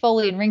that Chick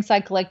Foley and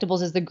Ringside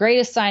Collectibles is the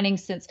greatest signing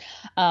since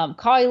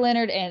Kawhi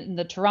Leonard and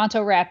the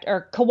Toronto Raptors,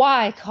 or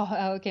Kawhi.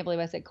 I can't believe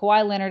I said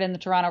Kawhi Leonard and the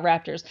Toronto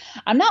Raptors.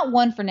 I'm not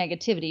one for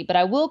negativity, but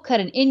I will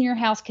cut an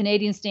in-your-house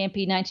Canadian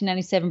Stampede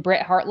 1997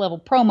 Bret Hart level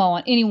promo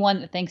on anyone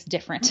that thinks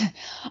different."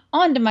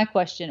 On to my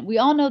question. We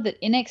all know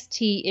that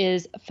NXT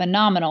is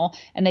phenomenal,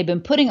 and they've been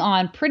putting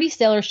on pretty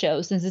stellar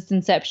shows since its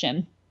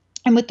inception.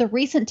 And with the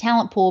recent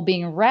talent pool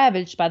being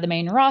ravaged by the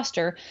main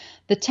roster,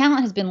 the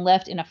talent has been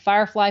left in a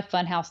Firefly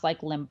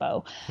Funhouse-like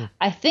limbo.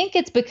 I think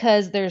it's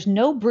because there's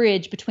no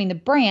bridge between the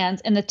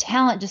brands and the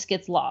talent just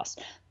gets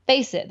lost.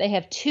 Face it, they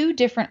have two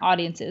different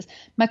audiences.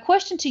 My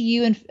question to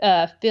you and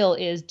Phil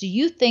is, do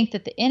you think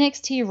that the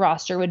NXT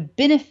roster would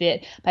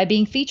benefit by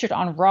being featured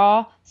on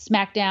Raw,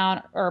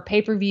 SmackDown, or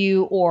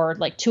pay-per-view, or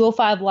like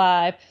 205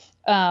 Live,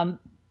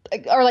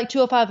 or like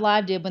 205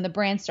 Live did when the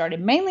brand started,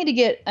 mainly to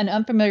get an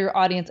unfamiliar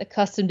audience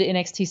accustomed to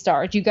NXT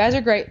stars? You guys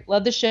are great.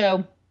 Love the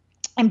show.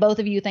 And both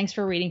of you, thanks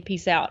for reading.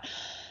 Peace out.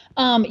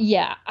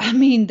 Yeah, I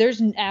mean,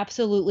 there's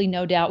absolutely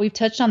no doubt. We've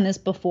touched on this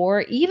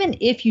before. Even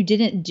if you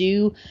didn't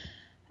do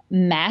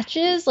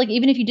matches, like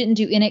even if you didn't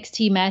do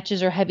NXT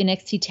matches or have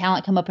NXT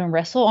talent come up and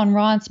wrestle on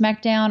Raw and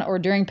SmackDown or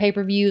during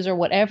pay-per-views or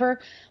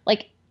whatever,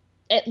 like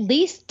at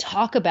least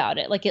talk about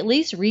it. Like at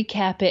least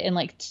recap it and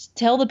like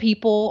tell the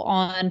people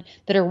on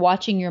that are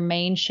watching your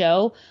main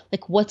show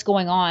like what's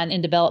going on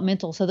in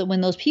developmental, so that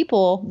when those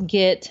people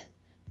get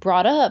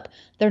brought up,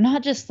 they're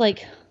not just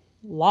like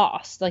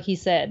lost, like he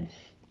said.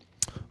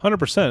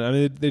 100%. I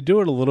mean, they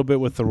do it a little bit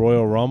with the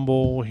Royal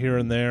Rumble here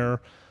and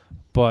there,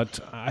 but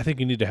I think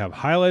you need to have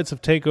highlights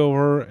of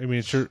TakeOver. I mean,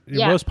 it's your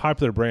most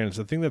popular brand. It's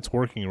the thing that's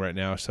working right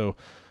now. So,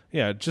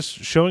 yeah, just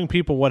showing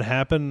people what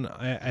happened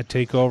at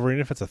TakeOver, even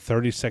if it's a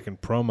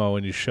 30-second promo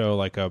and you show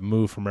like a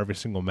move from every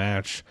single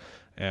match,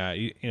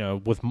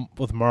 with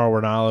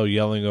Mauro Ranallo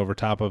yelling over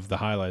top of the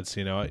highlights,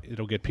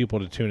 it'll get people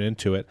to tune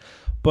into it.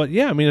 But,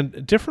 yeah, I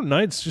mean, different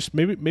nights, just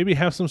maybe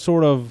have some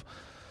sort of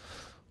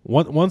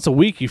once a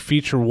week you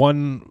feature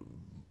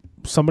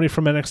somebody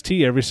from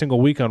NXT every single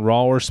week on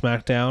Raw or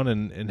SmackDown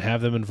and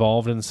have them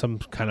involved in some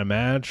kind of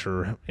match,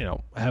 or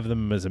have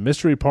them as a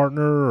mystery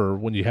partner, or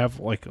when you have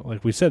like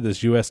we said,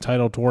 this US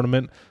title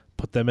tournament,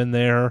 put them in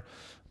there,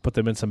 put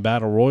them in some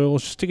battle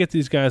royals, just to get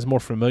these guys more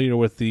familiar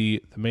with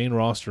the main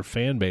roster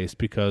fan base,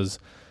 because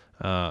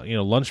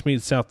Lunch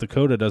Meat South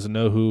Dakota doesn't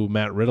know who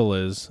Matt Riddle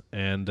is,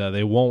 and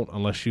they won't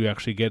unless you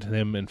actually get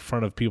him in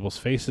front of people's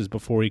faces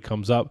before he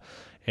comes up.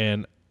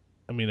 And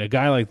I mean, a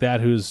guy like that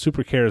who's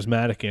super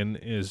charismatic and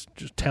is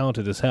just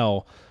talented as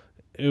hell,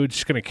 it was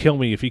just going to kill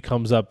me if he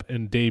comes up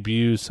and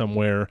debuts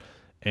somewhere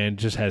and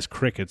just has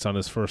crickets on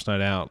his first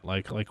night out.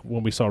 Like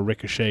when we saw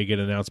Ricochet get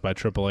announced by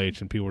Triple H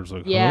and people were just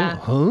like,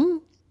 huh?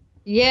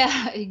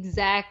 Yeah,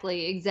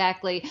 exactly.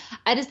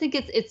 I just think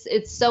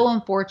it's so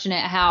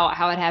unfortunate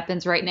how it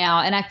happens right now.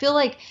 And I feel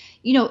like,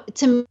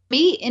 to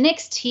me,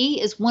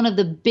 NXT is one of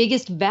the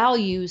biggest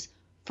values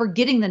for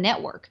getting the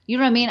network. You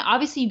know what I mean?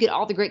 Obviously you get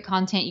all the great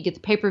content, you get the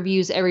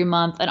pay-per-views every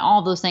month and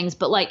all those things,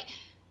 but like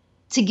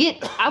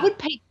I would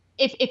pay,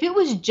 if it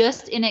was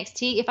just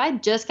NXT, if I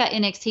just got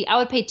NXT, I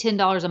would pay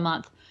 $10 a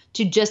month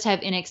to just have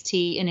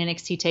NXT and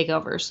NXT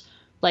takeovers.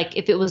 Like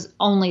if it was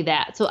only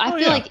that. So I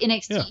feel like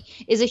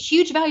NXT is a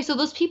huge value. So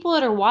those people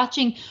that are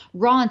watching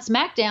Raw and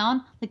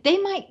SmackDown, like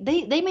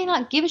they may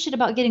not give a shit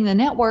about getting the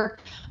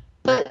network,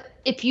 but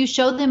if you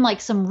show them like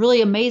some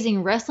really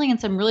amazing wrestling and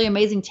some really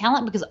amazing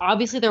talent, because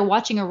obviously they're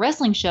watching a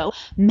wrestling show,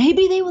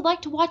 maybe they would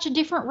like to watch a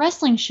different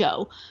wrestling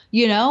show,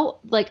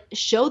 like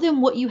show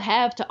them what you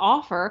have to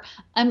offer,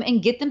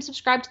 and get them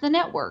subscribed to the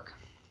network.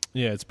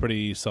 Yeah, it's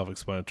pretty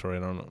self-explanatory.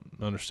 I don't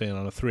understand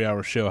on a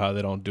 3-hour show how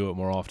they don't do it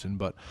more often,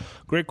 but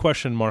great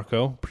question,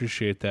 Marco.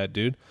 Appreciate that,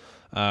 dude.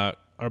 Our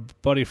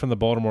buddy from the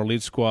Baltimore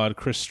Elite Squad,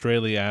 Chris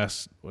Straley,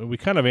 asks, we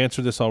kind of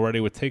answered this already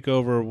with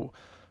TakeOver.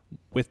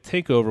 With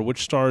TakeOver,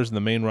 which stars in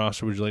the main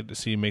roster would you like to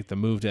see make the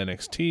move to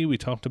NXT? We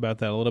talked about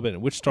that a little bit.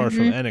 And which stars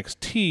from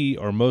NXT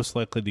are most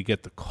likely to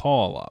get the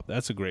call up?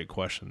 That's a great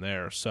question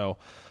there. So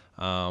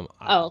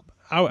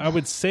I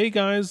would say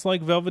guys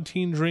like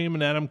Velveteen Dream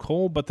and Adam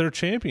Cole, but they're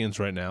champions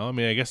right now. I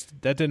mean, I guess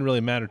that didn't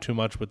really matter too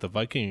much with the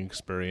Viking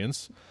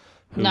experience.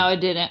 No, it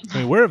didn't. I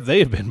mean, where have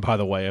they been, by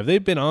the way? Have they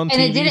been on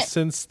TV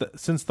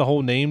since the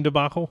whole name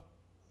debacle?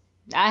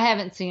 I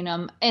haven't seen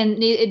him,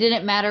 and it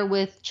didn't matter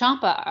with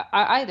Ciampa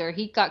either.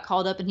 He got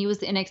called up, and he was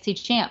the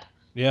NXT champ.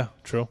 Yeah,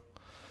 true.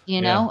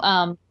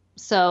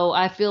 So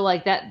I feel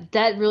like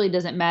that really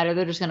doesn't matter.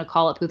 They're just going to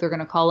call up who they're going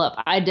to call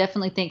up. I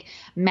definitely think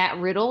Matt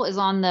Riddle is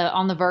on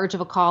the verge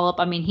of a call up.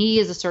 I mean, he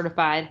is a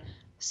certified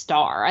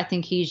star. I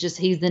think he's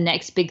the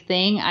next big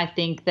thing. I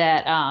think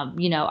that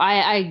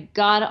I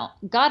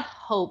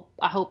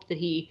hope that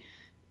he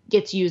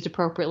gets used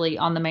appropriately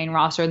on the main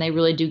roster, and they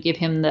really do give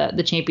him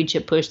the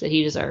championship push that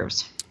he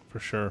deserves. For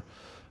sure.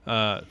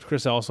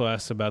 Chris also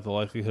asked about the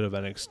likelihood of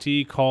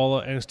NXT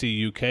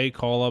UK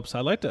call-ups.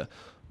 I'd like to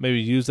maybe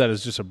use that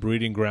as just a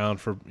breeding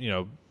ground for,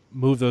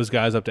 move those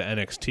guys up to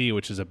NXT,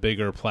 which is a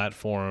bigger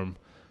platform,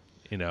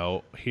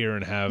 here,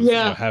 and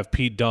have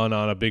Pete Dunne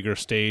on a bigger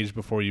stage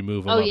before you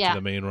move them up to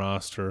the main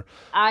roster.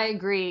 I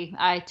agree.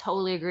 I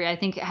totally agree. I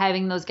think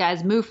having those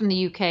guys move from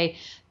the UK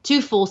to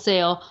Full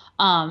Sail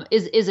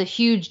is a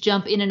huge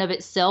jump in and of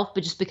itself,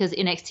 but just because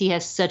NXT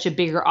has such a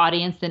bigger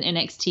audience than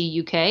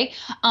NXT UK,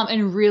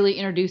 and really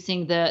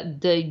introducing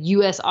the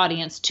US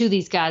audience to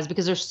these guys,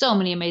 because there's so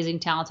many amazing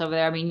talents over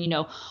there. I mean,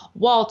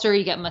 Walter,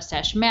 you got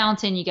Mustache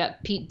Mountain, you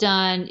got Pete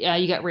Dunne,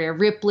 you got Rhea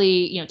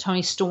Ripley,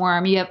 Tony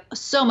Storm. You have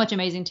so much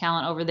amazing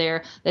talent over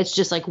there that's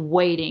just like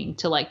waiting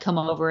to like come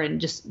over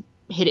and just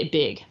hit it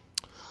big.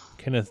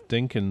 Kenneth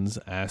Dinkins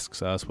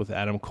asks us, with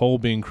Adam Cole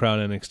being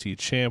crowned NXT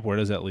champ, where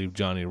does that leave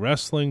Johnny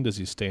Wrestling? Does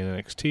he stay in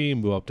NXT,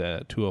 move up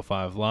to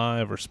 205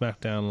 Live or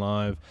SmackDown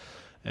Live?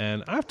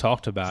 And I've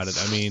talked about it.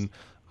 I mean,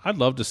 I'd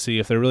love to see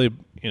if they're really,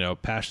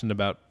 passionate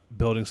about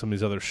building some of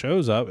these other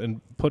shows up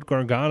and put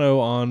Gargano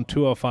on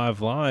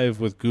 205 Live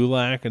with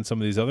Gulak and some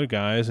of these other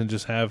guys, and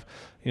just have,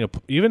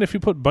 even if you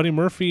put Buddy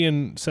Murphy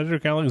and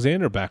Cedric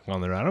Alexander back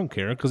on there, I don't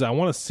care, because I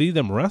want to see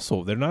them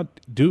wrestle. They're not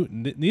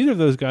neither of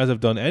those guys have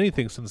done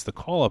anything since the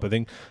call up. I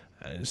think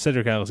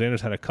Cedric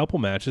Alexander's had a couple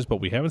matches, but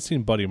we haven't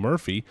seen Buddy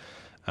Murphy.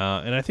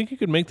 And I think you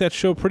could make that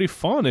show pretty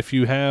fun if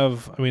you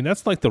have. I mean,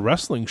 that's like the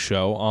wrestling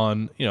show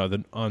on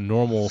on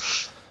normal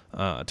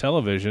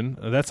television.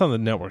 That's on the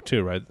network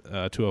too, right?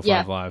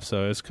 205 Live.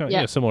 So it's kind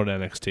of similar to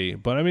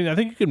NXT. But I mean, I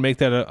think you could make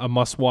that a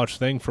must-watch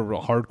thing for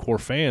hardcore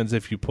fans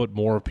if you put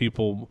more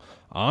people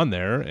on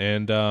there,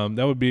 and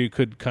that would be a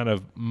good kind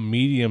of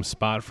medium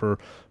spot for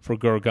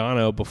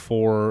Gargano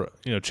before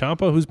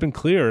Ciampa, who's been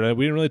cleared.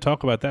 We didn't really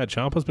talk about that.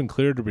 Ciampa's been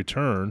cleared to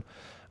return.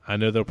 I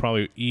know they'll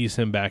probably ease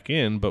him back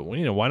in, but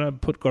why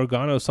not put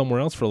Gargano somewhere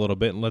else for a little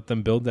bit and let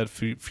them build that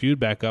feud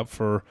back up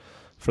for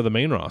the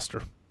main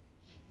roster?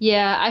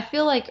 Yeah, I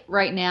feel like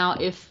right now,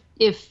 if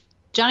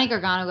Johnny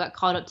Gargano got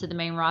called up to the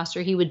main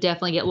roster, he would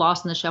definitely get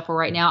lost in the shuffle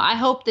right now. I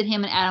hope that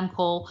him and Adam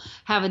Cole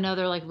have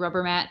another like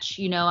rubber match.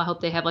 I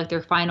hope they have like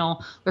their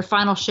final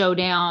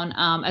showdown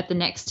at the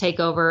next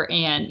takeover,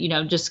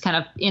 and just kind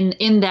of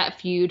in that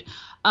feud.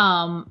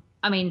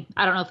 I mean,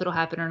 I don't know if it'll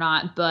happen or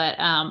not, but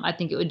I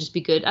think it would just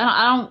be good.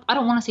 I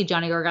don't want to see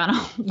Johnny Gargano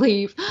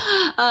leave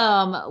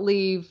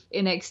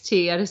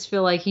NXT. I just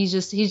feel like he's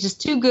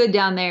just too good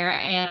down there,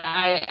 and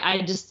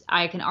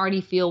I can already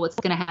feel what's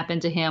going to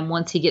happen to him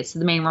once he gets to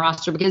the main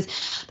roster, because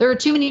there are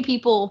too many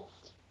people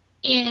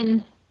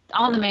on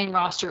the main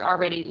roster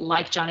already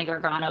like Johnny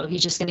Gargano.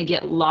 He's just going to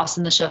get lost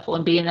in the shuffle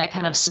and be in that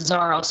kind of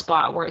Cesaro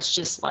spot where it's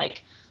just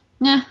like,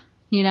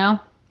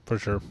 For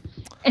sure.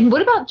 And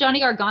what about Johnny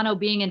Gargano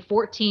being in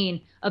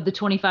 14 of the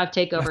 25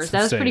 takeovers?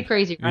 That was pretty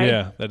crazy, right?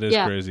 Yeah, that is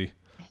crazy.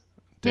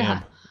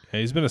 Damn. Yeah,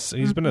 he's been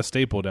a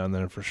staple down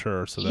there for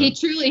sure. So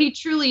he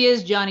truly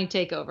is Johnny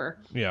Takeover.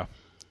 Yeah.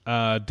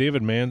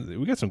 David Mann,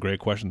 we got some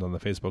great questions on the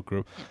Facebook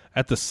group.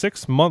 At the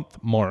 6-month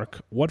mark,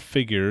 what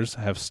figures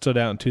have stood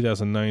out in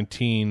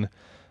 2019?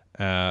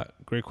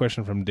 Great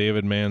question from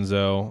David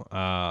Manzo.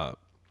 I'll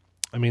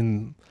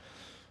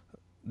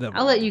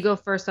let you go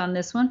first on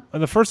this one.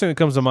 The first thing that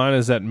comes to mind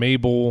is that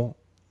Mabel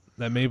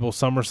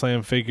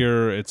SummerSlam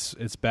figure. It's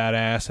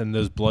badass, and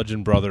those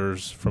Bludgeon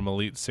Brothers from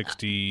Elite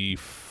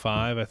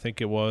 65, I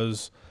think it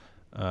was,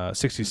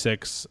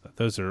 66.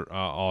 Those are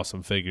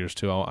awesome figures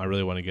too. I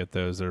really want to get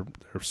those. They're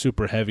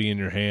super heavy in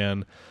your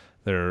hand.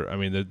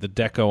 The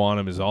deco on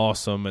them is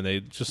awesome, and they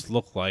just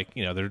look like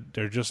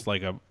they're just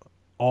like a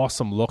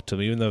awesome look to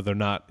them, even though they're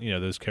not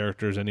those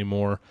characters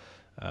anymore.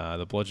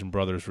 The Bludgeon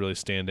Brothers really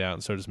stand out,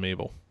 and so does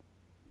Mabel.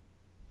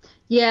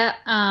 Yeah,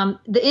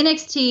 the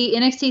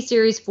NXT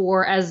Series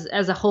 4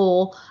 as a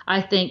whole,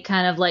 I think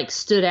kind of like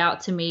stood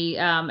out to me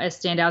as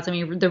standouts. I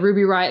mean, the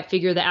Ruby Riott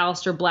figure, the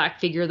Aleister Black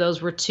figure,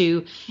 those were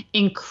two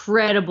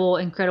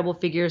incredible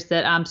figures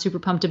that I'm super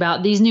pumped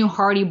about. These new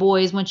Hardy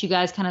Boys, once you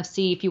guys kind of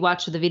see, if you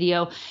watch the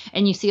video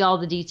and you see all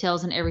the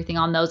details and everything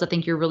on those, I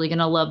think you're really going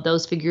to love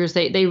those figures.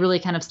 They really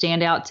kind of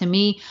stand out to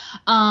me.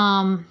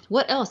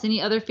 What else?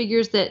 Any other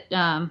figures that,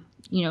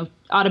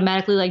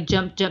 automatically like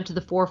jump to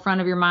the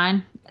forefront of your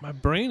mind? My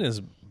brain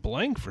is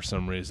blank for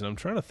some reason. I'm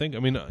trying to think. I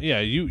mean, yeah,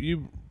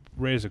 you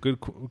raised a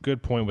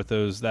good point with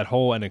those. That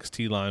whole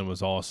NXT line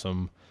was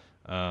awesome.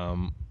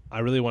 I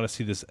really want to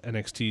see this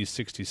NXT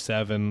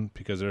 67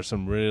 because there's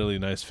some really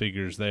nice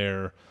figures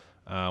there.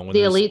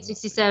 Elite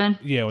 67?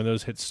 Yeah, when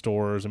those hit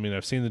stores. I mean,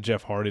 I've seen the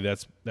Jeff Hardy.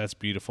 That's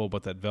beautiful,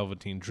 but that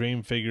Velveteen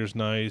Dream figure's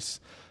nice.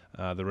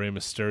 The Rey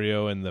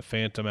Mysterio and the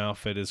Phantom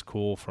outfit is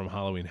cool from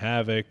Halloween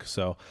Havoc.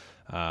 So,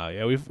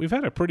 we've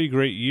had a pretty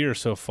great year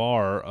so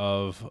far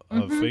of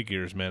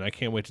figures, man. I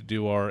can't wait to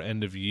do our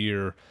end of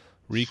year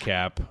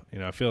recap.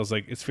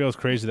 It feels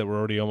crazy that we're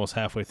already almost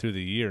halfway through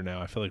the year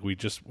now. I feel like we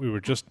were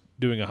just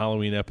doing a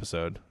Halloween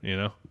episode.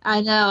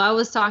 I know. I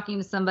was talking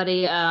to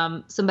somebody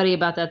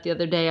about that the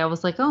other day. I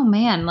was like, oh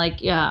man, I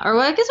guess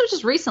it was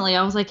just recently.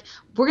 I was like,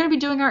 we're gonna be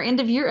doing our end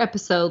of year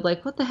episode.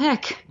 Like, what the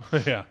heck?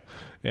 Yeah.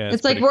 Yeah,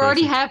 it's like we're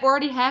already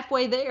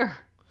halfway there.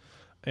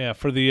 Yeah,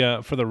 for the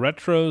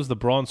retros, the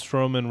Braun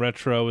Strowman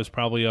retro is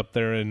probably up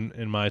there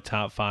in my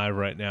top 5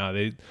 right now.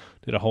 They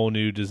did a whole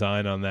new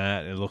design on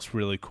that. It looks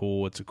really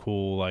cool. It's a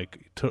cool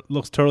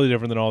looks totally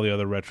different than all the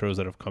other retros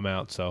that have come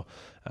out. So,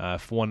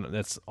 if one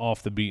that's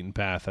off the beaten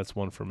path, that's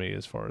one for me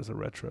as far as the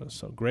retros.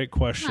 So, great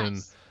question.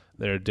 Nice.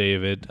 There,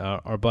 David.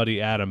 Our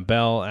buddy Adam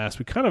Bell asked,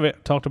 we kind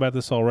of talked about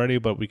this already,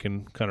 but we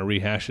can kind of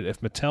rehash it.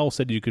 If Mattel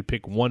said you could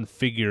pick one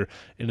figure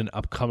in an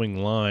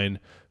upcoming line,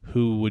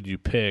 who would you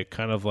pick?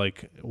 Kind of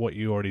like what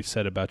you already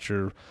said about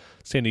your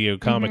San Diego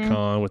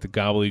Comic-Con with the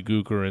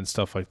gobbledygooker and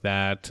stuff like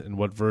that, and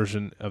what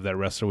version of that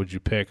wrestler would you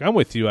pick? I'm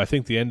with you. I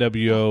think the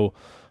NWO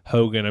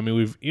Hogan, I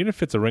mean, even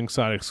if it's a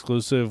ringside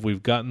exclusive,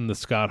 we've gotten the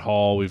Scott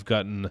Hall, we've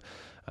gotten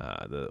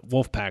the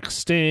Wolfpack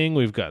Sting,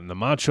 we've gotten the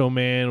Macho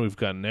Man, we've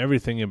gotten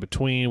everything in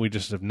between. We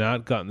just have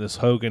not gotten this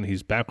Hogan.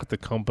 He's back with the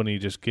company.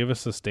 Just give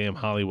us this damn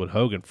Hollywood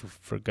Hogan,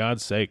 for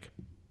God's sake.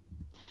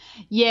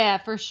 Yeah,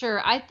 for sure.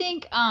 I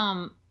think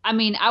I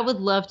mean, I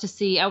would love to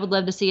see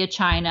a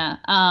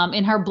China,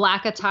 in her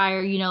black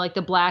attire, like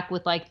the black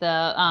with like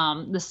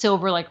the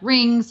silver like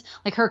rings,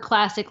 like her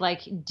classic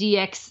like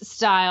DX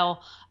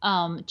style,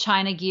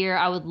 China gear.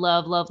 I would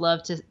love, love,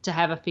 love to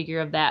have a figure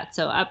of that.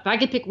 So if I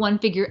could pick one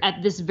figure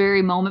at this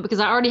very moment,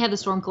 because I already have the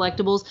Storm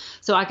collectibles,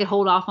 so I could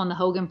hold off on the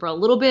Hogan for a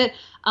little bit.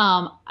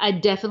 I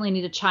definitely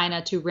need a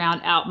China to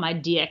round out my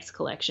DX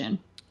collection.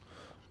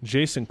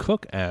 Jason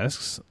Cook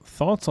asks,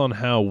 thoughts on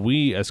how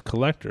we as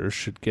collectors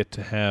should get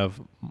to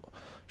have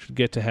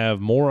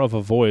more of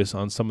a voice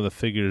on some of the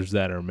figures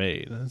that are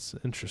made. That's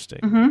interesting.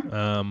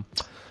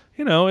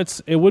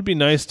 It would be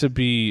nice to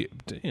be,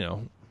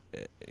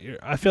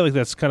 I feel like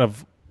that's kind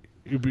of,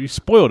 you'd be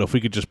spoiled if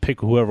we could just pick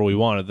whoever we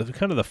wanted.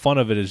 The fun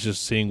of it is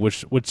just seeing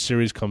which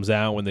series comes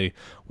out when they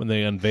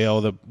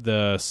unveil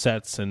the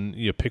sets, and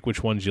you pick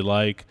which ones you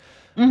like.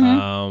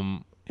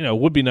 It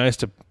would be nice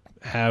to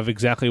have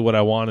exactly what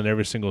I want in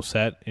every single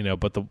set,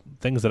 but the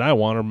things that I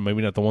want are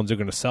maybe not the ones that are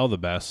going to sell the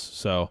best.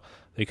 So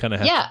they kind of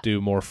have to do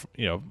more,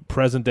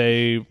 present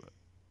day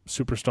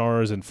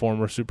superstars and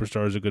former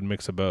superstars, a good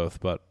mix of both.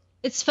 But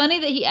it's funny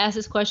that he asked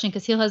this question,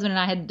 because Heel Husband and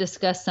I had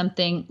discussed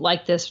something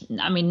like this.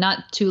 I mean,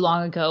 not too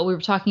long ago. We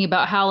were talking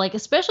about how, like,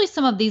 especially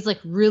some of these, like,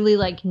 really,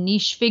 like,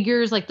 niche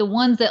figures, like the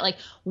ones that, like,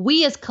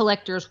 we as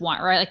collectors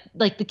want, right?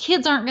 Like the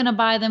kids aren't going to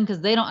buy them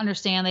because they don't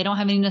understand. They don't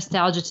have any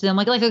nostalgia to them.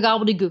 Like a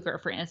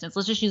Gobbledygooker, for instance.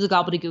 Let's just use a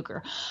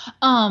Gobbledygooker.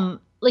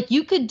 Like,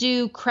 you could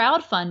do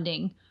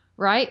crowdfunding,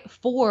 right,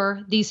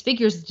 for these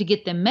figures to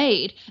get them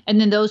made, and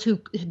then those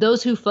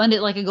who fund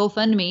it, like a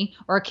GoFundMe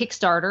or a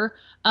Kickstarter,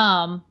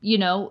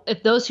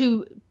 if those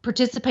who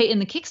participate in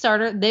the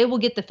Kickstarter, they will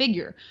get the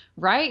figure,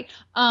 right?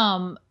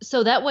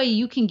 So that way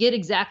you can get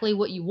exactly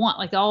what you want,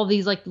 like all of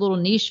these like little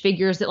niche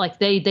figures that like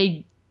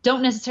they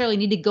don't necessarily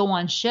need to go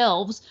on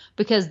shelves,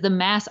 because the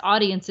mass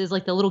audiences,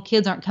 like the little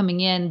kids, aren't coming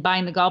in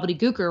buying the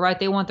Gobbledygooker, right?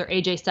 They want their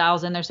AJ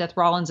Styles and their Seth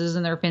Rollinses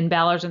and their Finn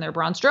Balor's and their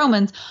Braun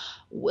Strowmans.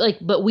 Like,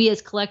 but we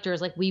as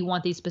collectors, like, we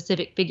want these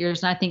specific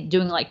figures. And I think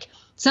doing like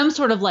some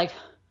sort of like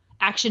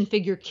action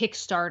figure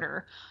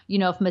Kickstarter,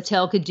 if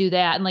Mattel could do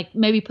that, and like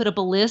maybe put up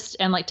a list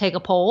and like take a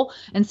poll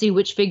and see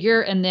which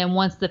figure, and then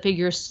once the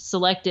figure's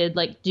selected,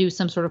 like do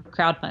some sort of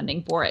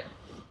crowdfunding for it.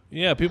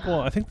 Yeah,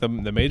 I think the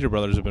Major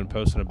Brothers have been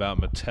posting about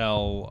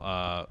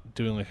Mattel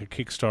doing like a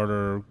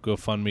Kickstarter,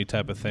 GoFundMe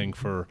type of thing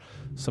for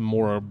some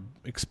more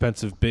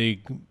expensive,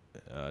 big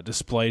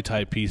display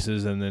type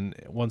pieces, and then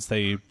once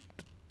they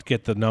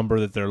get the number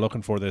that they're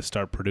looking for, they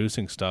start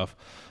producing stuff.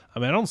 I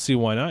mean, I don't see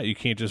why not. You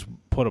can't just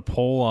put a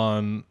poll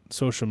on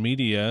social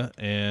media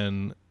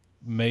and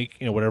make,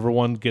 whatever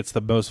one gets the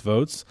most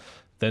votes,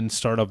 then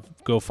start a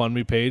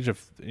GoFundMe page.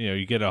 If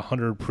you get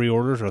 100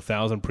 pre-orders or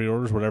 1,000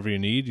 pre-orders, whatever you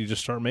need, you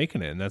just start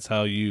making it, and that's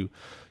how you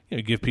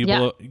give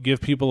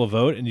people a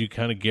vote, and you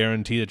kind of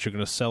guarantee that you're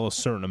going to sell a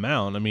certain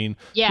amount. I mean,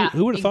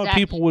 who would have thought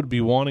people would be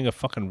wanting a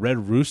fucking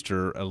Red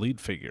Rooster Elite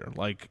figure?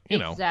 Like,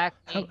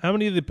 exactly. How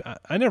many of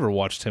I never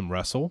watched him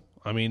wrestle.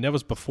 I mean, that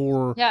was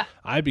before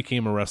I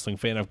became a wrestling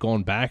fan. I've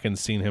gone back and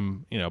seen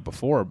him,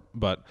 before,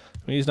 but I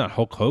mean, he's not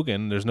Hulk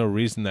Hogan. There's no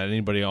reason that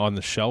anybody on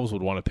the shelves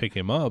would want to pick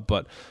him up.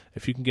 But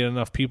if you can get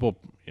enough people,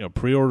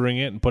 pre-ordering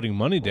it and putting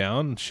money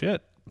down,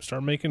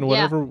 start making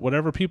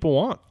whatever people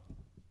want.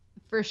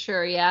 For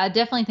sure. Yeah, I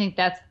definitely think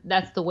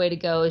that's the way to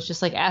go, is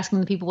just like asking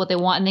the people what they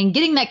want and then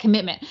getting that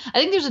commitment. I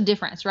think there's a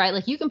difference, right?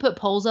 Like, you can put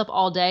polls up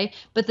all day,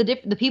 but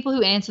the people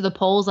who answer the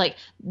polls, like,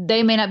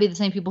 they may not be the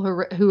same people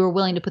who are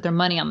willing to put their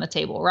money on the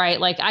table, right?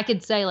 Like, I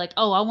could say like,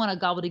 oh, I want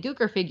a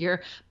Gobbledygooker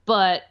figure,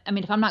 but I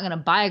mean, if I'm not going to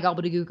buy a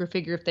Gobbledygooker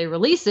figure if they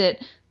release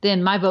it,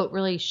 then my vote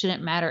really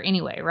shouldn't matter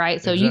anyway,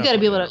 right? So you got to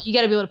be able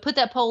to put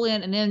that poll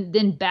in, and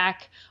then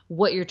back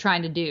what you're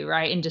trying to do,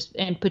 right?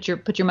 And put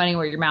your money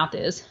where your mouth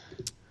is.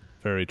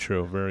 Very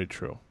true. Very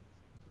true.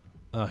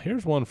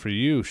 Here's one for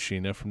you,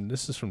 Sheena.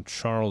 This is from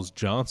Charles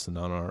Johnson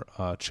on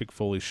our Chick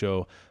Foley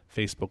Show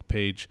Facebook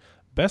page.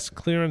 Best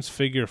clearance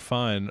figure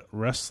find,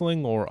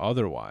 wrestling or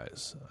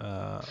otherwise?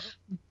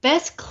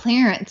 Best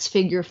clearance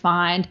figure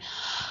find.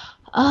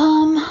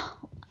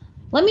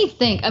 Let me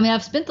think. I mean,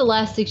 I've spent the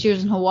last 6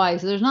 years in Hawaii,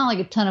 so there's not like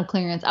a ton of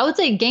clearance. I would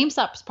say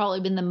GameStop's probably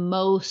been the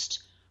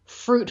most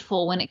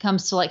fruitful when it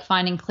comes to like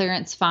finding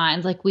clearance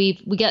finds. Like we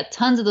got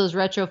tons of those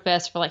Retro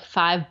Fest for like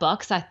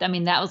 $5. I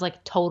mean, that was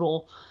like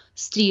total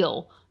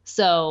steal.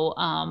 So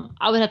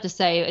I would have to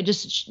say,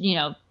 just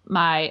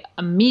my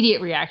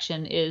immediate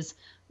reaction is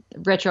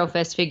Retro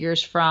Fest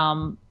figures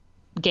from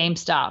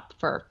GameStop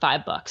for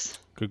 $5.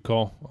 Good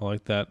call. I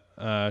like that.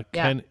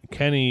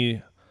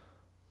 Kenny,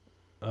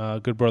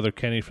 good brother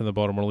Kenny from the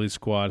Baltimore Elite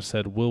Squad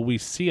said, "Will we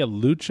see a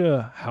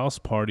Lucha House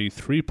Party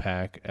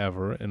 3-pack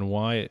ever, and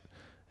why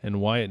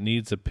it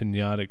needs a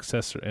pinata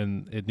accessory?"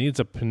 And it needs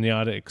a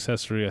pinata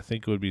accessory. I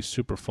think it would be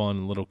super fun,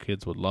 and little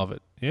kids would love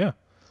it. Yeah,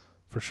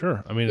 for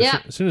sure. I mean,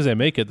 as soon as they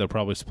make it, they'll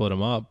probably split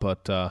them up.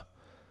 But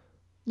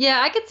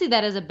yeah, I could see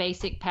that as a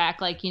basic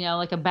pack, like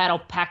like a battle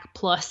pack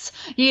plus,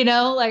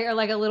 or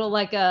like a little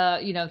a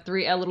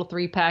little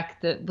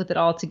 3-pack with it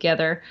all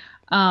together.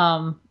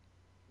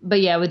 But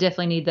yeah, we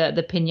definitely need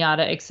the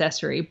pinata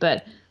accessory.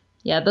 But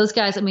yeah, those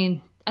guys, I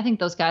mean, I think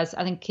those guys,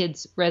 I think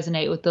kids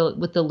resonate with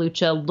the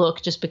lucha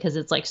look just because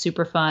it's like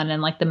super fun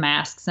and like the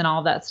masks and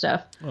all that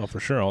stuff. Oh, for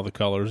sure. All the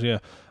colors. Yeah.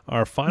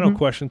 Our final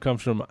question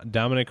comes from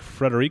Dominic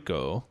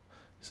Frederico.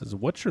 He says,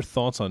 what's your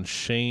thoughts on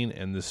Shane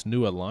and this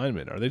new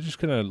alignment? Are they just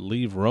going to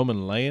leave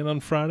Roman laying on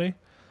Friday?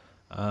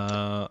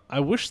 I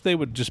wish they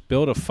would just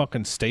build a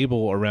fucking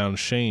stable around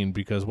Shane,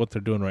 because what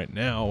they're doing right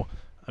now,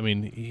 I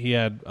mean, he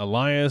had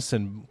Elias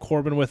and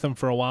Corbin with him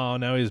for a while.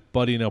 Now he's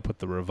buddying up with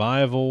the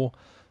Revival.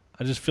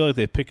 I just feel like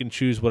they pick and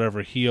choose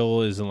whatever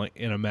heel is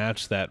in a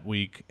match that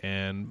week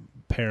and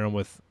pair him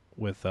with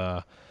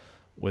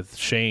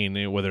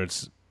Shane, whether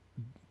it's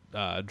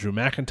Drew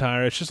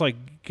McIntyre. It's just like,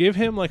 give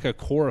him like a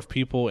core of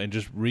people and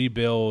just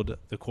rebuild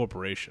the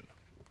corporation.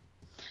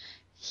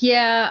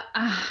 Yeah,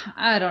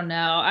 I don't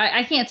know.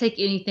 I can't take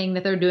anything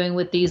that they're doing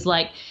with these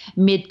like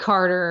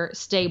mid-Carter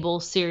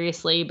stables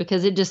seriously,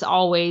 because it just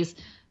always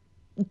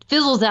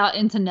fizzles out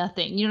into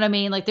nothing. You know what I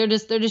mean? Like they're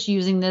just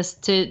using this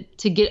to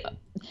get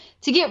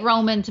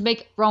Roman, to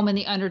make Roman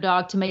the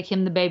underdog, to make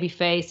him the baby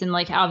face, and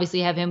like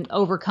obviously have him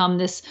overcome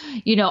this,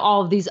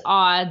 all of these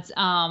odds.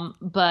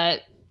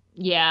 But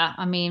yeah,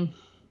 I mean,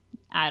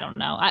 I don't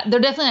know. They're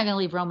definitely not going to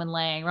leave Roman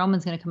laying.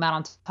 Roman's going to come out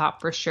on top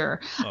for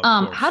sure.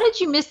 How did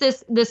you miss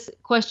this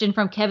question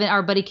from Kevin,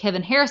 our buddy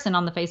Kevin Harrison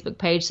on the Facebook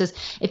page? Says,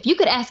 if you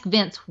could ask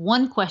Vince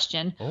one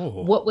question,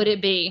 what would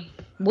it be?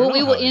 Well,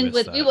 we will end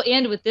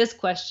with this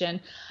question.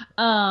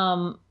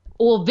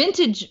 Well,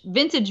 vintage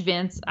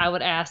Vince, I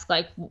would ask,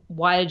 like,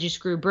 why did you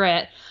screw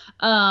Brett?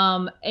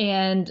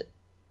 And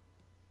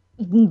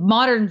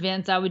modern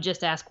Vince, I would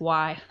just ask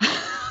why.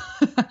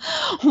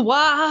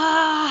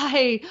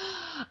 Why?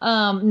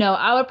 No,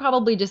 I would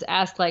probably just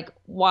ask like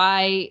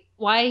why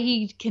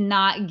he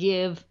cannot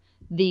give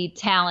the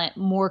talent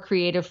more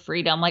creative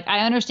freedom. Like, I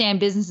understand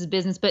business is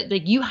business, but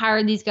like, you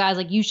hired these guys,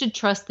 like you should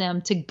trust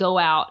them to go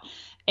out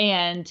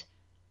and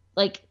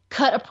like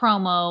cut a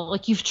promo.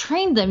 Like, you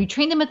trained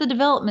them at the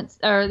development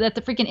or at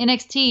the freaking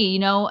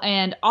NXT,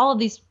 and all of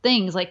these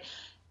things. Like,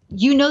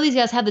 these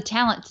guys have the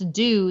talent to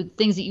do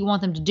things that you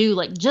want them to do.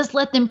 Like, just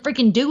let them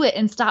freaking do it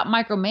and stop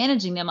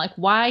micromanaging them. Like,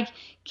 why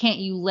can't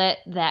you let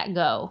that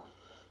go?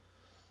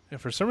 Yeah,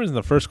 for some reason,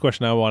 the first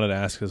question I wanted to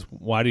ask is,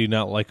 why do you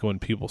not like it when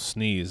people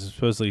sneeze?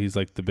 Supposedly, he's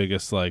like the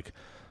biggest, like,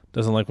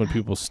 doesn't like when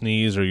people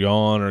sneeze or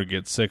yawn or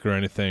get sick or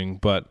anything.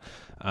 But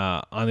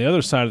on the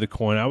other side of the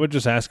coin, I would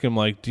just ask him,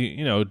 like, do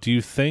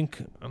you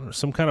think, I don't know,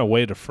 some kind of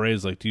way to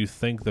phrase, like, do you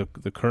think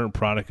the current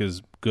product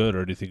is good,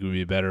 or do you think it would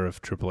be better if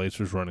Triple H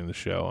was running the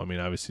show? I mean,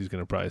 obviously, he's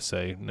going to probably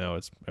say, no,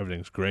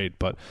 everything's great.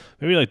 But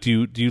maybe, like,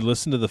 do you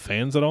listen to the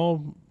fans at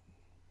all?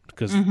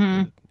 Because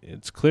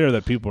it's clear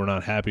that people are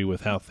not happy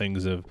with how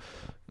things have.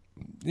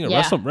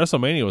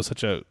 WrestleMania was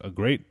such a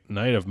great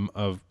night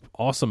of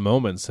awesome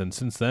moments, and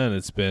since then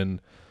it's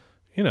been,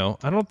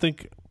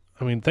 thank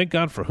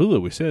God for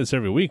Hulu. We say this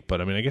every week,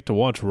 but I mean, I get to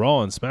watch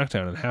Raw and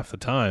SmackDown in half the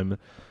time,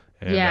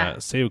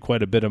 and save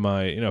quite a bit of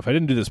my. If I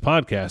didn't do this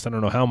podcast, I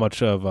don't know how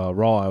much of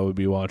Raw I would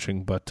be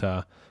watching, but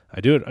I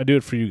do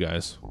it for you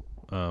guys.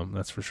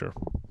 That's for sure.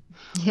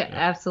 Yeah,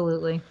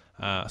 absolutely.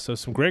 So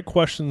some great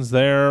questions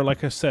there.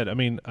 Like I said, I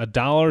mean,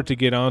 $1 to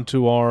get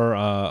onto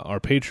our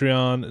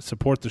Patreon,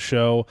 support the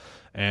show,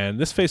 and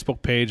this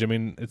Facebook page. I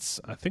mean,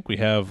 I think we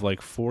have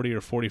like 40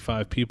 or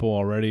 45 people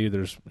already.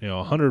 There's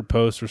 100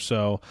 posts or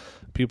so.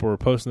 People are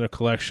posting their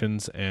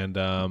collections, and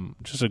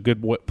just a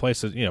good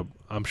place to,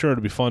 I'm sure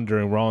it'll be fun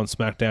during Raw and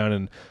SmackDown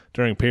and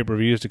during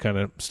pay-per-views to kind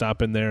of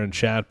stop in there and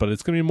chat. But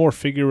it's going to be more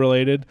figure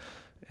related.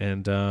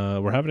 And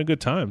we're having a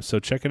good time. So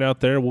check it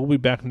out there. We'll be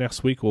back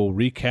next week. We'll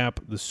recap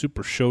the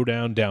Super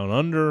Showdown Down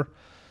Under.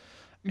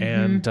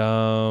 And,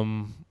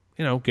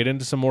 get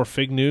into some more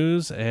Fig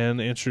news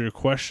and answer your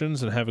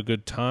questions and have a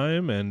good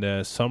time.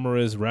 And summer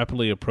is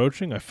rapidly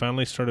approaching. I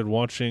finally started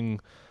watching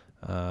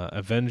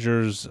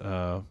Avengers.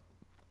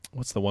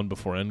 What's the one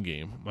before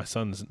Endgame? My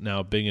son's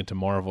now big into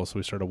Marvel, so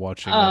we started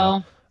watching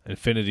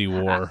Infinity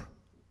War.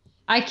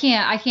 I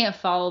can't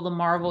follow the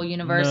Marvel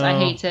universe. No. I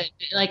hate to,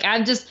 like,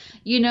 I'm just,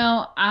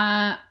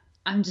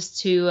 I'm just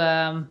too,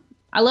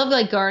 I love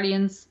like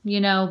Guardians,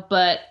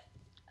 but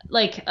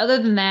like,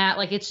 other than that,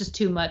 like, it's just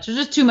too much. There's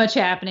just too much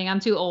happening. I'm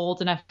too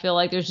old, and I feel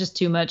like there's just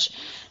too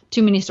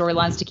many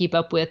storylines to keep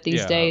up with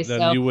these days. Then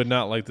so. You would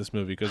not like this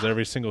movie because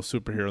every single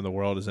superhero in the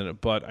world is in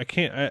it. But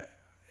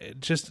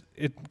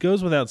it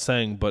goes without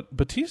saying, but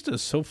Batista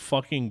is so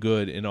fucking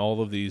good in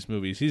all of these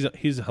movies.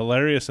 He's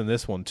hilarious in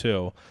this one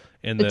too.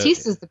 And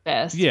Batista's the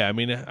best. Yeah, I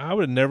mean, I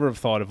would never have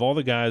thought, of all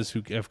the guys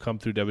who have come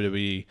through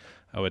WWE,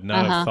 I would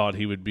not have thought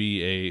he would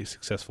be a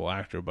successful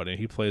actor, but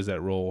he plays that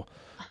role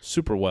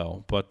super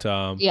well. But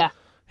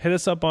hit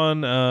us up on,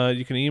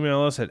 you can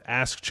email us at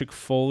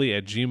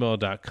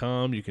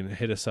askchickfoley@gmail.com. You can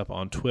hit us up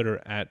on Twitter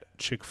at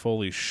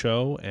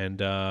ChickFoleyShow.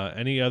 And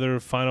any other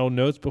final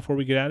notes before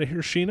we get out of here,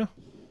 Sheena?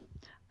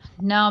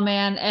 No,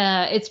 man,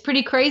 it's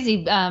pretty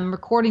crazy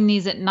recording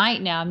these at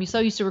night now. I'm so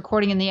used to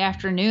recording in the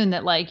afternoon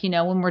that, like,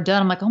 when we're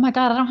done, I'm like, oh my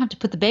God, I don't have to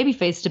put the baby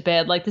face to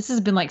bed. Like, this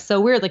has been like so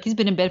weird. Like, he's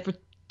been in bed for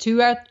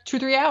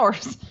 2-3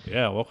 hours.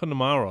 Yeah, welcome to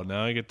my world.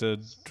 Now I get to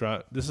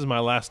try. This is my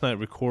last night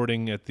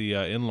recording at the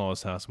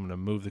in-laws' house. I'm going to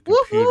move the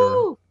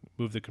Woohoo!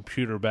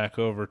 computer back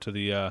over to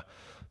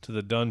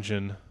the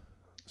dungeon,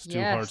 Stu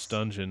Yes. Hart's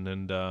dungeon,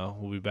 and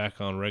we'll be back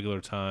on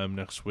regular time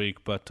next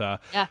week. But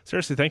Yeah.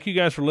 seriously, thank you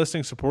guys for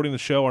listening, supporting the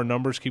show. Our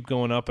numbers keep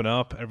going up and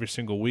up every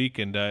single week,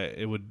 and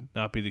it would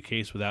not be the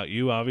case without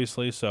you,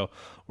 obviously. So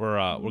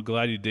we're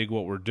glad you dig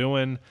what we're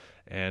doing.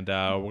 And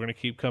we're going to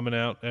keep coming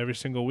out every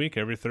single week.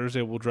 Every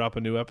Thursday, we'll drop a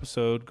new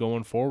episode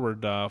going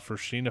forward. For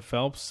Sheena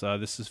Phelps,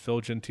 this is Phil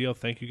Gentile.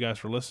 Thank you guys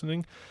for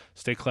listening.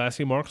 Stay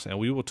classy, Marks, and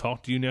we will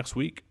talk to you next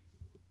week.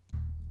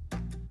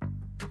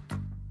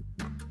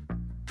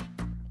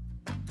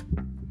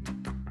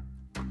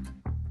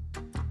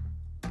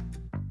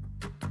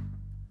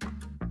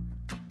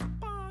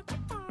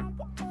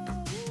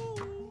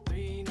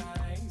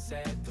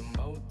 At the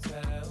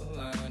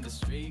motel under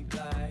street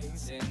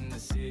lights in the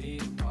city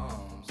of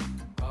palms.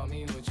 Call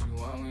me what you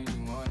want when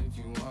you want if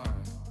you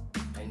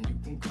want. And you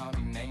can call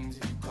me names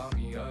if you call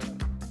me up.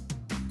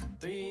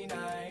 3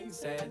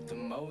 nights at the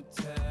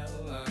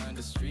motel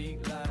under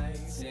street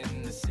lights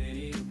in the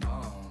city of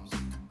palms.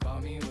 Call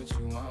me what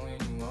you want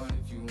when you want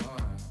if you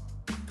want.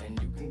 And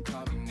you can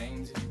call me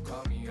names if you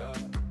call me up.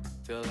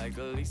 Feel like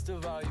the least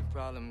of all your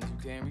problems.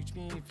 You can't reach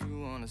me if you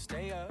wanna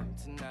stay up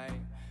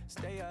tonight.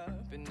 Stay up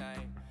at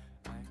night.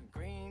 Like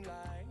green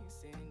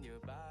lights in your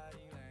body.